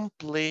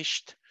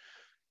accomplished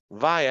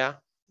via,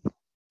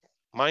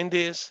 mind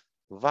this,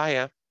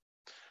 via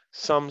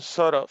some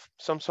sort of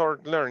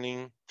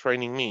learning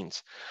training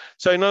means.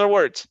 So in other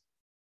words,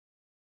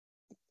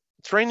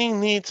 training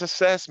needs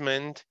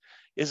assessment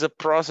is a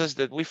process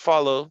that we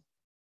follow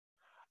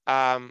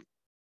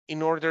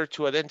in order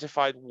to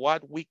identify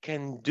what we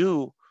can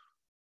do,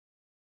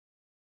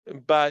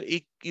 but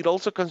it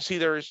also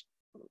considers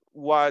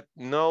what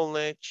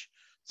knowledge,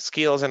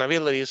 skills, and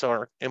abilities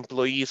our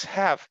employees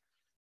have.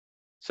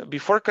 So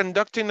before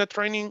conducting the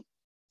training,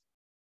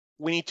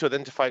 we need to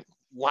identify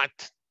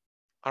what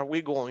are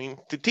we going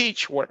to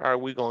teach, what are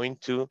we going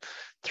to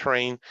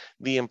train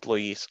the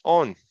employees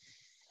on.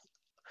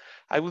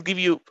 I will give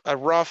you a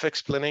rough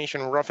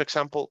explanation, a rough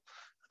example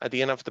at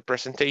the end of the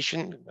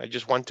presentation. I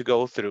just want to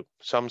go through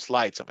some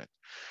slides of it.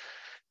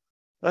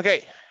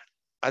 Okay,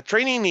 a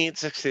training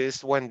needs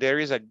exist when there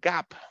is a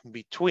gap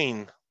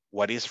between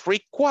what is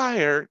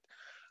required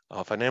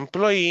of an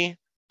employee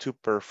to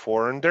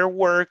perform their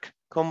work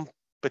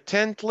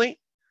competently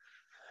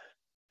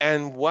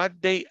and what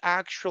they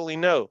actually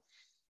know.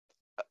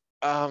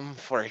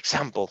 For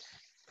example,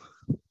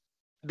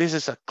 this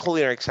is a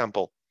clear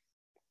example.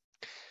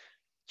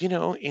 You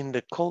know, in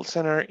the call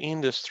center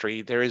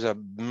industry, there is a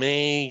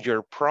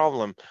major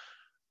problem.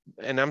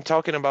 And I'm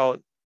talking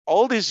about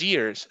all these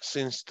years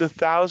since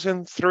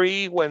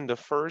 2003, when the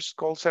first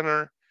call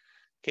center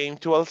came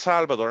to El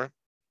Salvador.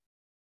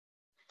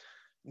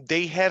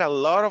 They had a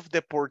lot of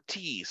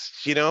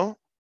deportees, you know,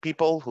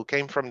 people who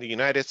came from the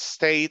United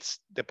States,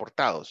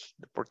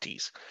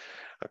 deportees,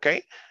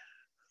 okay?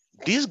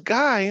 These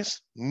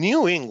guys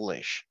knew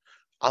English.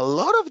 A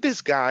lot of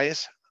these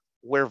guys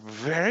were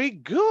very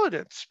good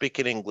at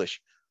speaking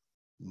English,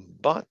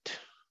 but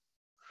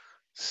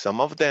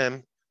some of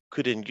them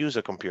couldn't use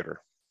a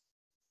computer.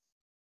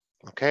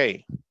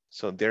 Okay,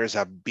 so there's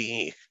a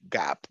big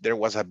gap. There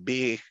was a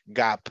big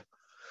gap.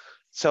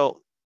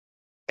 So,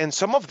 and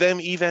some of them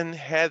even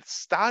had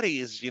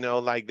studies, you know,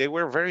 like they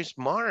were very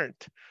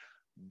smart,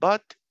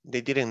 but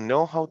they didn't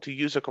know how to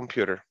use a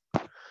computer.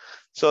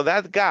 So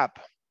that gap,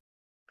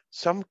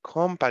 some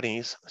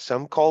companies,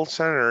 some call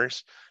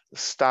centers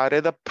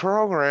started a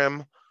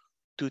program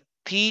to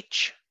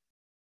teach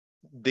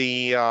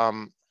the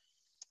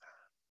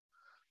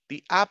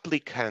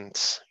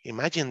applicants.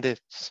 Imagine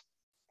this.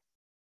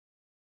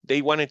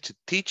 They wanted to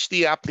teach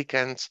the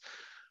applicants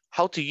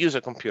how to use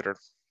a computer,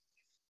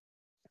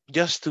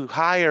 just to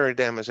hire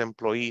them as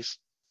employees.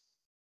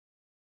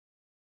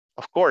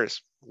 Of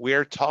course,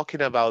 we're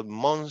talking about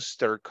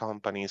monster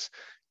companies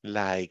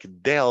like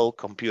Dell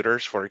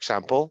computers, for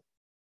example.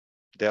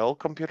 Dell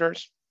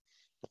computers,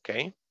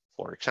 okay,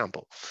 for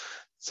example.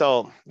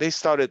 So they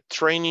started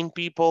training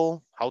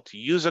people how to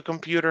use a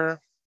computer,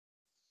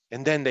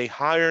 and then they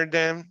hired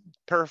them,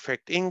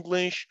 perfect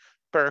English,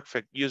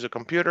 perfect use a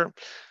computer,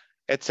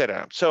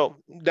 etc.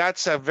 So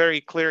that's a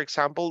very clear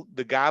example.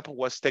 The gap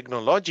was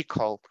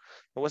technological.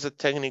 It was a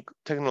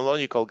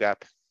technological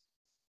gap.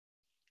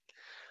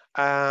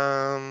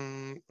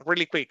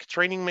 Really quick,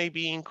 training may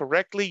be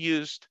incorrectly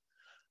used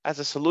as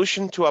a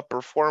solution to a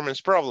performance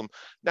problem.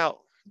 Now,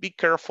 be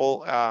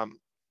careful.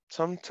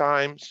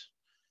 Sometimes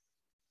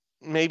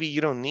maybe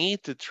you don't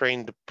need to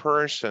train the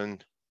person,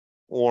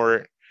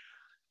 or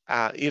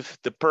if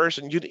the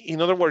person,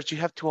 in other words, you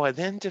have to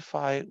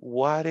identify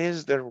what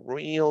is the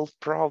real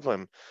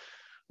problem.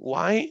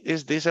 Why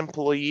is this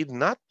employee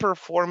not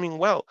performing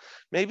well?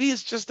 Maybe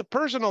it's just a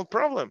personal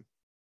problem.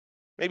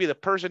 Maybe the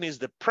person is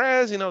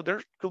depressed. You know,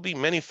 there could be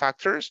many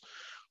factors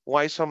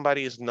why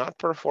somebody is not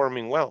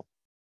performing well.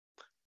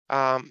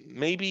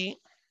 Maybe,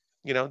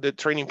 you know, the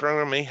training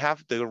program may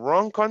have the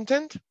wrong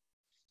content.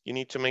 You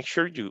need to make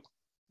sure you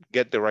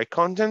get the right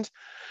content.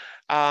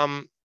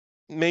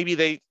 Maybe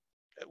they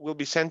will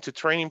be sent to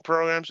training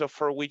programs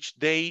for which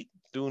they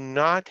do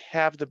not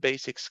have the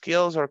basic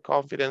skills or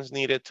confidence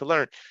needed to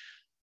learn.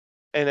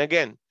 And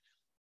again,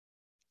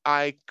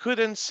 I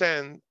couldn't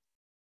send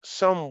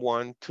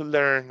someone to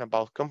learn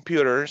about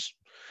computers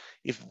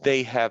if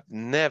they have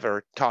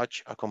never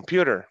touched a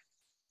computer.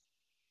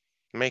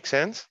 Make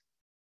sense?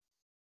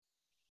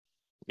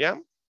 Yeah,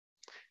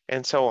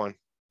 and so on.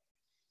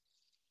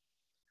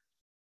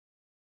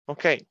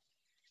 Okay.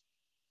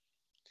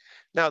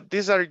 Now,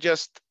 these are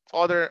just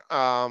other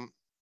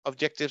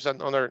objectives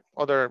and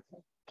other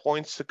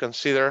points to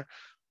consider.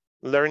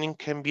 Learning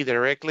can be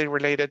directly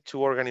related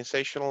to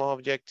organizational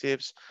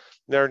objectives.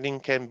 Learning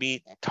can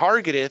be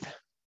targeted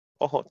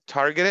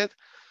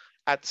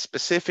at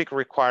specific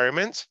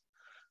requirements.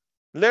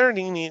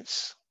 Learning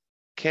needs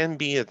can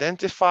be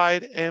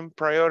identified and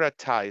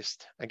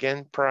prioritized.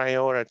 Again,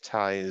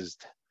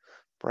 prioritized.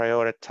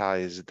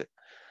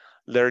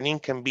 Learning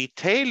can be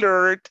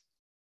tailored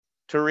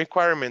to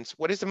requirements.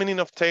 What is the meaning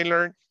of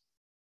tailored?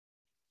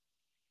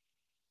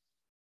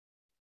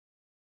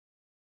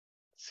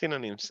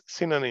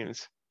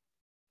 Synonyms.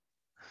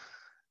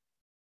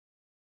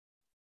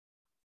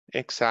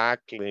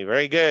 Exactly,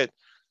 very good.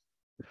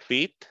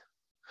 Fit,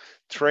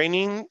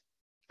 training,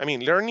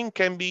 learning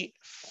can be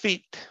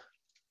fit,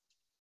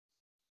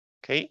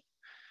 okay,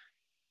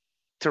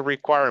 to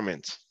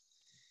requirements.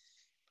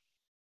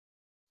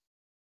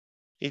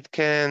 It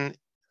can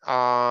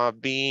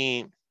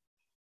be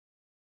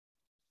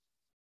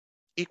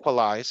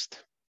equalized.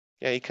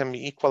 Yeah, it can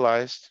be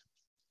equalized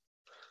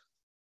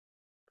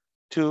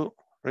to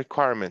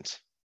requirements.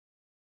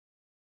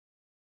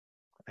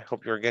 I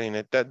hope you're getting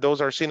it.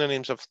 Those are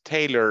synonyms of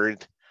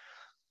tailored.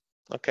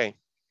 Okay.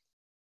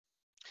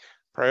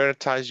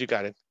 Prioritize, you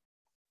got it.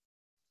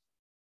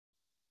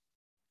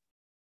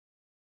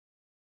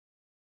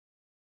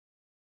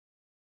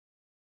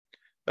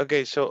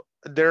 Okay, so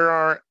there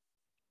are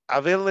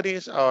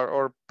abilities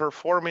or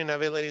performing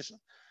abilities.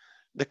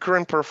 The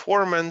current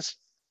performance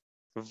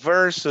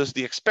versus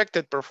the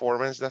expected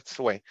performance. That's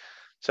the way.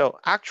 So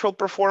actual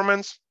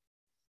performance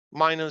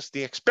minus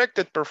the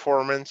expected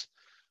performance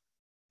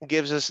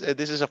gives us,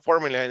 this is a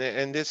formula,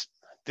 and this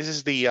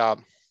is the,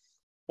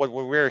 what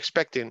we're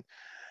expecting.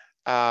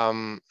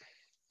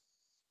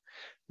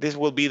 This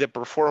will be the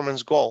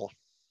performance goal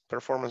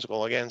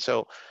again.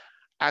 So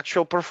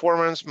actual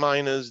performance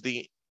minus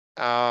the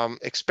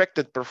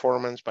expected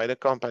performance by the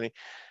company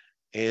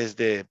is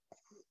the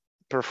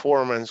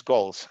performance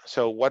goals.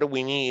 So what do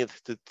we need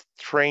to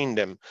train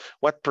them?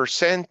 What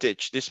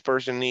percentage this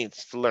person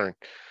needs to learn?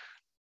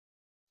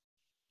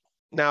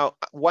 Now,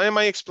 why am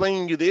I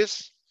explaining you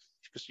this?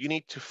 Because you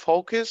need to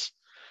focus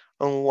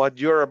on what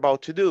you're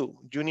about to do.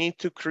 You need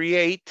to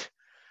create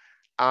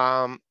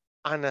an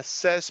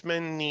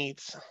assessment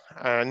needs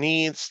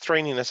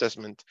training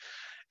assessment.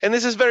 And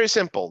this is very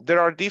simple. There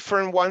are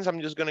different ones.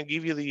 I'm just going to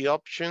give you the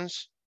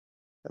options.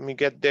 Let me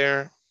get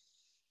there.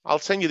 I'll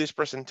send you this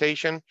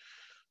presentation.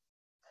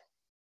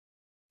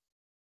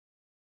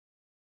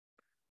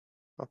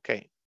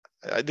 Okay,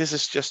 this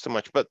is just too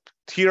much, but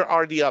here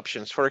are the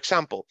options. For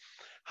example,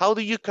 how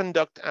do you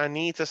conduct a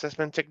needs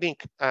assessment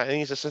technique,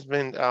 needs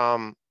assessment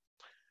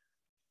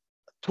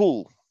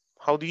tool?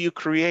 How do you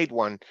create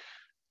one?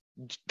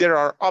 There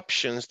are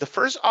options. The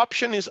first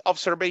option is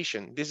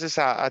observation. This is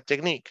a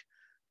technique,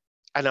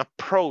 an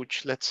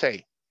approach, let's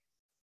say.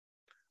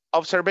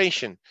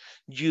 Observation.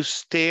 You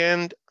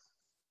stand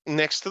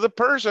next to the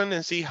person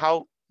and see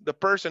how the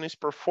person is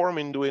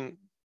performing doing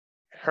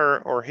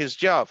her or his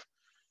job.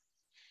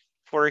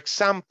 For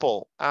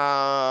example,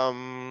 I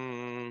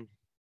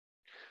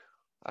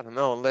don't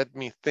know, let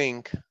me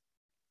think.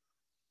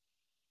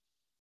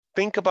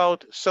 Think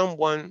about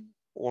someone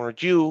or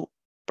you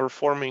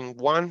performing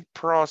one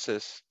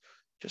process,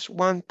 just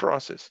one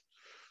process,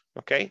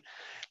 okay?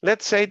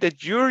 Let's say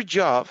that your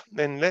job,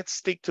 and let's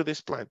stick to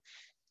this plan.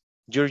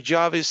 Your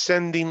job is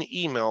sending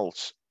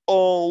emails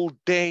all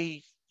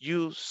day.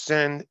 You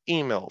send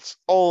emails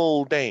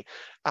all day,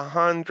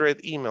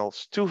 100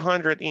 emails,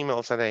 200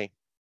 emails a day.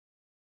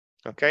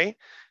 Okay,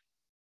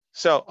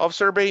 so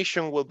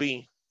observation will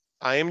be,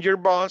 I am your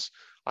boss,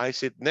 I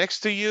sit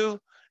next to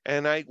you,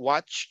 and I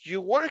watch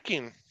you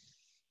working.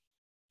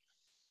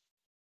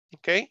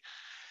 Okay,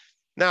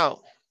 now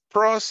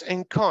pros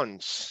and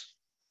cons.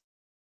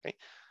 Okay,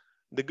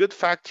 the good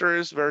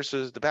factors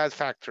versus the bad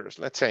factors.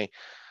 Let's say,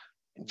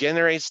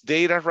 generates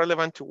data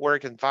relevant to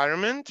work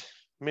environment,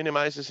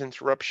 minimizes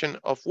interruption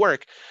of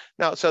work.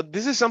 Now, so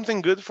this is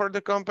something good for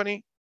the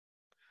company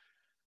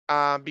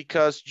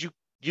because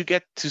you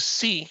get to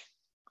see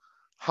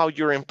how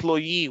your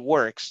employee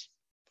works.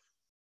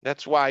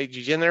 That's why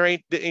you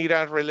generate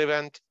data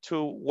relevant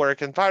to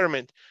work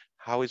environment.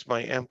 How is my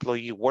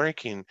employee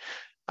working?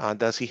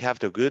 Does he have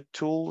the good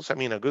tools? I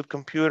mean, a good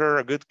computer,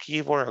 a good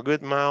keyboard, a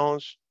good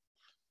mouse,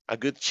 a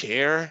good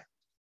chair.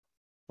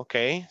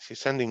 Okay, she's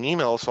sending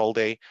emails all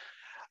day.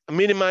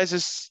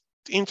 Minimizes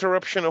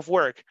interruption of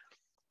work.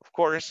 Of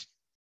course,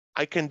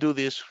 I can do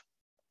this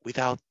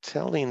without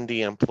telling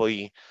the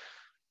employee,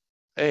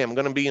 hey, I'm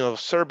gonna be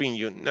observing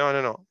you.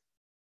 No.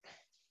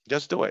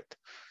 Just do it.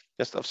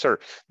 Just observe.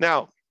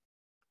 Now,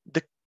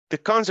 the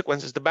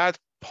consequences, the bad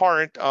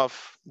part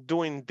of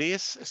doing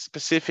this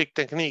specific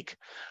technique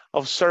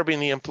of observing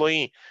the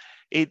employee,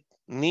 it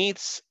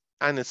needs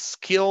a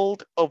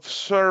skilled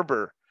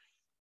observer.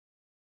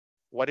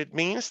 What it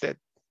means that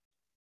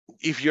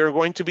if you're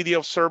going to be the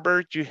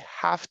observer, you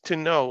have to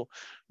know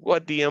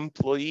what the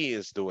employee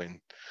is doing.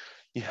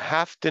 You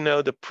have to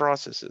know the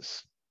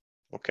processes.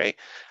 Okay,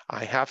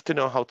 I have to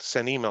know how to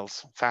send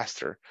emails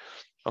faster.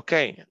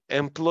 Okay,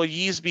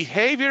 employees'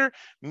 behavior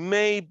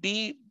may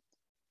be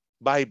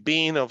by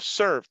being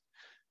observed.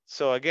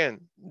 So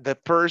again, the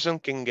person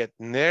can get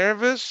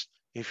nervous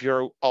if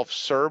you're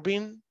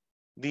observing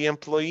the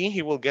employee.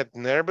 He will get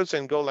nervous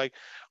and go like,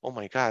 oh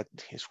my God,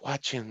 he's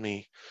watching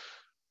me,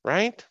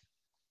 right?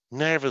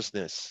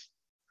 Nervousness.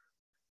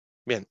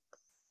 Bien,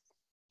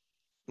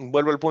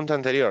 vuelvo al punto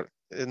anterior.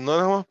 No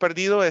nos hemos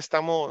perdido,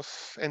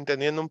 estamos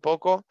entendiendo un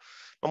poco.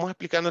 Vamos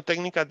explicando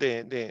técnicas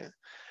de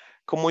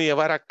cómo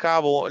llevar a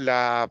cabo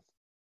la,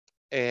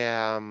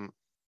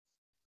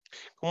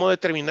 cómo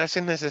determinar si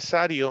es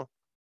necesario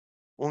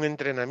un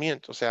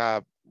entrenamiento, o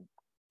sea,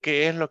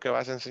 qué es lo que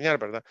vas a enseñar,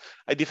 ¿verdad?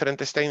 Hay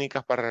diferentes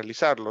técnicas para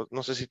realizarlo.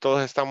 No sé si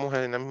todos estamos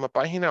en la misma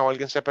página o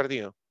alguien se ha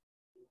perdido.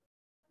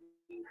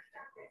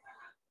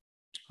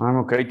 I'm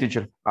okay,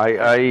 teacher.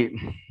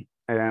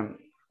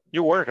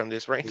 You work on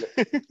this, right?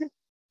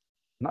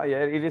 No,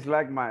 yeah, it is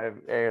like my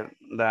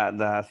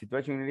the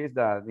situation is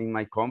that in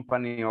my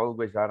company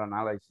always are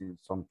analyzing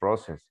some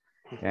process,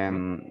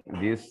 and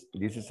this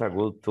is a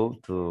good tool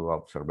to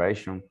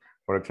observation.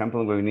 For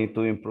example, when we need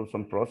to improve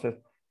some process,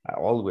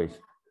 always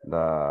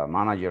the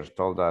managers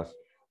told us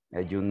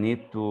you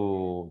need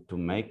to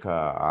make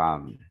a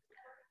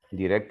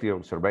direct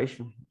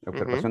observation,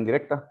 observación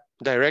directa.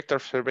 Direct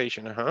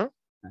observation,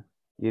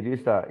 It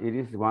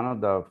is one of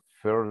the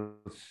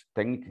first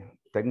techniques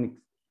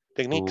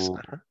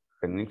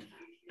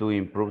to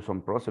improve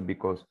some process,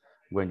 because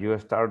when you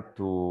start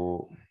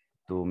to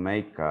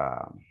make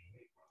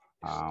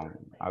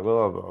a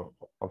good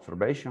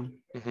observation.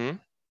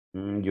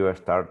 You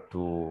start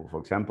to, for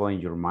example, in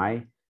your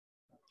mind,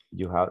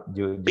 you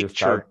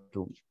start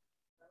to.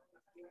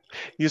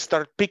 You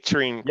start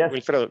picturing. Yes.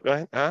 Wilfredo, go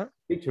ahead. Huh?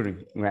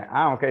 Picturing.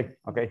 Okay.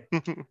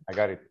 I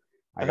got it.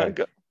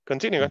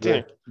 Continue.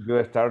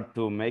 You start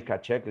to make a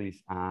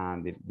checklist,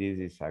 and this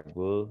is a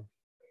good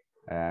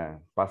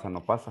pasa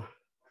no pasa.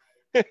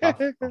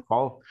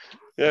 Fall.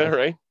 Yeah,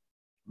 right.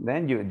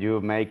 Then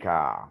you make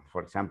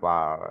for example,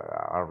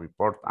 a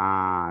report,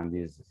 and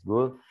this is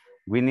good.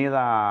 We need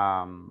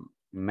a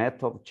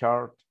method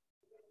chart,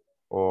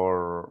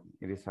 or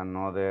it is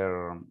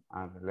another.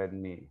 Let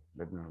me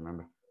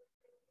remember.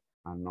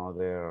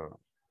 Another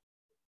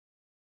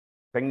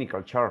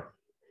technical chart.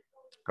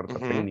 Carta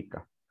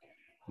técnica.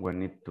 We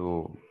need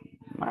to,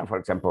 for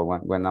example,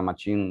 when a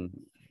machine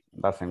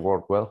doesn't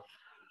work well,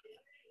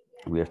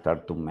 we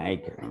start to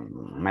make a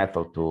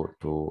method to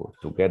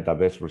get the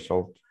best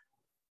result.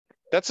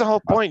 That's the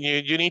whole point.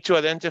 You need to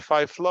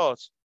identify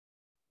flaws.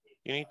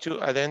 You need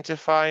to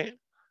identify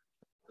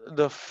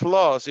the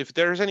flaws. If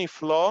there's any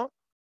flaw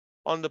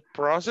on the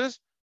process,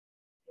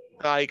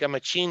 like a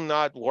machine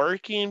not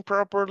working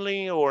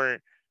properly, or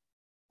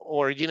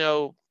you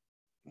know,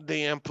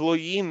 the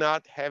employee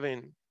not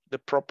having the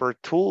proper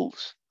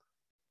tools,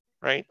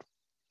 right?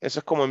 Eso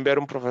es como enviar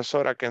un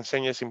profesor a que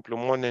enseñe sin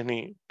plumones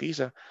ni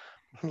tiza.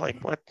 Like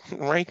what,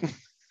 right?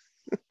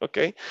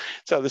 Okay,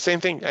 so the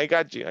same thing. I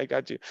got you.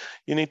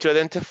 You need to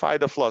identify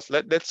the flaws.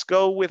 Let's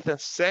go with the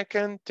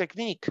second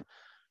technique.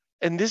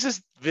 And this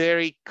is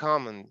very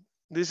common.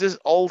 This is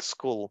old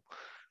school.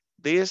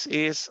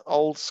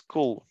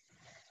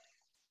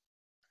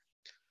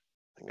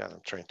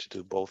 I'm trying to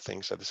do both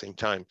things at the same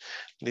time.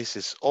 This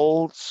is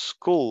old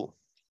school.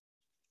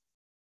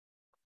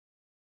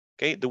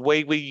 Okay, the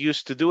way we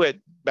used to do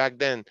it back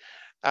then.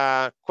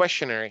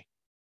 Questionnaire.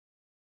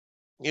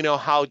 You know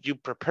how you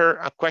prepare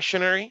a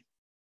questionnaire?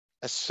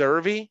 A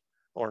survey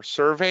or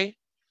survey,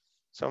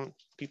 some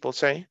people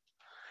say.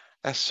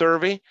 A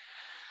survey.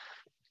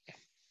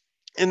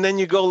 And then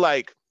you go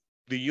like,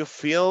 do you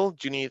feel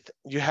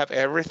you have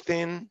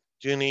everything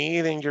you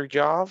need in your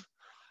job?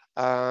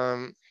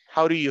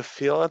 How do you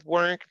feel at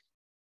work?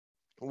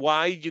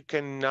 Why you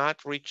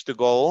cannot reach the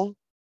goal,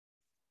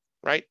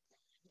 right?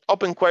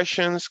 Open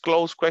questions,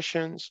 closed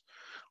questions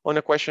on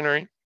a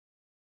questionnaire.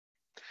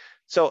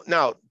 So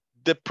now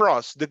the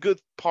pros, the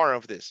good part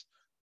of this,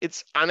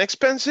 it's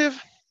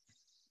inexpensive.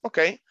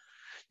 Okay.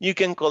 You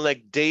can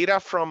collect data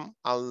from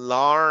a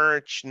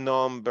large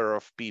number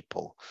of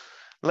people.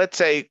 Let's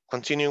say,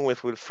 continuing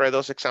with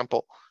Wilfredo's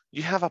example,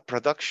 you have a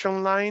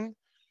production line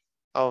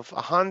of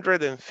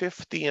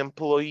 150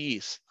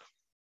 employees.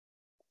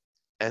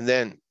 And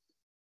then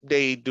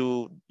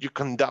you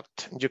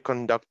conduct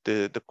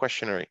the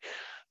questionnaire,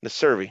 the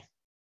survey.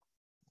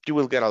 You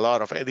will get a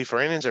lot of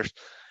different answers.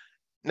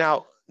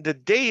 Now, the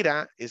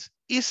data is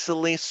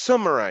easily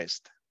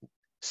summarized,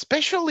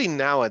 especially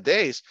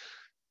nowadays.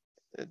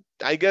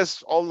 I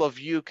guess all of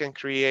you can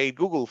create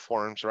Google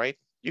Forms, right?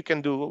 You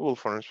can do Google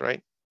Forms,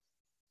 right?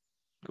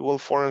 Google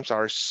Forms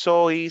are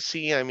so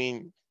easy. I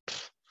mean,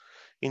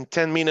 in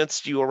 10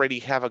 minutes, you already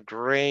have a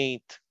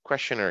great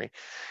questionnaire.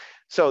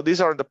 So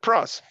these are the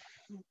pros.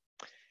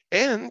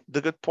 And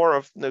the good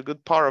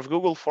part of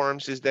Google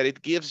Forms is that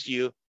it gives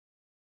you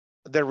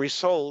the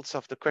results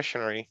of the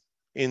questionnaire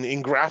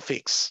in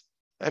graphics.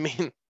 I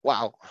mean,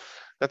 wow,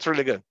 that's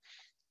really good.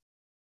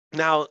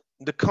 Now,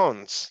 the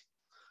cons.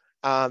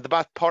 The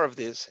bad part of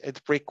this,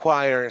 it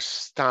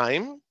requires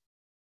time,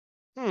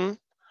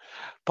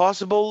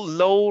 possible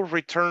low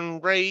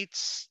return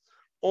rates,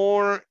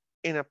 or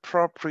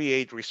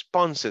inappropriate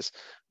responses.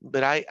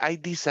 But I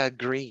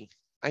disagree.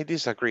 I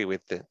disagree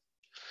with it.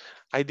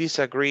 I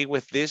disagree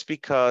with this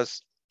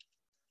because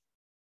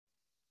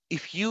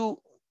if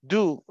you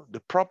do the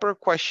proper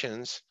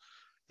questions,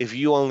 if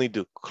you only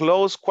do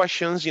closed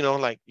questions, you know,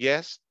 like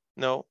yes,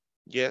 no,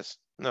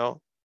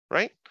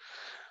 right?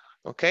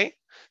 Okay,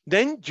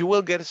 then you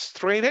will get a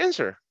straight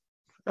answer,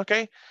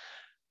 okay?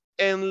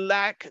 And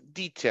lack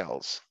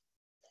details.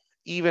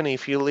 Even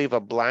if you leave a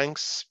blank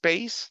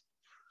space,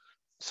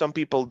 some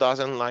people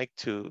doesn't like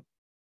to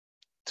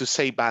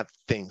say bad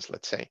things,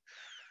 let's say,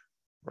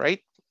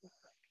 right?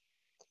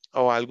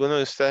 O algunos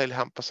de ustedes les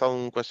han pasado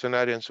un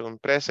cuestionario en su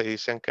empresa y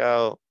se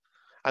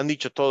han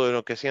dicho todo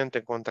lo que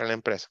sienten contra la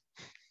empresa.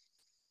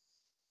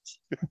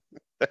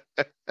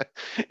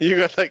 You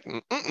go like,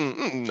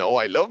 no,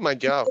 I love my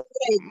job.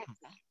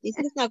 This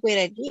is a great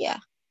idea.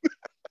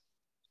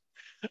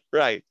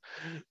 Right.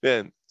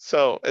 Bien.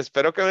 So,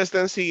 espero que me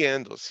estén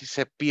siguiendo. Si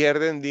se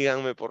pierden,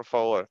 díganme, por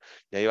favor.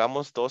 Ya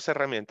llevamos 2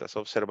 herramientas,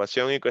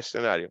 observación y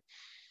cuestionario.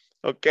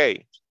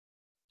 Okay.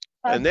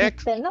 And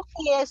next.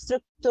 The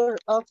structure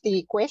of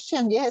the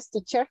question, yes,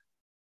 teacher.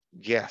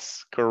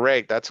 Yes,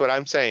 correct. That's what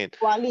I'm saying.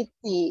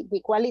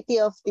 The quality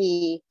of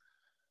the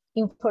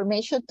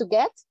information to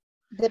get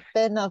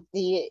depend of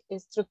the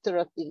structure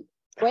of the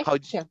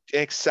question.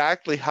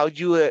 Exactly. How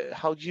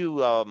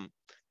you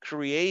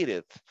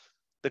created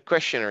the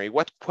questionnaire,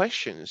 what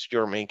questions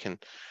you're making.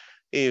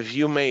 If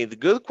you made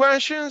good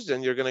questions,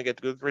 then you're gonna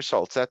get good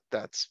results.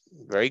 That's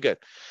very good.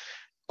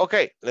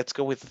 Okay, let's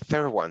go with the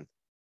third one,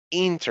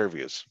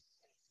 interviews.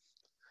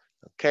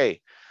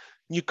 Okay,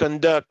 you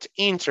conduct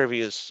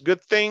interviews.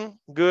 Good thing,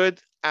 good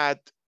at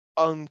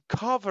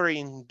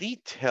uncovering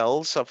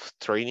details of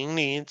training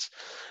needs,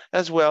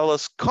 as well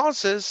as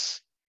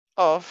causes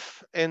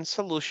of and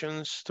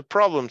solutions to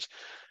problems.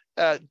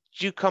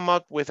 You come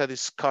up with a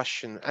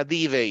discussion, a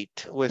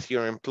debate with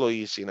your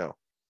employees, you know,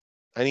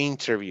 an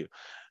interview.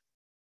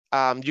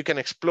 You can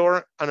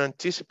explore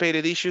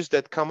unanticipated issues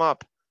that come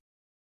up.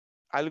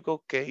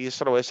 Algo que, y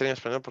eso lo voy a decir en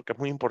español porque es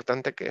muy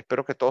importante, que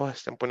espero que todos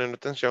estén poniendo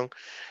atención.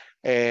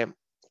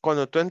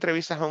 Cuando tú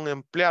entrevistas a un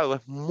empleado,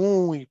 es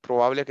muy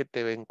probable que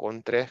te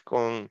encontres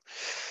con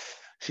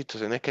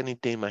situaciones que ni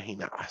te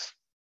imaginabas.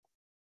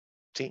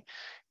 ¿Sí?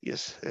 Y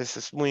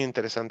es muy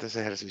interesante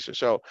ese ejercicio.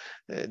 So,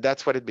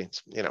 that's what it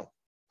means, you know.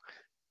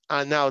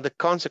 Now, the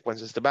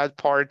consequences, the bad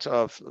part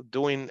of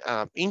doing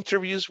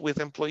interviews with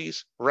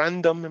employees,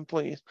 random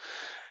employees,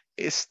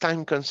 is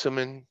time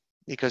consuming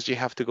because you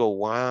have to go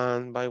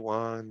one by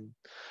one.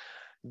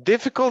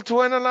 Difficult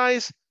to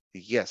analyze?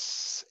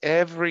 Yes,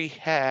 every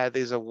head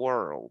is a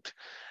world.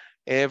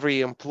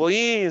 Every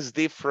employee is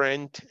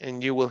different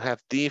and you will have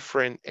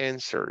different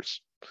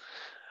answers.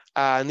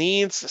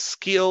 Needs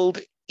skilled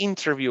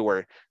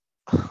interviewer.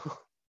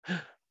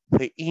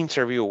 The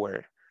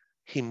interviewer,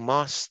 he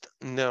must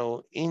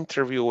know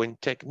interviewing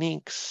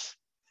techniques.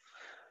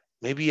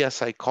 Maybe a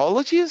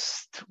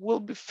psychologist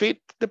will fit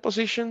the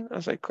position.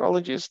 A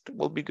psychologist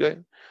will be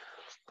good.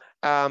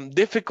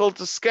 Difficult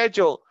to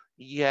schedule.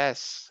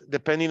 Yes,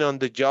 depending on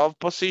the job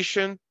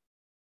position,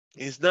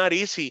 it's not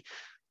easy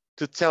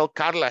to tell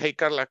Carla, hey,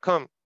 Carla,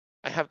 come.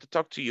 I have to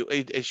talk to you.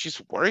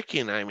 She's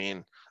working, I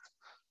mean.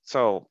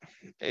 So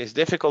it's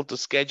difficult to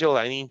schedule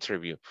an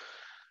interview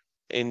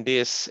in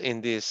this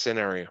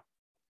scenario.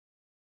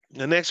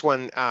 The next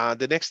one,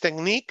 the next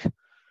technique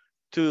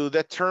to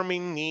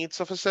determine needs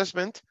of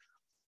assessment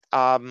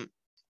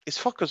is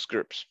focus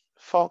groups.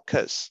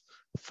 Focus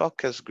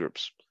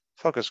groups.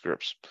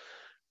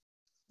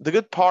 The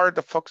good part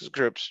of focus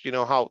groups, you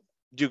know how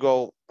you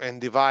go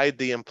and divide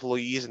the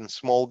employees in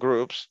small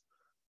groups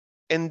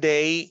and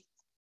they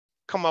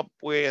come up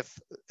with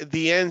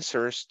the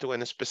answers to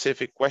a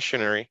specific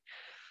questionnaire,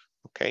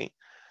 okay?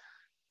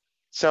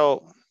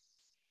 So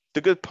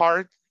the good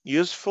part,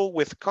 useful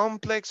with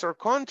complex or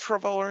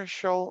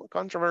controversial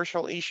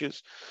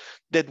issues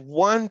that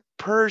one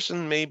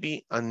person may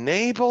be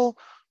unable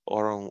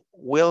or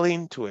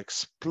unwilling to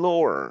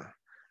explore.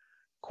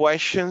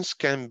 Questions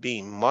can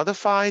be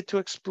modified to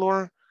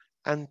explore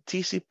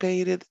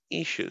anticipated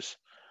issues.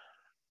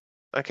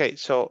 Okay,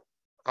 so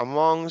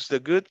amongst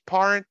the good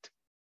part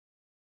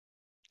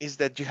is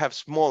that you have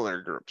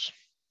smaller groups,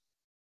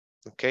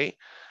 okay?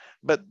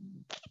 But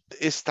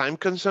it's time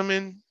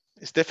consuming,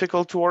 it's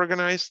difficult to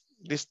organize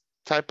this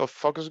type of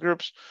focus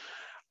groups.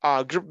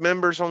 Group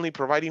members only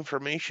provide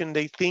information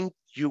they think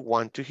you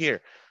want to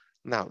hear.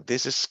 Now,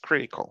 this is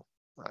critical.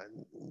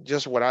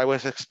 Just what I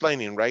was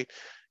explaining, right?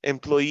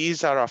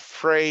 Employees are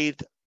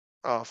afraid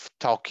of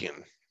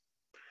talking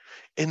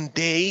and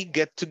they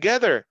get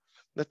together.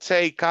 Let's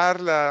say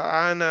Carla,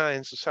 Ana,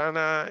 and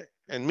Susana,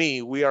 and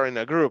me, we are in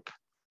a group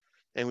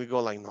and we go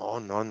like, no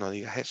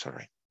digas eso,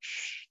 right?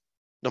 Shh,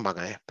 no van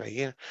a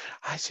despedir.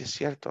 Ay, sí es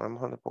cierto, a lo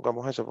mejor no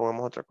pongamos eso,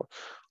 pongamos otra cosa.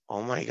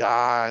 Oh my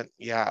God,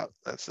 yeah,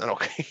 that's not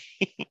okay,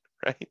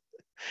 right?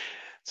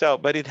 So,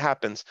 but it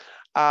happens.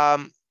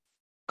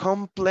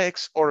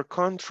 Complex or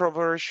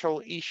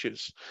controversial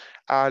issues.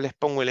 Les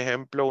pongo el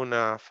ejemplo,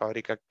 una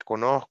fábrica que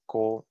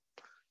conozco,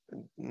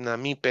 una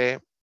MIPE,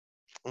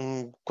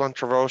 un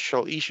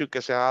controversial issue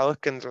que se ha dado es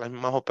que entre las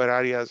mismas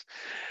operarias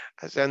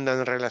se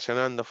andan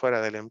relacionando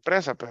fuera de la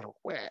empresa, pero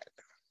bueno,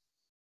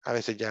 a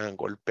veces llegan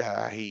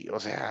golpeadas y,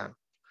 o sea,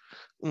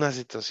 unas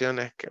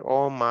situaciones que,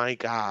 oh my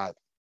God,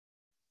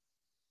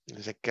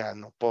 dice que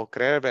no puedo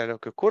creer ver lo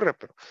que ocurre,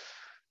 pero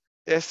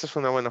esta es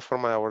una buena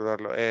forma de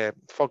abordarlo.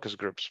 Focus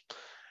groups.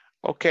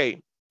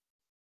 Okay,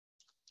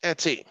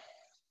 let's see.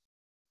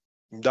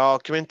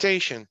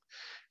 Documentation.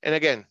 And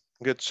again,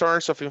 good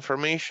source of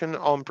information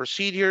on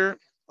procedure,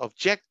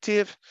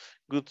 objective,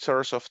 good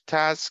source of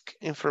task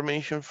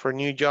information for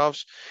new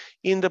jobs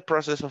in the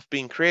process of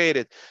being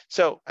created.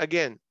 So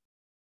again,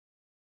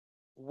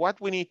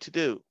 what we need to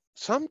do,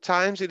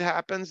 sometimes it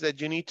happens that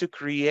you need to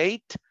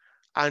create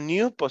a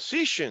new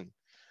position.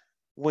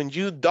 When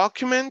you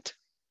document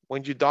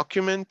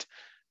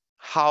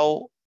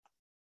how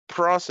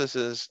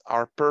processes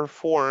are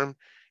performed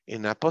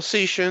in a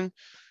position,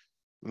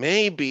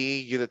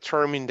 maybe you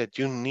determine that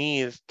you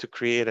need to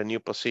create a new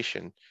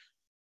position.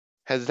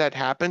 Has that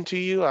happened to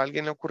you? ¿A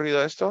alguien le ha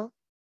ocurrido esto?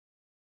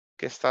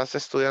 Que estás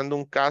estudiando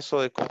un caso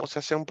de cómo se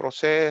hace un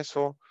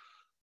proceso,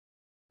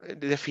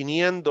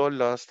 definiendo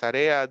las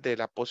tareas de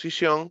la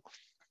posición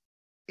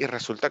y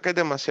resulta que es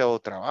demasiado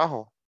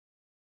trabajo.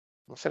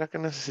 ¿No será que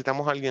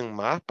necesitamos a alguien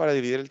más para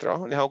dividir el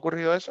trabajo? ¿Les ha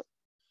ocurrido eso?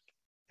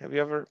 Have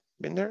you ever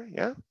been there?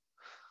 Yeah.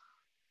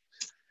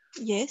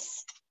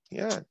 Yes.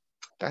 Yeah.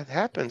 That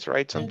happens,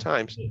 right?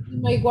 Sometimes.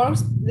 In my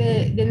works,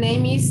 the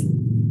name is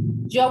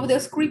job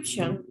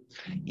description.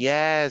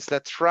 Yes,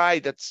 that's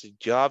right. That's a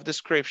job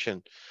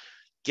description.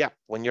 Yeah,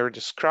 when you're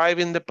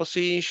describing the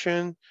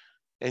position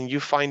and you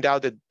find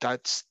out that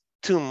that's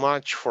too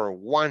much for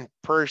one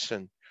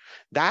person.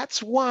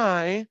 That's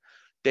why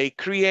they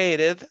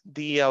created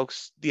the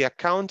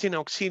accounting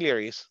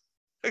auxiliaries.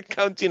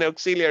 Accounting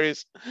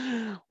auxiliaries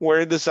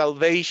were the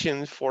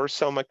salvation for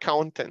some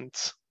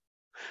accountants.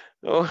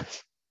 Oh,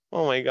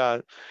 oh my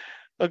God.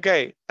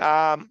 Okay.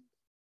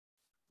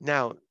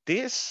 Now,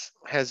 this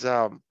has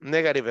a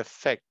negative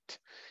effect.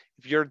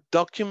 If you're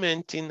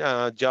documenting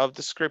a job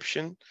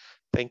description,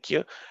 thank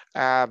you,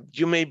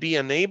 you may be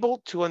unable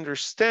to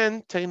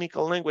understand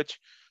technical language.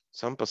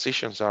 Some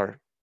positions are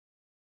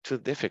too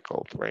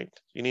difficult, right?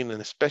 You need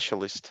a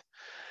specialist.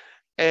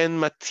 And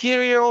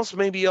materials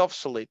may be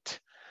obsolete.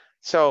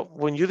 So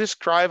when you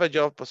describe a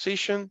job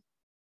position,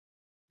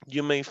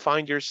 you may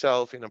find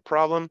yourself in a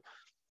problem.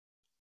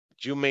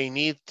 You may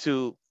need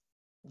to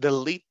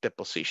delete the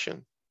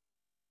position.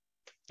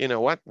 You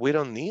know what? We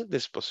don't need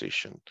this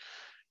position.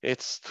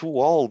 It's too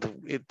old.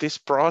 This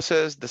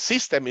process, the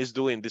system is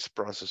doing this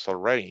process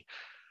already.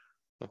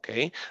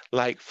 Okay.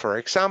 Like, for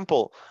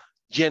example,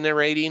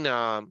 generating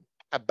a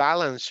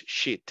balance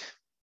sheet.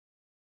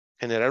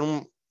 Generar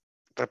un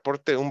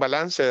reporte, un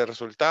balance de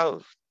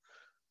resultados.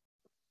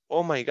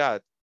 Oh my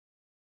God.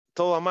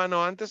 Todo a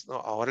mano antes. No,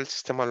 ahora el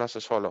sistema lo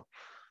hace solo.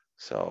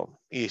 So,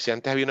 y si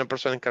antes había una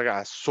persona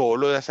encargada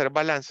solo de hacer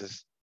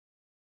balances,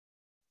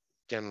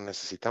 ya no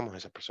necesitamos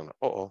esa persona.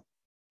 Oh,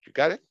 you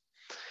got it?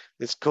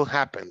 This could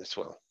happen as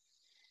well.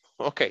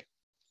 Okay.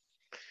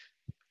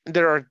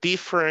 There are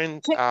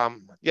different,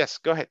 yes,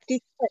 go ahead.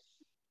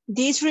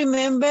 This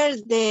remember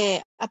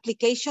the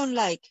application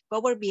like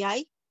Power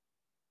BI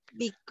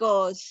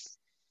because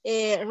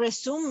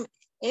resume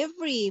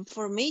every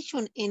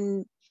information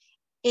and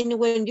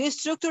when you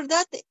structure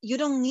that, you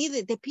don't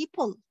need the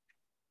people.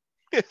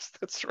 Yes,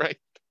 that's right.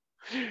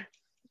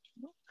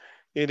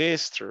 It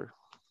is true.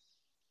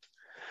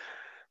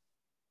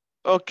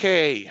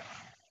 Okay.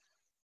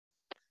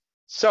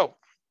 So,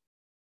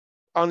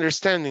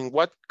 understanding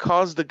what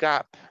caused the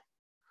gap,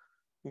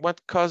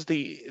 what caused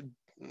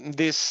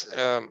this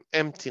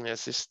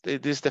emptiness,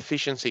 this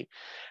deficiency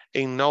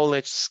in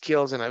knowledge,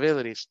 skills, and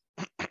abilities.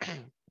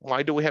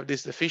 Why do we have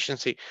this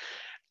deficiency?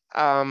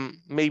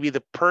 Maybe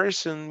the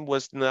person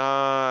was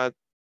not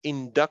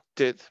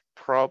inducted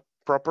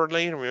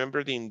properly.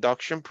 Remember the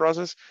induction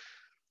process?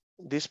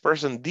 This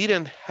person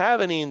didn't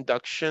have any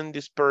induction.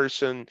 This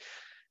person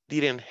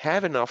didn't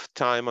have enough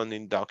time on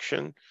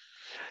induction.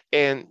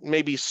 And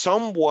maybe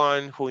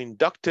someone who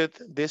inducted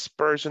this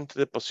person to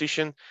the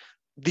position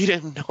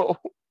didn't know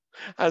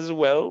as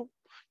well,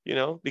 you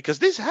know, because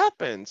this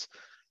happens.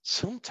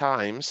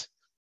 Sometimes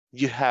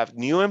you have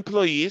new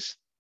employees.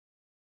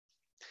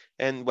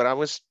 And what I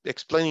was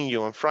explaining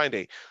you on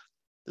Friday,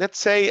 let's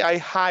say I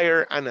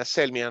hire Ana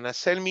Selmi. Ana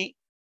Selmi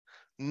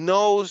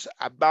knows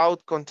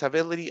about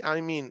contability.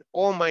 I mean,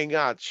 oh my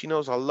God, she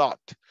knows a lot.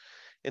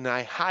 And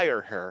I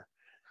hire her.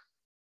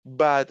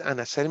 But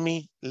Ana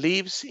Selmi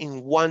leaves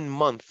in 1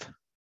 month.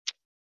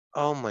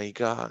 Oh my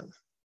God.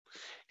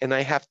 And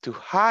I have to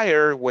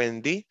hire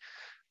Wendy.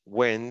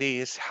 Wendy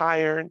is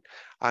hired.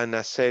 Ana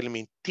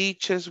Selmi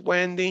teaches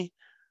Wendy.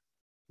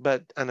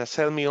 But Ana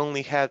Selmi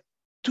only had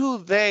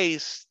 2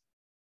 days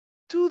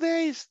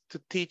to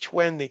teach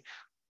Wendy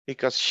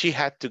because she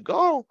had to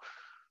go.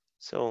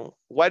 So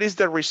what is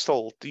the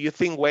result? Do you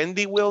think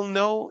Wendy will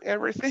know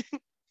everything?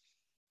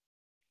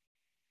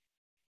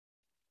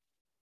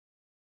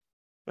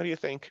 What do you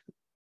think?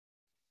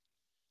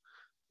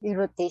 The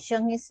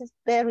rotation is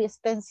very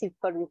expensive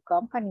for the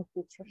company,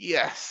 teacher.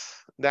 Yes,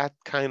 that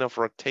kind of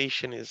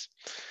rotation is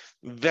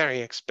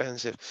very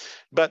expensive.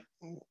 But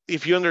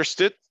if you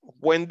understood,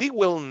 Wendy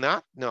will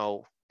not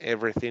know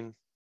everything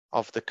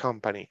of the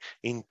company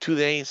in 2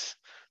 days.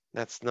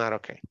 That's not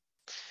okay.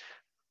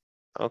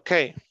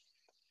 Okay,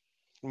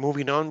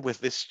 moving on with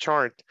this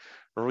chart.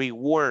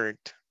 Reward,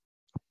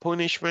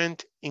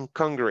 punishment,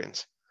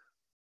 incongruence.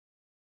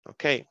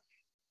 Okay,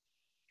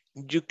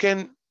 you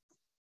can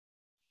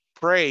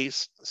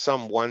praise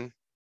someone,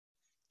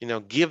 you know,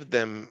 give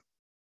them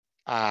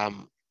a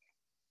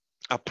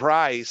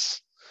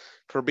prize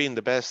for being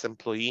the best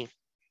employee.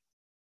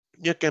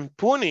 You can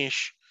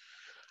punish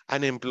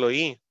an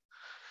employee,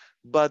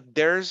 but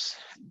there's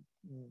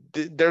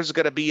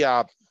got to be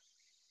an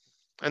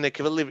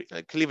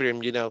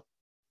equilibrium, you know.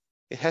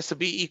 It has to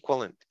be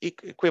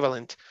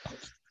equivalent.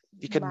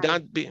 You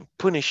cannot be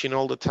punishing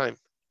all the time.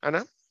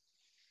 Anna?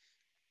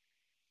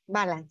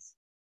 Balance.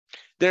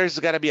 There's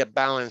got to be a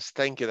balance.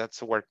 Thank you. That's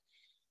the word.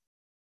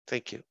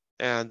 Thank you.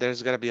 And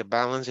there's got to be a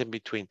balance in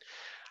between.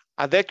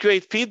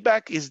 Adequate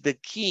feedback is the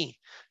key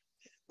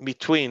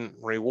between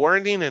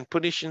rewarding and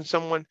punishing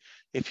someone.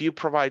 If you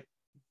provide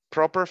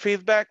proper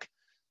feedback,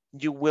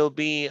 you will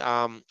be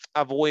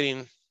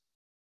avoiding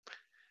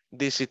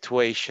this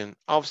situation.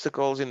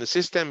 Obstacles in the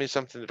system is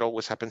something that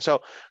always happens.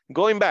 So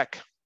going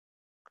back,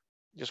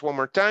 just one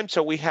more time.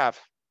 So we have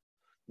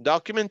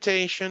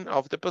documentation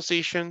of the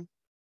position,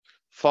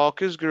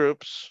 focus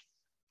groups,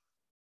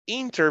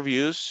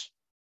 interviews,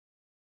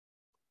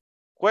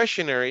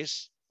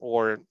 questionnaires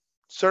or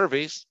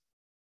surveys,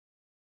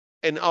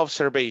 and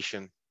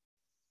observation.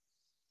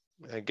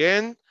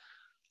 Again,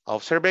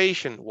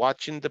 observation,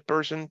 watching the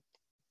person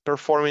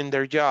performing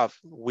their job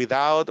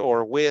without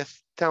or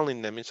with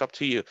telling them, it's up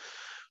to you.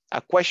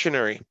 A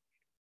questionnaire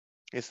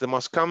is the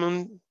most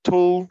common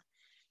tool,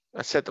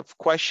 a set of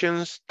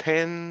questions,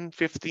 10,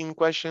 15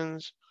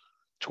 questions,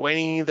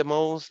 20 the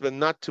most, but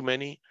not too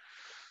many.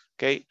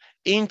 Okay,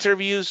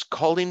 interviews,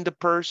 calling the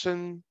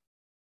person,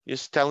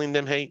 just telling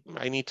them, hey,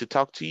 I need to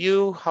talk to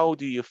you. How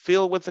do you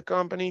feel with the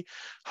company?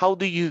 How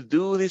do you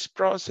do this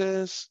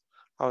process?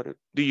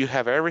 Do you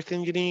have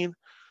everything you need?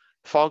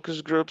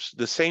 Focus groups,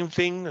 the same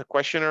thing, a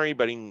questionnaire,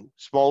 but in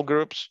small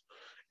groups,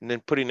 and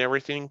then putting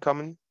everything in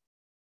common.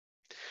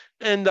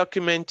 And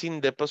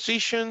documenting the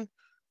position,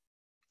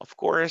 of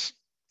course,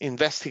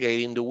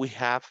 investigating, do we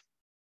have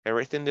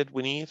everything that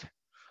we need?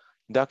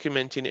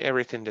 Documenting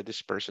everything that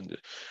this person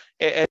did.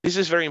 And this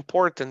is very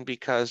important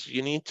because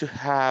you need to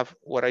have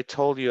what I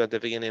told you at the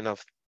beginning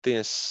of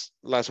this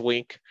last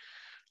week.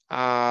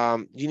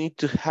 You need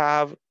to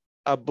have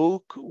a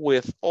book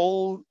with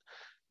all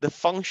the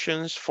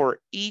functions for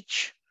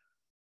each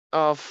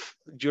of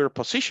your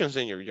positions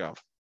in your job.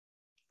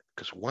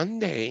 Because one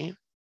day,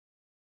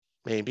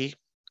 maybe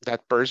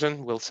that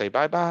person will say,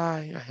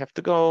 bye-bye, I have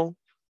to go.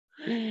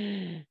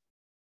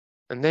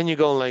 And then you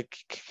go like,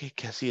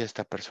 ¿qué hacía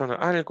esta persona?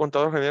 Ah, el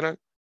contador general.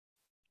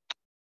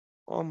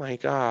 Oh my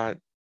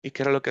God. ¿Y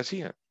qué era lo que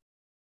hacía?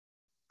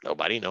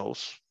 Nobody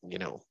knows, you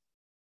know.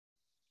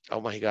 Oh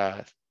my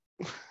God.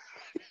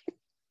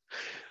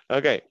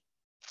 Ok.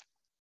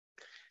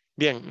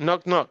 Bien,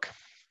 knock, knock.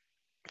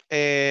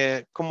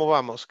 ¿Cómo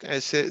vamos?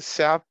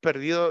 ¿Se ha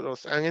perdido,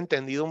 los han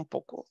entendido un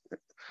poco?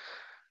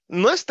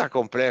 No está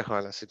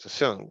compleja la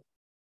situación.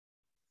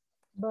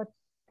 But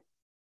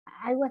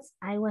I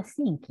was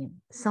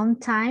thinking,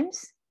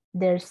 sometimes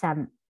there's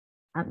a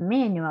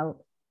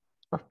manual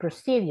of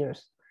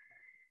procedures,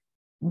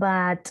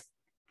 but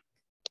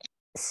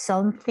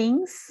some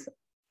things,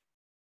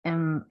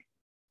 I'm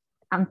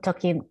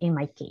talking in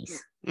my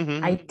case.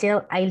 Mm-hmm.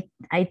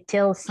 I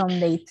tell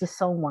someday to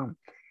someone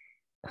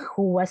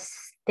who was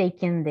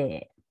taking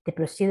the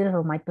procedure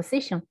of my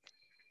position,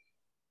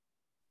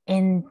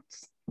 and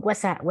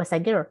was a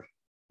girl.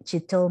 She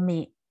told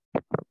me,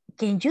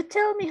 can you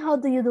tell me how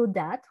do you do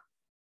that?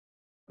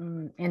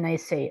 And I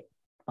say,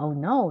 oh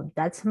no,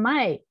 that's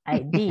my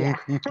idea.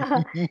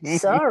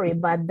 Sorry,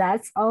 but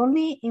that's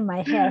only in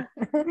my head.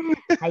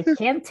 I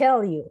can't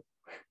tell you.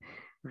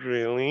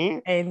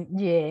 Really? And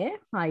yeah,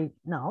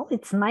 no,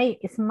 it's my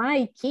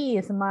key,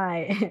 it's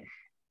my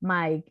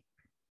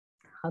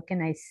how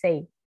can I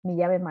say? Mi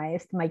llave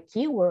maestra, my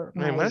keyword.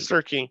 My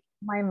master key.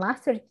 My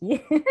master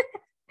key.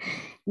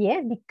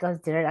 Yeah, because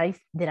there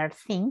are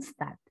things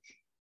that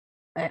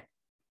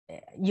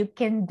you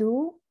can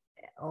do.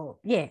 Oh,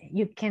 yeah,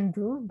 you can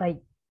do by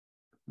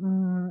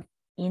in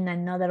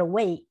another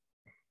way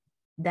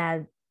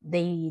that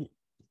they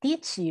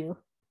teach you,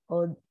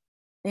 or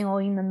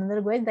in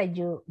another way that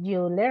you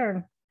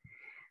learn.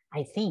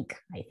 I think.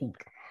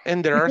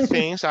 And there are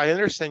things, I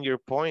understand your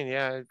point,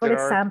 yeah. For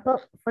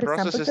example,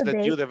 processes today,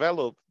 that you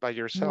develop by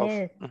yourself.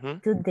 Yes,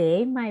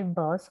 today my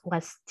boss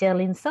was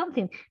telling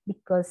something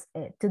because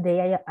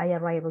today I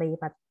arrived late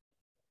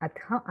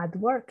at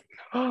work.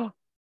 Yeah,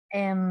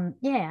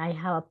 I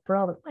have a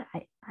problem.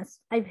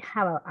 I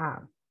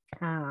have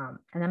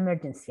an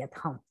emergency at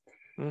home,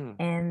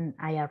 and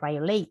I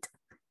arrived late.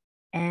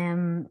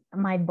 And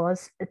my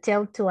boss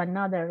tell to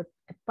another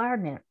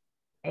partner,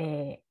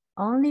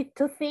 only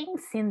 2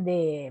 things in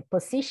the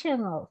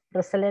position of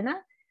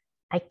Rosalena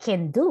I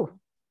can do,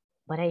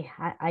 but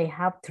I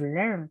have to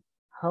learn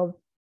how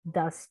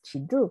does she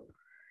do.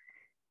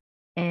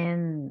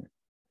 And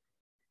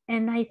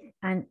I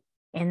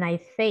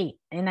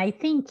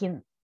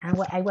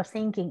was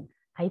thinking,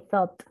 I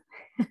thought,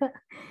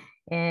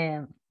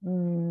 yeah,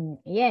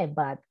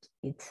 but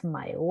it's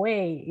my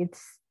way.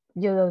 It's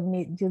you don't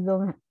need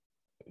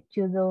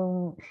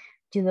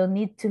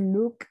to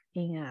look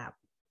in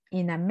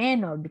a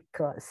manner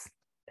because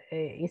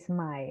it's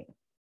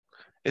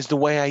the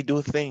way I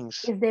do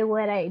things. It's the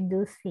way I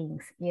do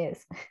things.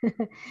 Yes.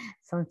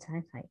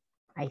 Sometimes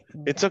I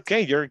think it's okay.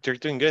 You're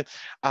doing good.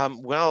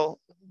 Well,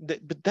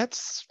 but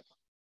that's,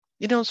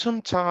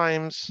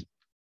 sometimes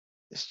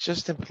it's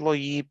just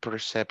employee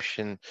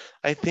perception.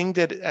 I think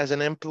that as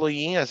an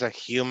employee, as a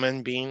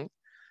human being,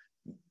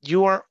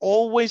 you are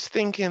always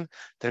thinking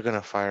they're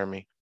gonna fire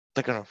me.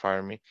 They're gonna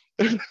fire me.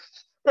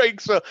 Right?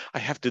 So I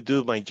have to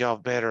do my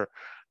job better.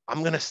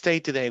 I'm gonna stay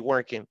today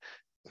working.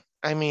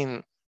 I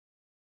mean,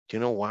 you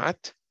know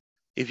what?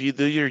 If you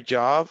do your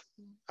job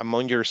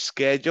among your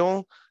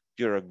schedule,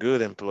 you're a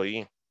good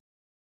employee.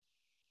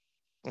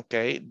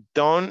 Okay,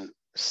 don't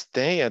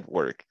stay at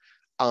work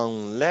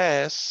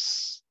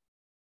unless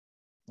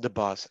the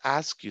boss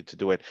asks you to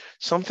do it.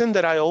 Something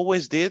that I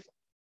always did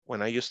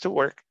when I used to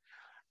work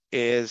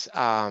is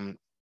ask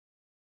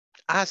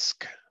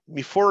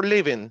before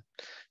leaving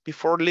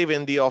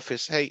the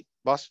office, hey,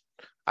 boss,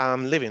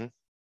 I'm leaving.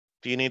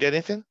 Do you need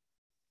anything?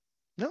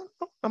 No,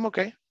 I'm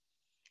okay.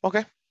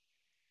 Okay.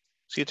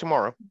 See you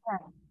tomorrow.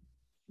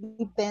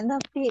 Depend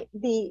of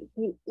the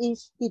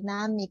each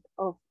dynamic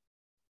of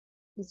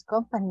this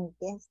company.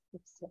 Yes.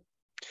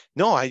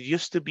 No, I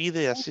used to be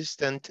the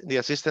assistant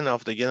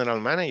of the general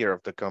manager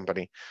of the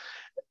company.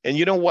 And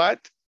you know what?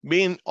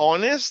 Being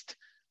honest,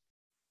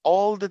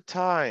 all the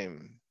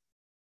time,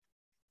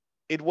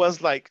 it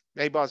was like,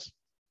 hey, boss,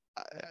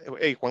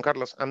 hey, Juan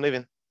Carlos, I'm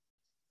leaving.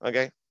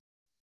 Okay.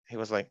 He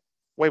was like,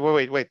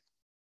 wait.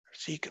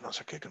 Sí, que no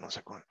sé qué, que no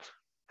sé cuánto.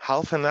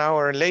 Half an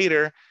hour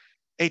later,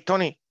 hey,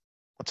 Tony,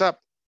 what's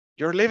up?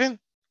 You're leaving?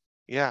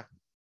 Yeah.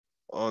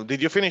 Oh,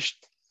 did you finish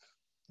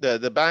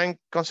the bank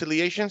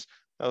conciliations?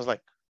 I was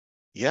like,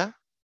 yeah.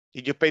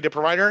 Did you pay the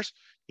providers?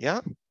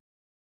 Yeah.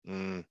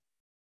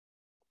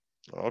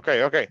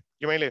 Okay.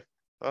 You may leave.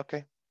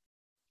 Okay.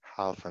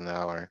 Half an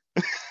hour.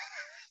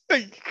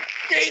 I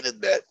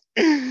hated that.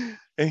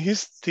 And he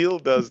still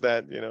does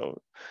that, you know.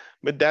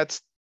 But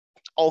that's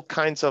all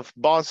kinds of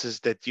bosses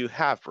that you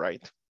have,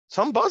 right?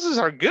 Some bosses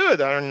are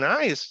good, are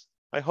nice.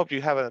 I hope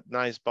you have a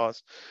nice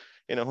boss,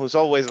 you know, who's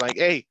always like,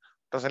 hey,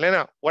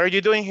 Rosalena, what are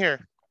you doing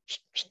here?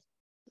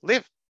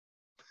 Leave.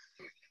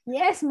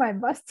 Yes, my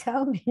boss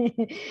tell me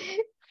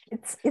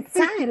it's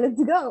time,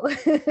 let's go.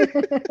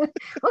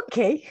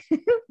 Okay,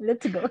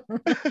 let's go.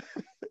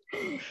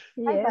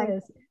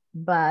 Yes,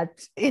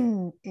 but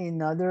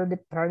in other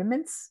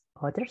departments,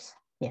 others,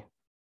 yeah,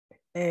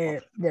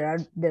 there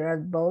are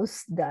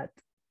boss that,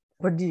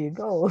 where do you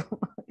go?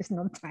 It's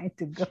not time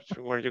to go.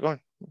 Where are you going?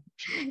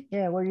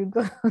 Yeah, where you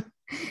go?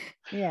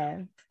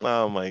 Yeah.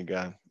 Oh my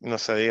God. No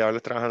se diga,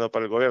 hablas trabajando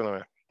para el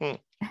gobierno.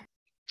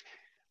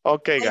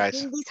 Okay, guys. I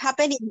think this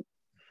happened in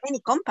many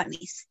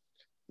companies.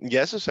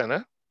 Yes,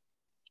 Susana?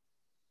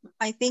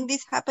 I think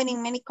this happened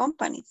in many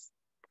companies.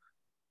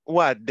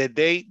 What, did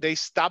they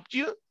stopped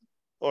you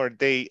or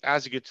they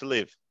asked you to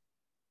leave?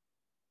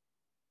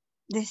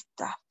 They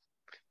stopped.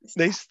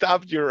 They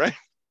stopped you, right?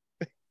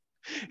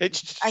 I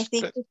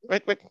think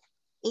wait.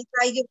 It's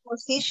like your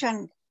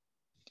position.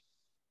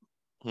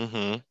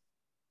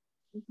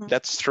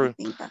 That's true.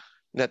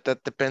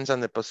 That depends on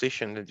the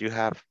position that you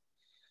have.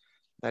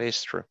 That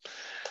is true.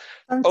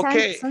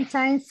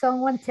 Sometimes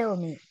someone tell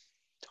me,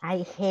 I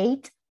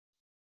hate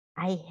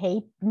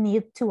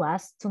need to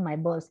ask to my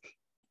boss,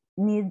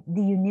 do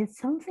you need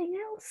something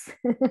else?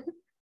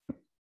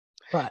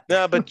 But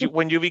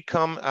when you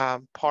become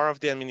part of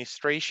the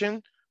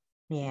administration,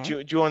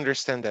 you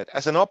understand that.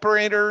 As an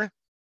operator,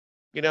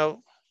 you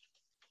know,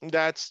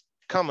 that's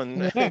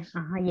common.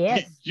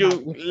 Yes. You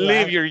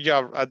leave your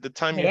job at the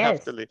time you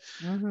have to leave.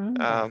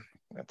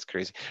 That's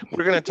crazy.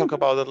 We're going to talk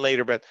about it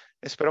later, but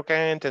espero que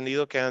hayan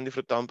entendido, que hayan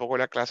disfrutado un poco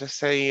la clase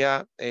este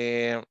día.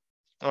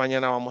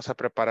 Mañana vamos a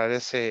preparar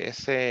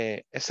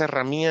esa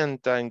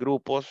herramienta en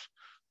grupos.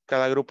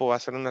 Cada grupo va a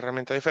ser una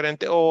herramienta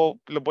diferente o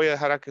los voy a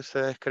dejar a que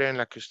ustedes creen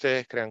la que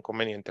ustedes crean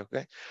conveniente, ¿ok?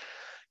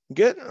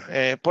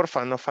 Good.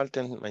 Porfa, no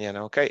falten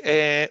mañana, ¿ok?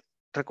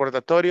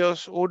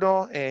 Recordatorios,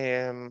 1,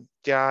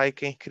 ya hay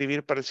que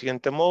inscribir para el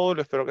siguiente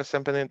módulo, espero que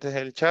estén pendientes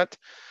del chat.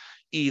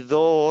 Y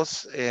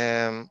 2,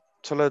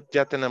 solo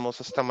ya tenemos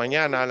hasta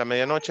mañana a la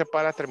medianoche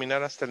para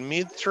terminar hasta el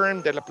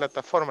midterm de la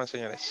plataforma,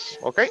 señores,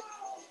 ¿ok?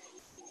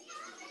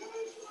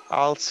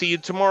 I'll see you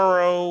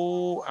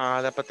tomorrow.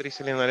 La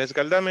Patricia Linares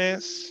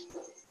Galdames.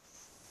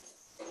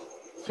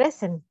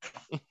 Present.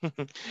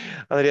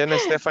 Adriana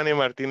Stephanie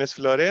Martínez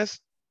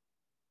Flores.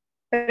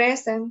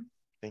 Present.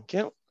 Thank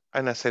you.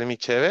 Ana Selmi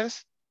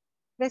Chévez.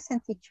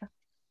 Present, teacher.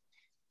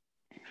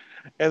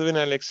 Edwin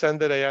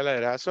Alexander Ayala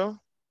Erazo.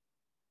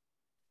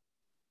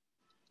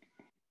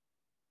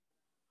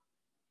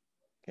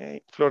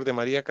 Okay. Flor de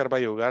María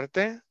Carballo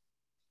Ugarte.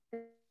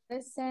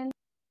 Present.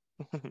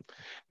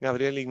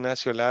 Gabriel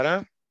Ignacio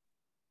Lara.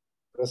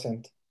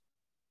 Present.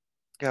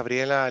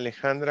 Gabriela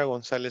Alejandra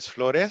González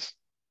Flores.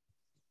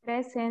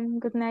 Present.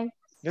 Good night.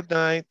 Good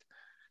night.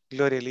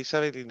 Gloria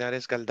Elizabeth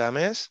Linares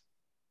Galdames.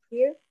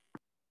 Here.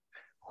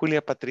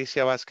 Julia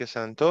Patricia Vázquez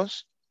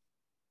Santos.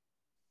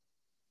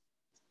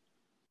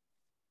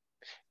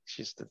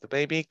 She's the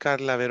baby.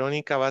 Carla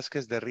Verónica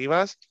Vázquez de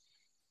Rivas.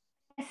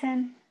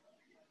 Present.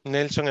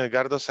 Nelson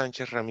Edgardo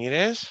Sánchez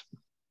Ramírez.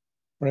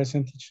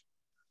 Present.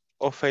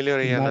 Ofelia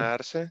Orellana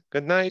Arce.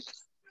 Good night.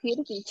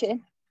 Here, teacher.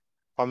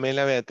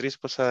 Pamela Beatriz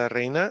Posada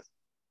Reina.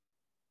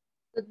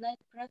 Good night,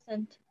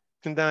 present.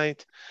 Good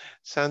night.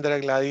 Sandra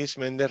Gladys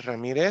Méndez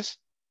Ramírez.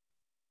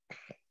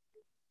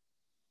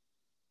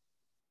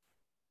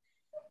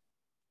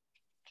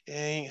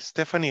 Okay.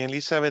 Stephanie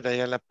Elizabeth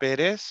Ayala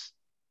Pérez.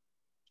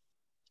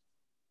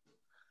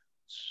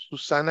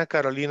 Susana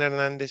Carolina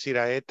Hernández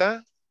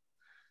Iraeta.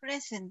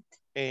 Present.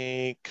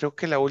 Creo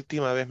que la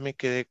última vez me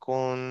quedé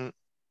con...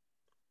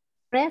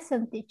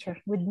 Present,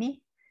 teacher, with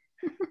me.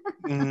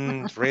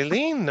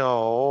 Really?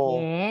 No.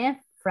 Yeah,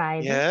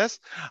 Friday. Yes?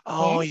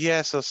 Oh, Yes.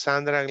 yes. So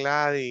Sandra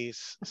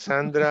Gladys.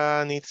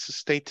 Sandra needs to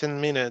stay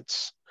 10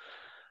 minutes.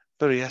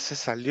 Pero ya se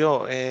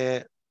salió.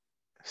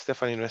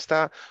 Stephanie no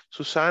está.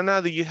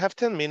 Susana, do you have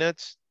 10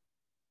 minutes?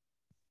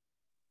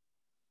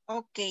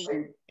 Okay.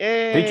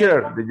 Hey.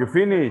 Teacher, did you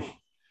finish?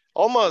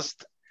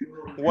 Almost.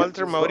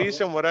 Walter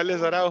Mauricio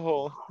Morales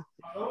Araujo.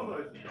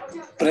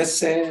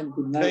 Present.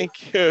 Good night.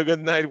 Thank you. Good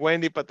night,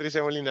 Wendy.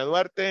 Patricia Molina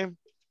Duarte.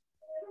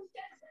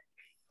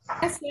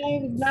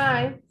 Good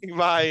night.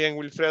 Bye, and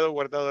Wilfredo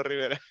Guardado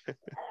Rivera.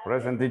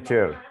 Present,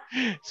 teacher.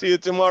 See you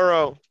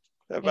tomorrow.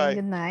 Bye-bye.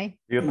 Good night.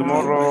 See you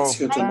tomorrow.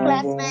 See you Bye,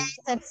 tomorrow. classmates.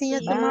 I'll see you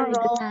Bye, tomorrow.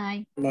 good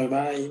night.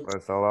 Bye-bye.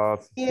 Rest a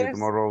lot. See you Cheers.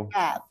 tomorrow.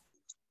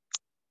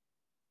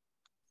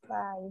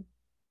 Bye.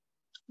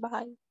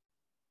 Bye.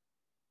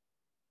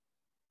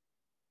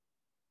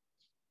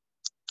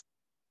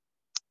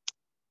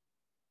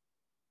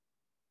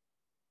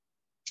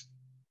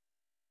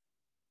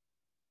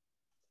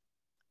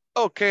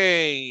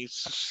 Okay,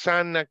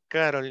 Susana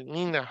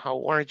Carolina,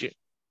 how are you?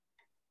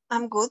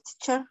 I'm good,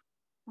 teacher.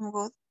 I'm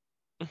good.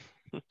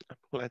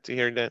 Glad to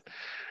hear that.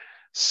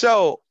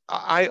 So,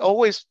 I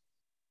always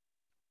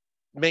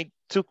make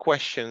two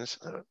questions.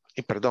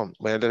 Y perdón,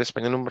 voy a hablar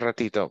español un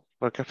ratito,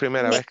 porque es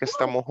primera vez que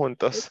estamos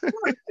juntos.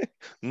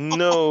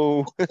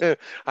 No,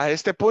 a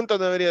este punto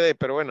no debería de,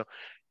 pero bueno.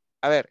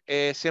 A ver,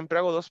 siempre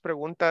hago dos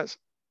preguntas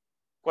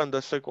cuando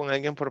estoy con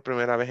alguien por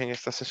primera vez en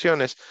estas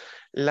sesiones.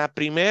 La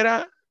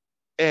primera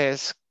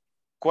es,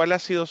 ¿cuál ha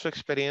sido su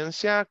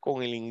experiencia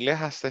con el inglés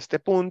hasta este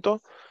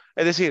punto?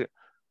 Es decir,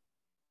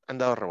 ¿han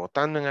andado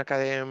rebotando en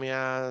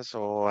academias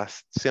o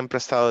siempre ha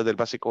estado desde el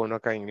básico 1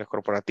 acá en inglés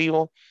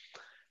corporativo?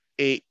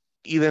 Y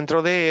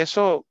dentro de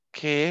eso,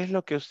 ¿qué es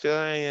lo que usted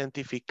ha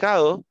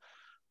identificado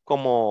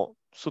como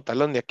su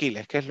talón de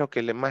Aquiles? ¿Qué es lo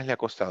que más le ha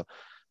costado?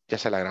 Ya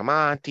sea la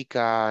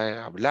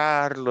gramática,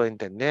 hablarlo,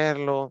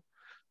 entenderlo,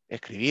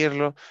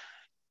 escribirlo.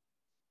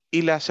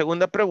 Y la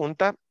segunda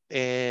pregunta,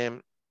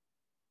 ¿qué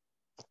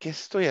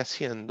estoy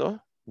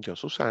haciendo yo,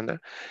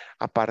 Susana,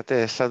 aparte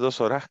de estas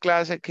 2 horas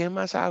clase? ¿Qué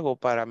más hago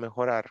para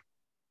mejorar?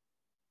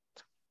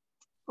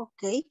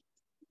 Ok.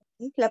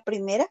 La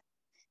primera.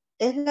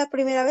 Es la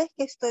primera vez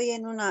que estoy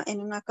en una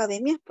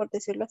academia, por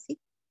decirlo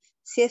así.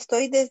 Sí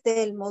estoy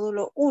desde el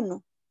módulo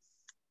 1.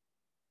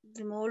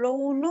 El módulo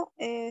 1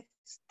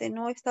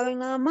 no estaba en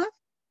nada más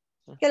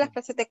que las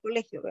clases de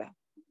colegio, ¿verdad?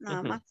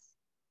 Nada más.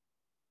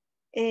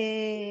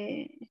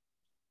 Se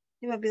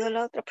me olvidó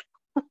la otra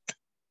pregunta.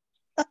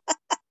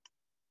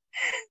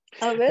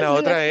 A ver, La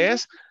otra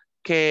es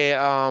que,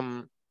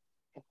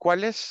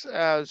 ¿cuál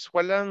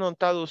ha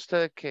notado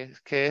usted que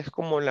es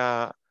como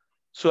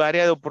su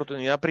área de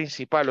oportunidad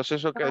principal? O sea,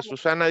 eso que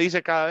Susana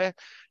dice cada vez,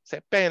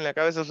 se pega en la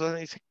cabeza, Susana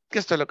dice, que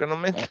esto es lo que no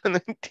no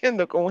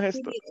entiendo, ¿cómo es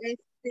esto?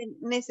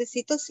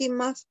 Necesito sí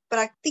más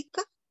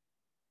práctica,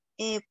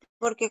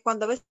 porque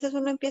cuando a veces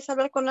uno empieza a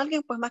hablar con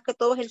alguien, pues más que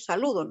todo es el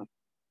saludo, ¿no?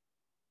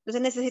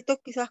 Entonces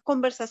necesito quizás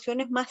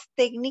conversaciones más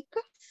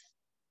técnicas,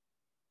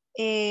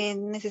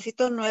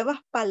 necesito nuevas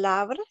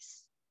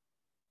palabras,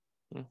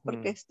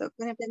 porque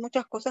hay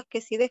muchas cosas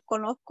que sí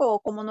desconozco o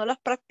como no las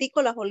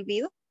practico, las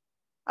olvido.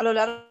 A lo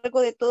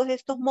largo de todos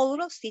estos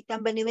módulos sí te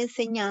han venido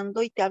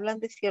enseñando y te hablan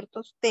de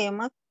ciertos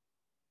temas,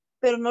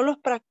 pero no los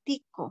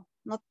practico,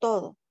 no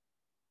todo.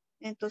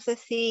 Entonces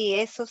sí,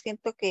 eso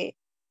siento que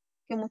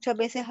muchas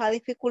veces ha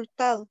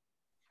dificultado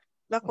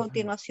la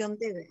continuación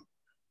de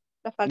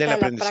la falta Del de la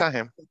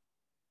aprendizaje.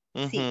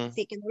 práctica.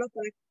 Sí, que no lo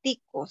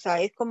practico. O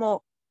sea, es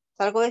como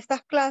salgo de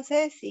estas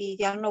clases y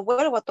ya no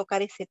vuelvo a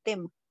tocar ese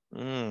tema.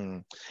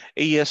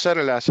 Y esa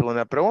era la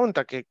segunda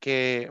pregunta,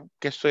 ¿qué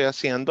estoy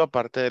haciendo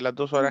aparte de las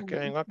 2 horas que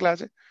vengo a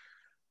clase?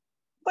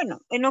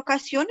 Bueno, en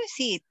ocasiones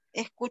sí,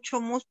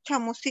 escucho mucha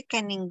música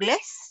en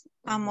inglés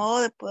a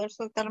modo de poder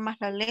soltar más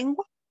la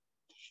lengua.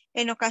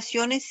 En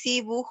ocasiones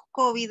sí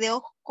busco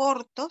videos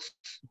cortos,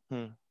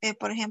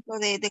 por ejemplo,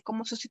 de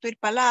cómo sustituir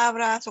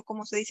palabras o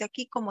cómo se dice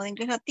aquí, como de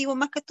inglés nativo,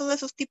 más que todo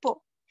esos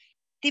tipo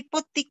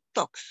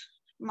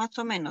TikToks, más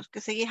o menos, que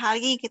seguís a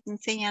alguien que te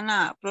enseñan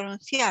a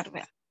pronunciar,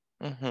 ¿verdad?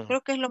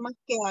 Creo que es lo más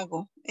que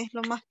hago. Es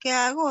lo más que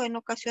hago. En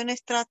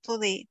ocasiones trato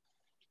de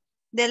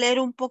leer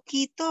un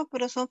poquito,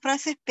 pero son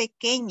frases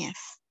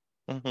pequeñas.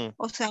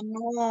 O sea,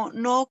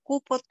 no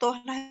ocupo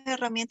todas las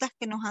herramientas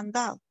que nos han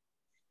dado.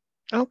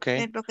 Okay. Por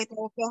ejemplo, que te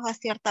vas a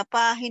cierta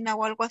página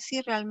o algo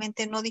así,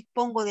 realmente no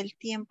dispongo del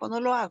tiempo, no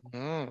lo hago.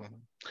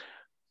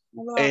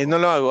 No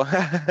lo hago.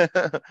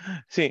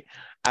 Sí.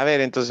 A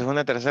ver, entonces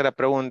una tercera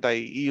pregunta.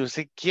 ¿Y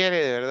usted quiere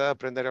de verdad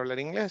aprender a hablar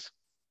inglés?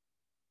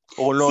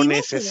 ¿O lo Sí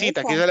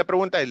necesita? Quizá la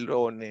pregunta es,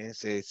 ¿lo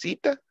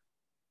necesita?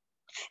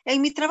 En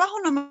mi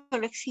trabajo no me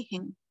lo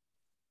exigen.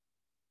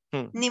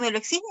 Ni me lo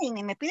exigen,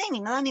 ni me piden,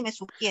 ni nada, ni me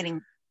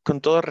sugieren. Con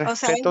todo O sea,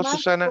 es respeto, más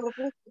Susana, por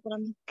gusto para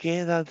mí. ¿qué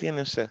edad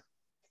tiene usted?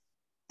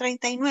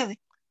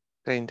 39.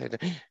 30.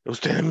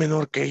 Usted es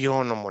menor que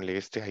yo, no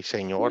moleste, ay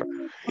señor.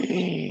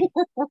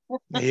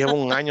 Me llevo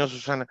un año,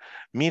 Susana.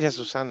 Mire,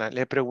 Susana,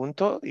 le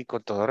pregunto y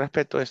con todo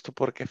respeto esto,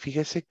 porque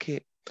fíjese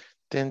que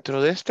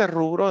dentro de este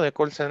rubro de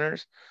call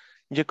centers,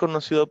 yo he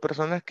conocido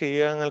personas que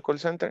llegan al call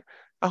center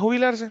a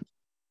jubilarse.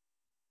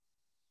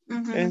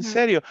 En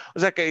serio.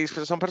 O sea, que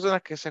son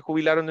personas que se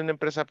jubilaron de una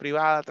empresa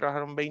privada,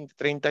 trabajaron 20,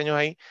 30 años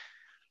ahí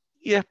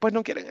y después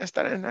no quieren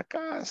estar en la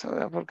casa,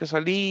 ¿verdad? Porque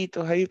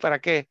solitos ahí, ¿para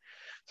qué?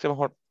 O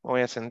mejor me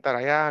voy a sentar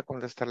allá,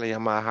 contestarle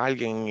llamadas a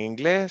alguien en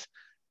inglés.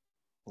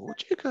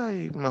 Chica,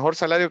 y mejor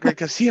salario que el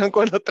que hacían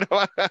cuando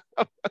trabajaban.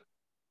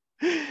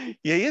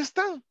 Y ahí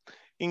están.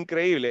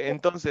 Increíble.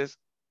 Entonces,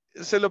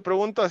 se lo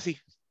pregunto así,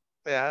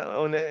 ¿verdad?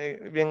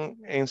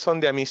 Bien en son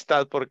de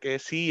amistad, porque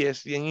sí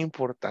es bien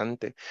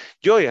importante.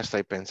 Yo ya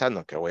estoy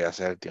pensando qué voy a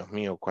hacer, Dios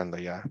mío, cuando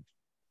ya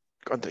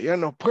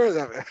no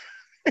pueda, ¿verdad?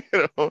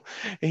 Pero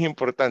es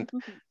importante.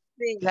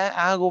 Sí. ¿Qué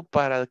hago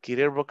para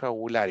adquirir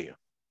vocabulario?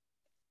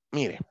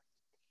 Mire,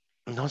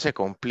 no se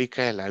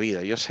complica la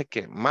vida. Yo sé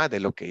que más de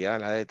lo que ya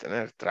la de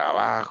tener,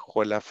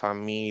 trabajo, la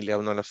familia,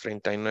 uno a los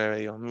 39,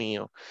 Dios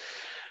mío.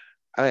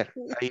 A ver,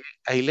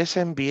 ahí les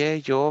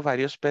envié yo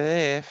varios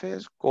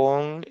PDFs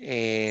con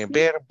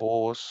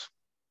verbos.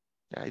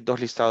 Hay 2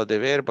 listados de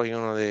verbos y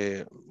uno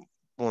de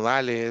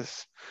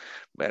modales,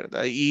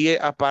 ¿verdad? Y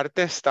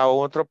aparte está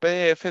otro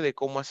PDF de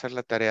cómo hacer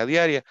la tarea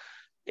diaria.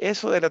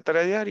 Eso de la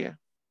tarea diaria,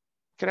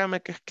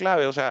 créame que es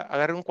clave. O sea,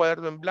 agarre un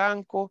cuaderno en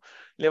blanco,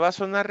 le va a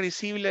sonar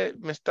risible,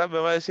 me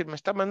va a decir, ¿me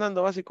está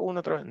mandando básico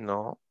uno otra vez?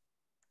 No,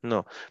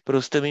 no. Pero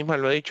usted misma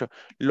lo ha dicho,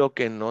 lo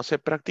que no se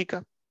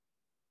practica,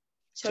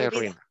 Se se olvida.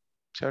 arruina.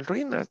 Se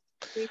arruina. Sí,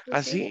 sí, sí.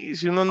 Así,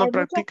 si uno no Hay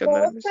muchas practica, no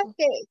es lo cosas mismo.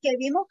 que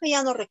vimos que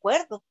ya no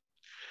recuerdo.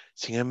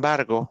 Sin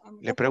embargo, Hay le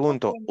muchas cosas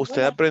pregunto, que no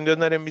 ¿usted las- aprendió a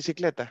andar en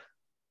bicicleta?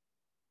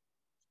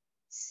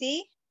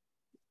 Sí,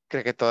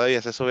 ¿Cree que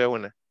todavía se sube a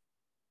una?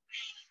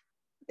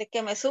 de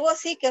que me subo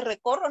así, que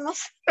recorro, no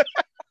sé.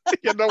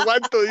 Yo no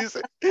aguanto,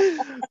 dice.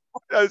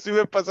 Así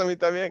me pasa a mí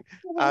también.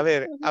 A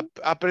ver, ¿ha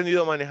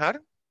aprendido a manejar?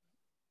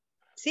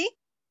 Sí.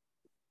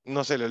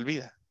 No se le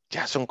olvida.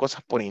 Ya son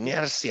cosas por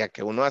inercia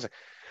que uno hace.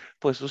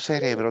 Pues su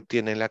cerebro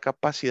tiene la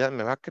capacidad,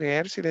 me va a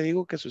creer si le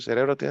digo que su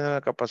cerebro tiene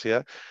la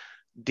capacidad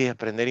de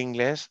aprender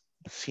inglés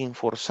sin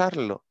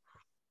forzarlo,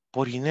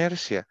 por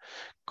inercia.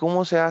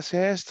 ¿Cómo se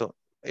hace esto?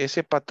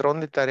 Ese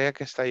patrón de tarea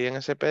que está ahí en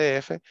ese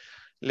PDF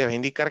le va a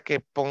indicar que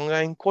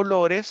ponga en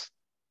colores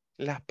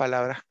las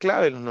palabras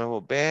clave, los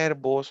nuevos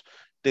verbos,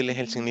 deles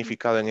el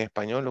significado en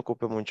español,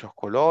 ocupe muchos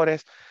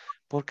colores,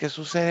 porque a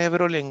su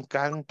cerebro le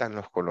encantan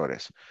los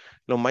colores.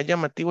 Lo más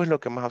llamativo es lo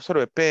que más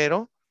absorbe,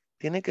 pero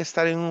tiene que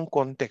estar en un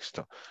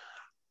contexto.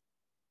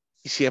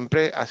 Y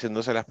siempre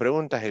haciéndose las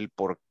preguntas, el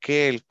por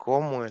qué, el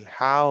cómo, el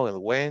how, el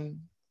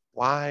when,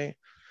 why,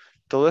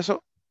 todo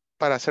eso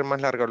para hacer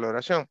más larga la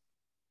oración.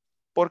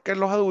 Porque a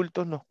los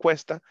adultos nos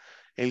cuesta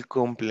el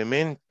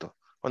complemento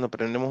cuando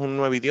aprendemos un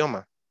nuevo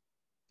idioma.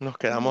 Nos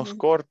quedamos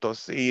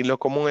cortos y lo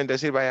común es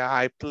decir,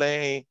 vaya, I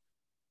play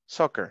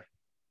soccer.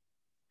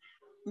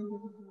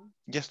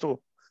 Ya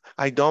estuvo.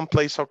 I don't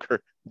play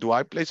soccer. Do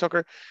I play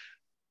soccer?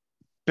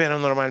 Pero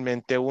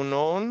normalmente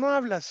uno no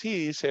habla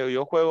así, dice,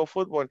 yo juego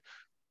fútbol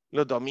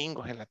los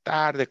domingos en la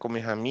tarde con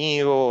mis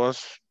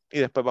amigos y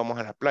después vamos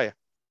a la playa.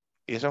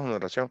 Y eso es una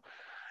oración.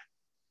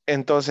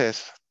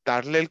 Entonces,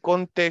 darle el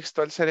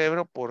contexto al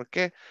cerebro, ¿por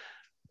qué?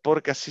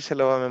 Porque así se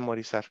lo va a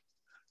memorizar.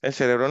 El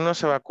cerebro no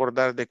se va a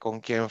acordar de con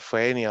quién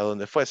fue ni a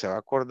dónde fue, se va a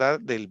acordar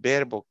del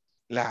verbo,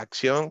 la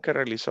acción que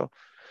realizó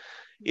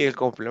y el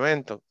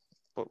complemento,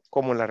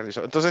 cómo la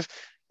realizó. Entonces,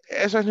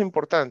 eso es lo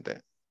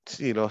importante.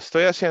 Si lo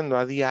estoy haciendo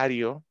a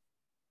diario,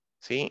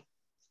 ¿sí?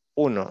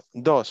 1,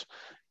 2.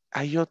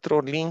 Hay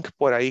otro link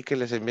por ahí que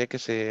les envié que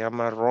se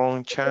llama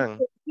Ron Chan.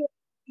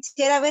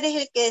 Quisiera ver es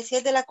el que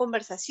decía de la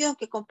conversación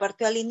que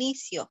compartió al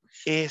inicio.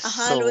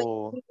 Ajá, lo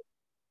Eso. he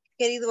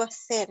querido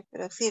hacer,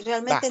 pero sí, Va.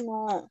 realmente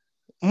no.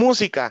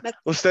 Música. Me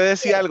Usted decía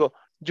quisiera. algo.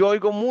 Yo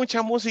oigo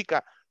mucha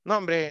música. No,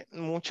 hombre,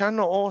 mucha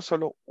no,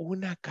 solo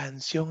una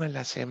canción a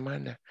la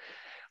semana.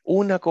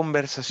 Una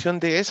conversación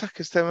de esas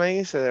que usted me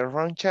dice de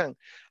Ron Chan.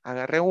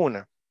 Agarré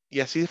una. Y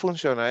así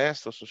funciona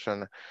esto,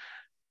 Susana.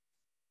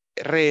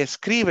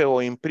 Reescribe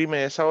o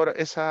imprime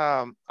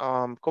esa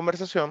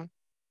conversación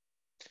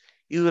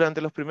y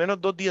durante los primeros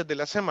 2 días de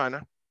la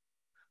semana,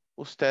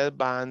 usted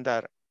va a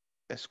andar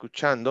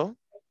escuchando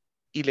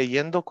y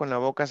leyendo con la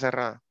boca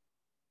cerrada.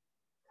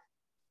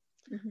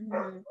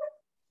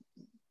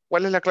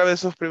 ¿Cuál es la clave de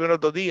esos primeros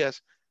 2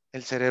 días?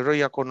 El cerebro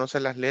ya conoce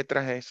las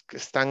letras que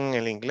están en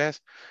el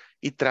inglés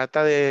y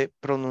trata de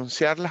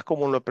pronunciarlas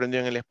como lo aprendió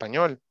en el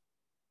español.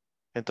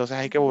 Entonces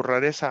hay que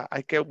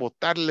hay que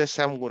botarle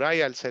esa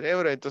muralla al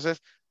cerebro.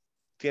 Entonces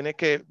tiene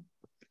que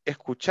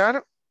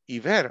escuchar y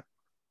ver,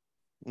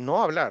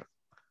 no hablar.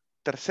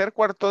 Tercer,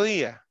 cuarto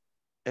día,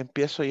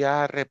 empiezo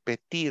ya a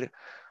repetir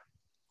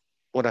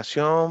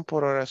oración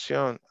por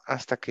oración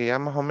hasta que ya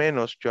más o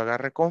menos yo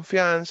agarre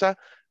confianza,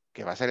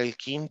 que va a ser el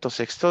quinto,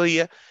 sexto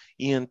día,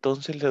 y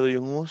entonces le doy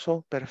un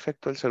uso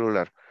perfecto al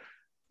celular.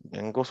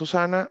 Vengo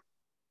Susana,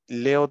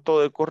 leo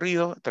todo de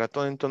corrido,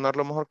 trato de entonar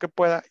lo mejor que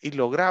pueda y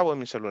lo grabo en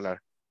mi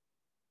celular.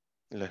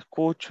 Lo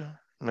escucho,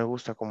 me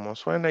gusta cómo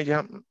suena y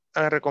ya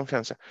agarré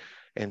confianza.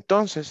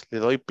 Entonces le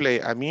doy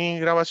play a mi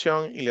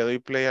grabación y le doy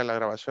play a la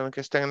grabación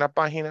que está en la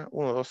página.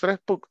 1, 2, 3,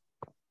 ¡puc!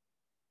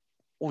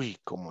 Uy,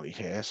 ¿cómo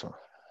dije eso?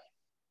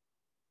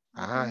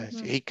 Ah,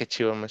 sí, qué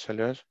chido me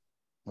salió eso.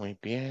 Muy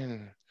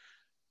bien.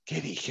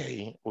 ¿Qué dije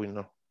ahí? Uy,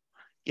 no.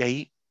 Y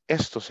ahí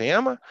Esto se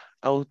llama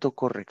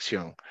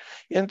autocorrección.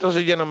 Y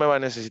entonces ya no me va a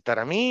necesitar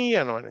a mí,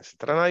 ya no va a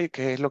necesitar a nadie,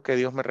 que es lo que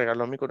Dios me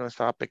regaló a mí cuando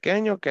estaba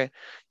pequeño, que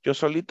yo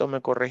solito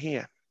me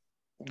corregía.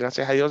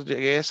 Gracias a Dios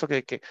llegué a eso,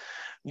 que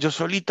yo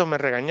solito me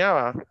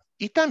regañaba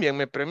y también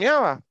me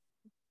premiaba.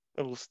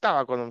 Me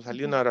gustaba cuando me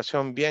salía una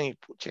oración bien y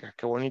pucha,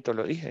 qué bonito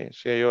lo dije,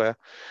 decía yo.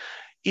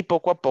 Y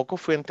poco a poco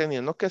fui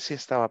entendiendo que sí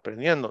estaba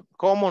aprendiendo.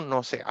 ¿Cómo?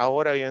 No sé.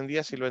 Ahora, hoy en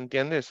día, sí lo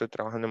entiendo y estoy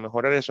trabajando en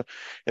mejorar eso.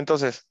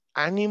 Entonces,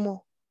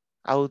 ánimo,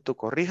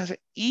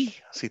 autocorríjase y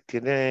si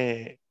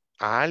tiene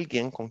a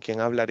alguien con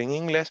quien hablar en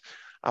inglés,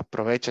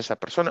 aproveche a esa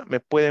persona. Me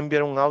puede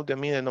enviar un audio a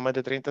mí de no más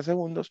de 30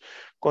 segundos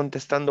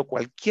contestando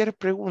cualquier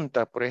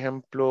pregunta. Por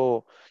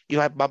ejemplo, y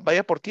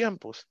vaya por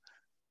tiempos.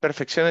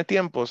 Perfeccione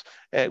tiempos.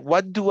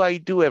 What do I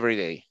do every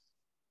day?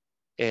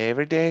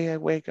 Every day I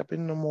wake up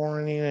in the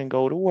morning and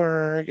go to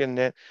work and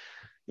then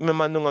me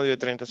manda un audio de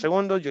 30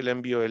 segundos, yo le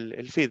envío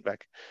el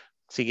feedback.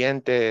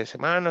 Siguiente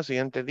semana,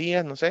 siguiente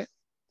día, no sé,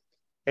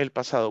 el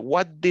pasado.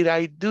 What did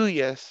I do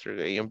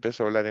yesterday? Y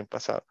empezó a hablar en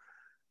pasado.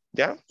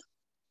 ¿Ya?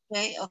 Ok,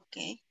 ok.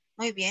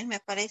 Muy bien, me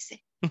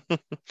parece.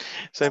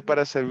 Soy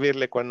para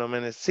servirle cuando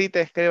me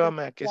necesite,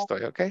 escríbame, aquí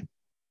estoy, ¿ok?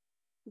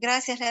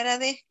 Gracias, le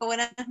agradezco.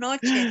 Buenas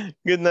noches.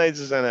 Good night,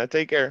 Susana.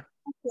 Take care.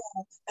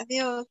 Gracias.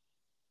 Adiós.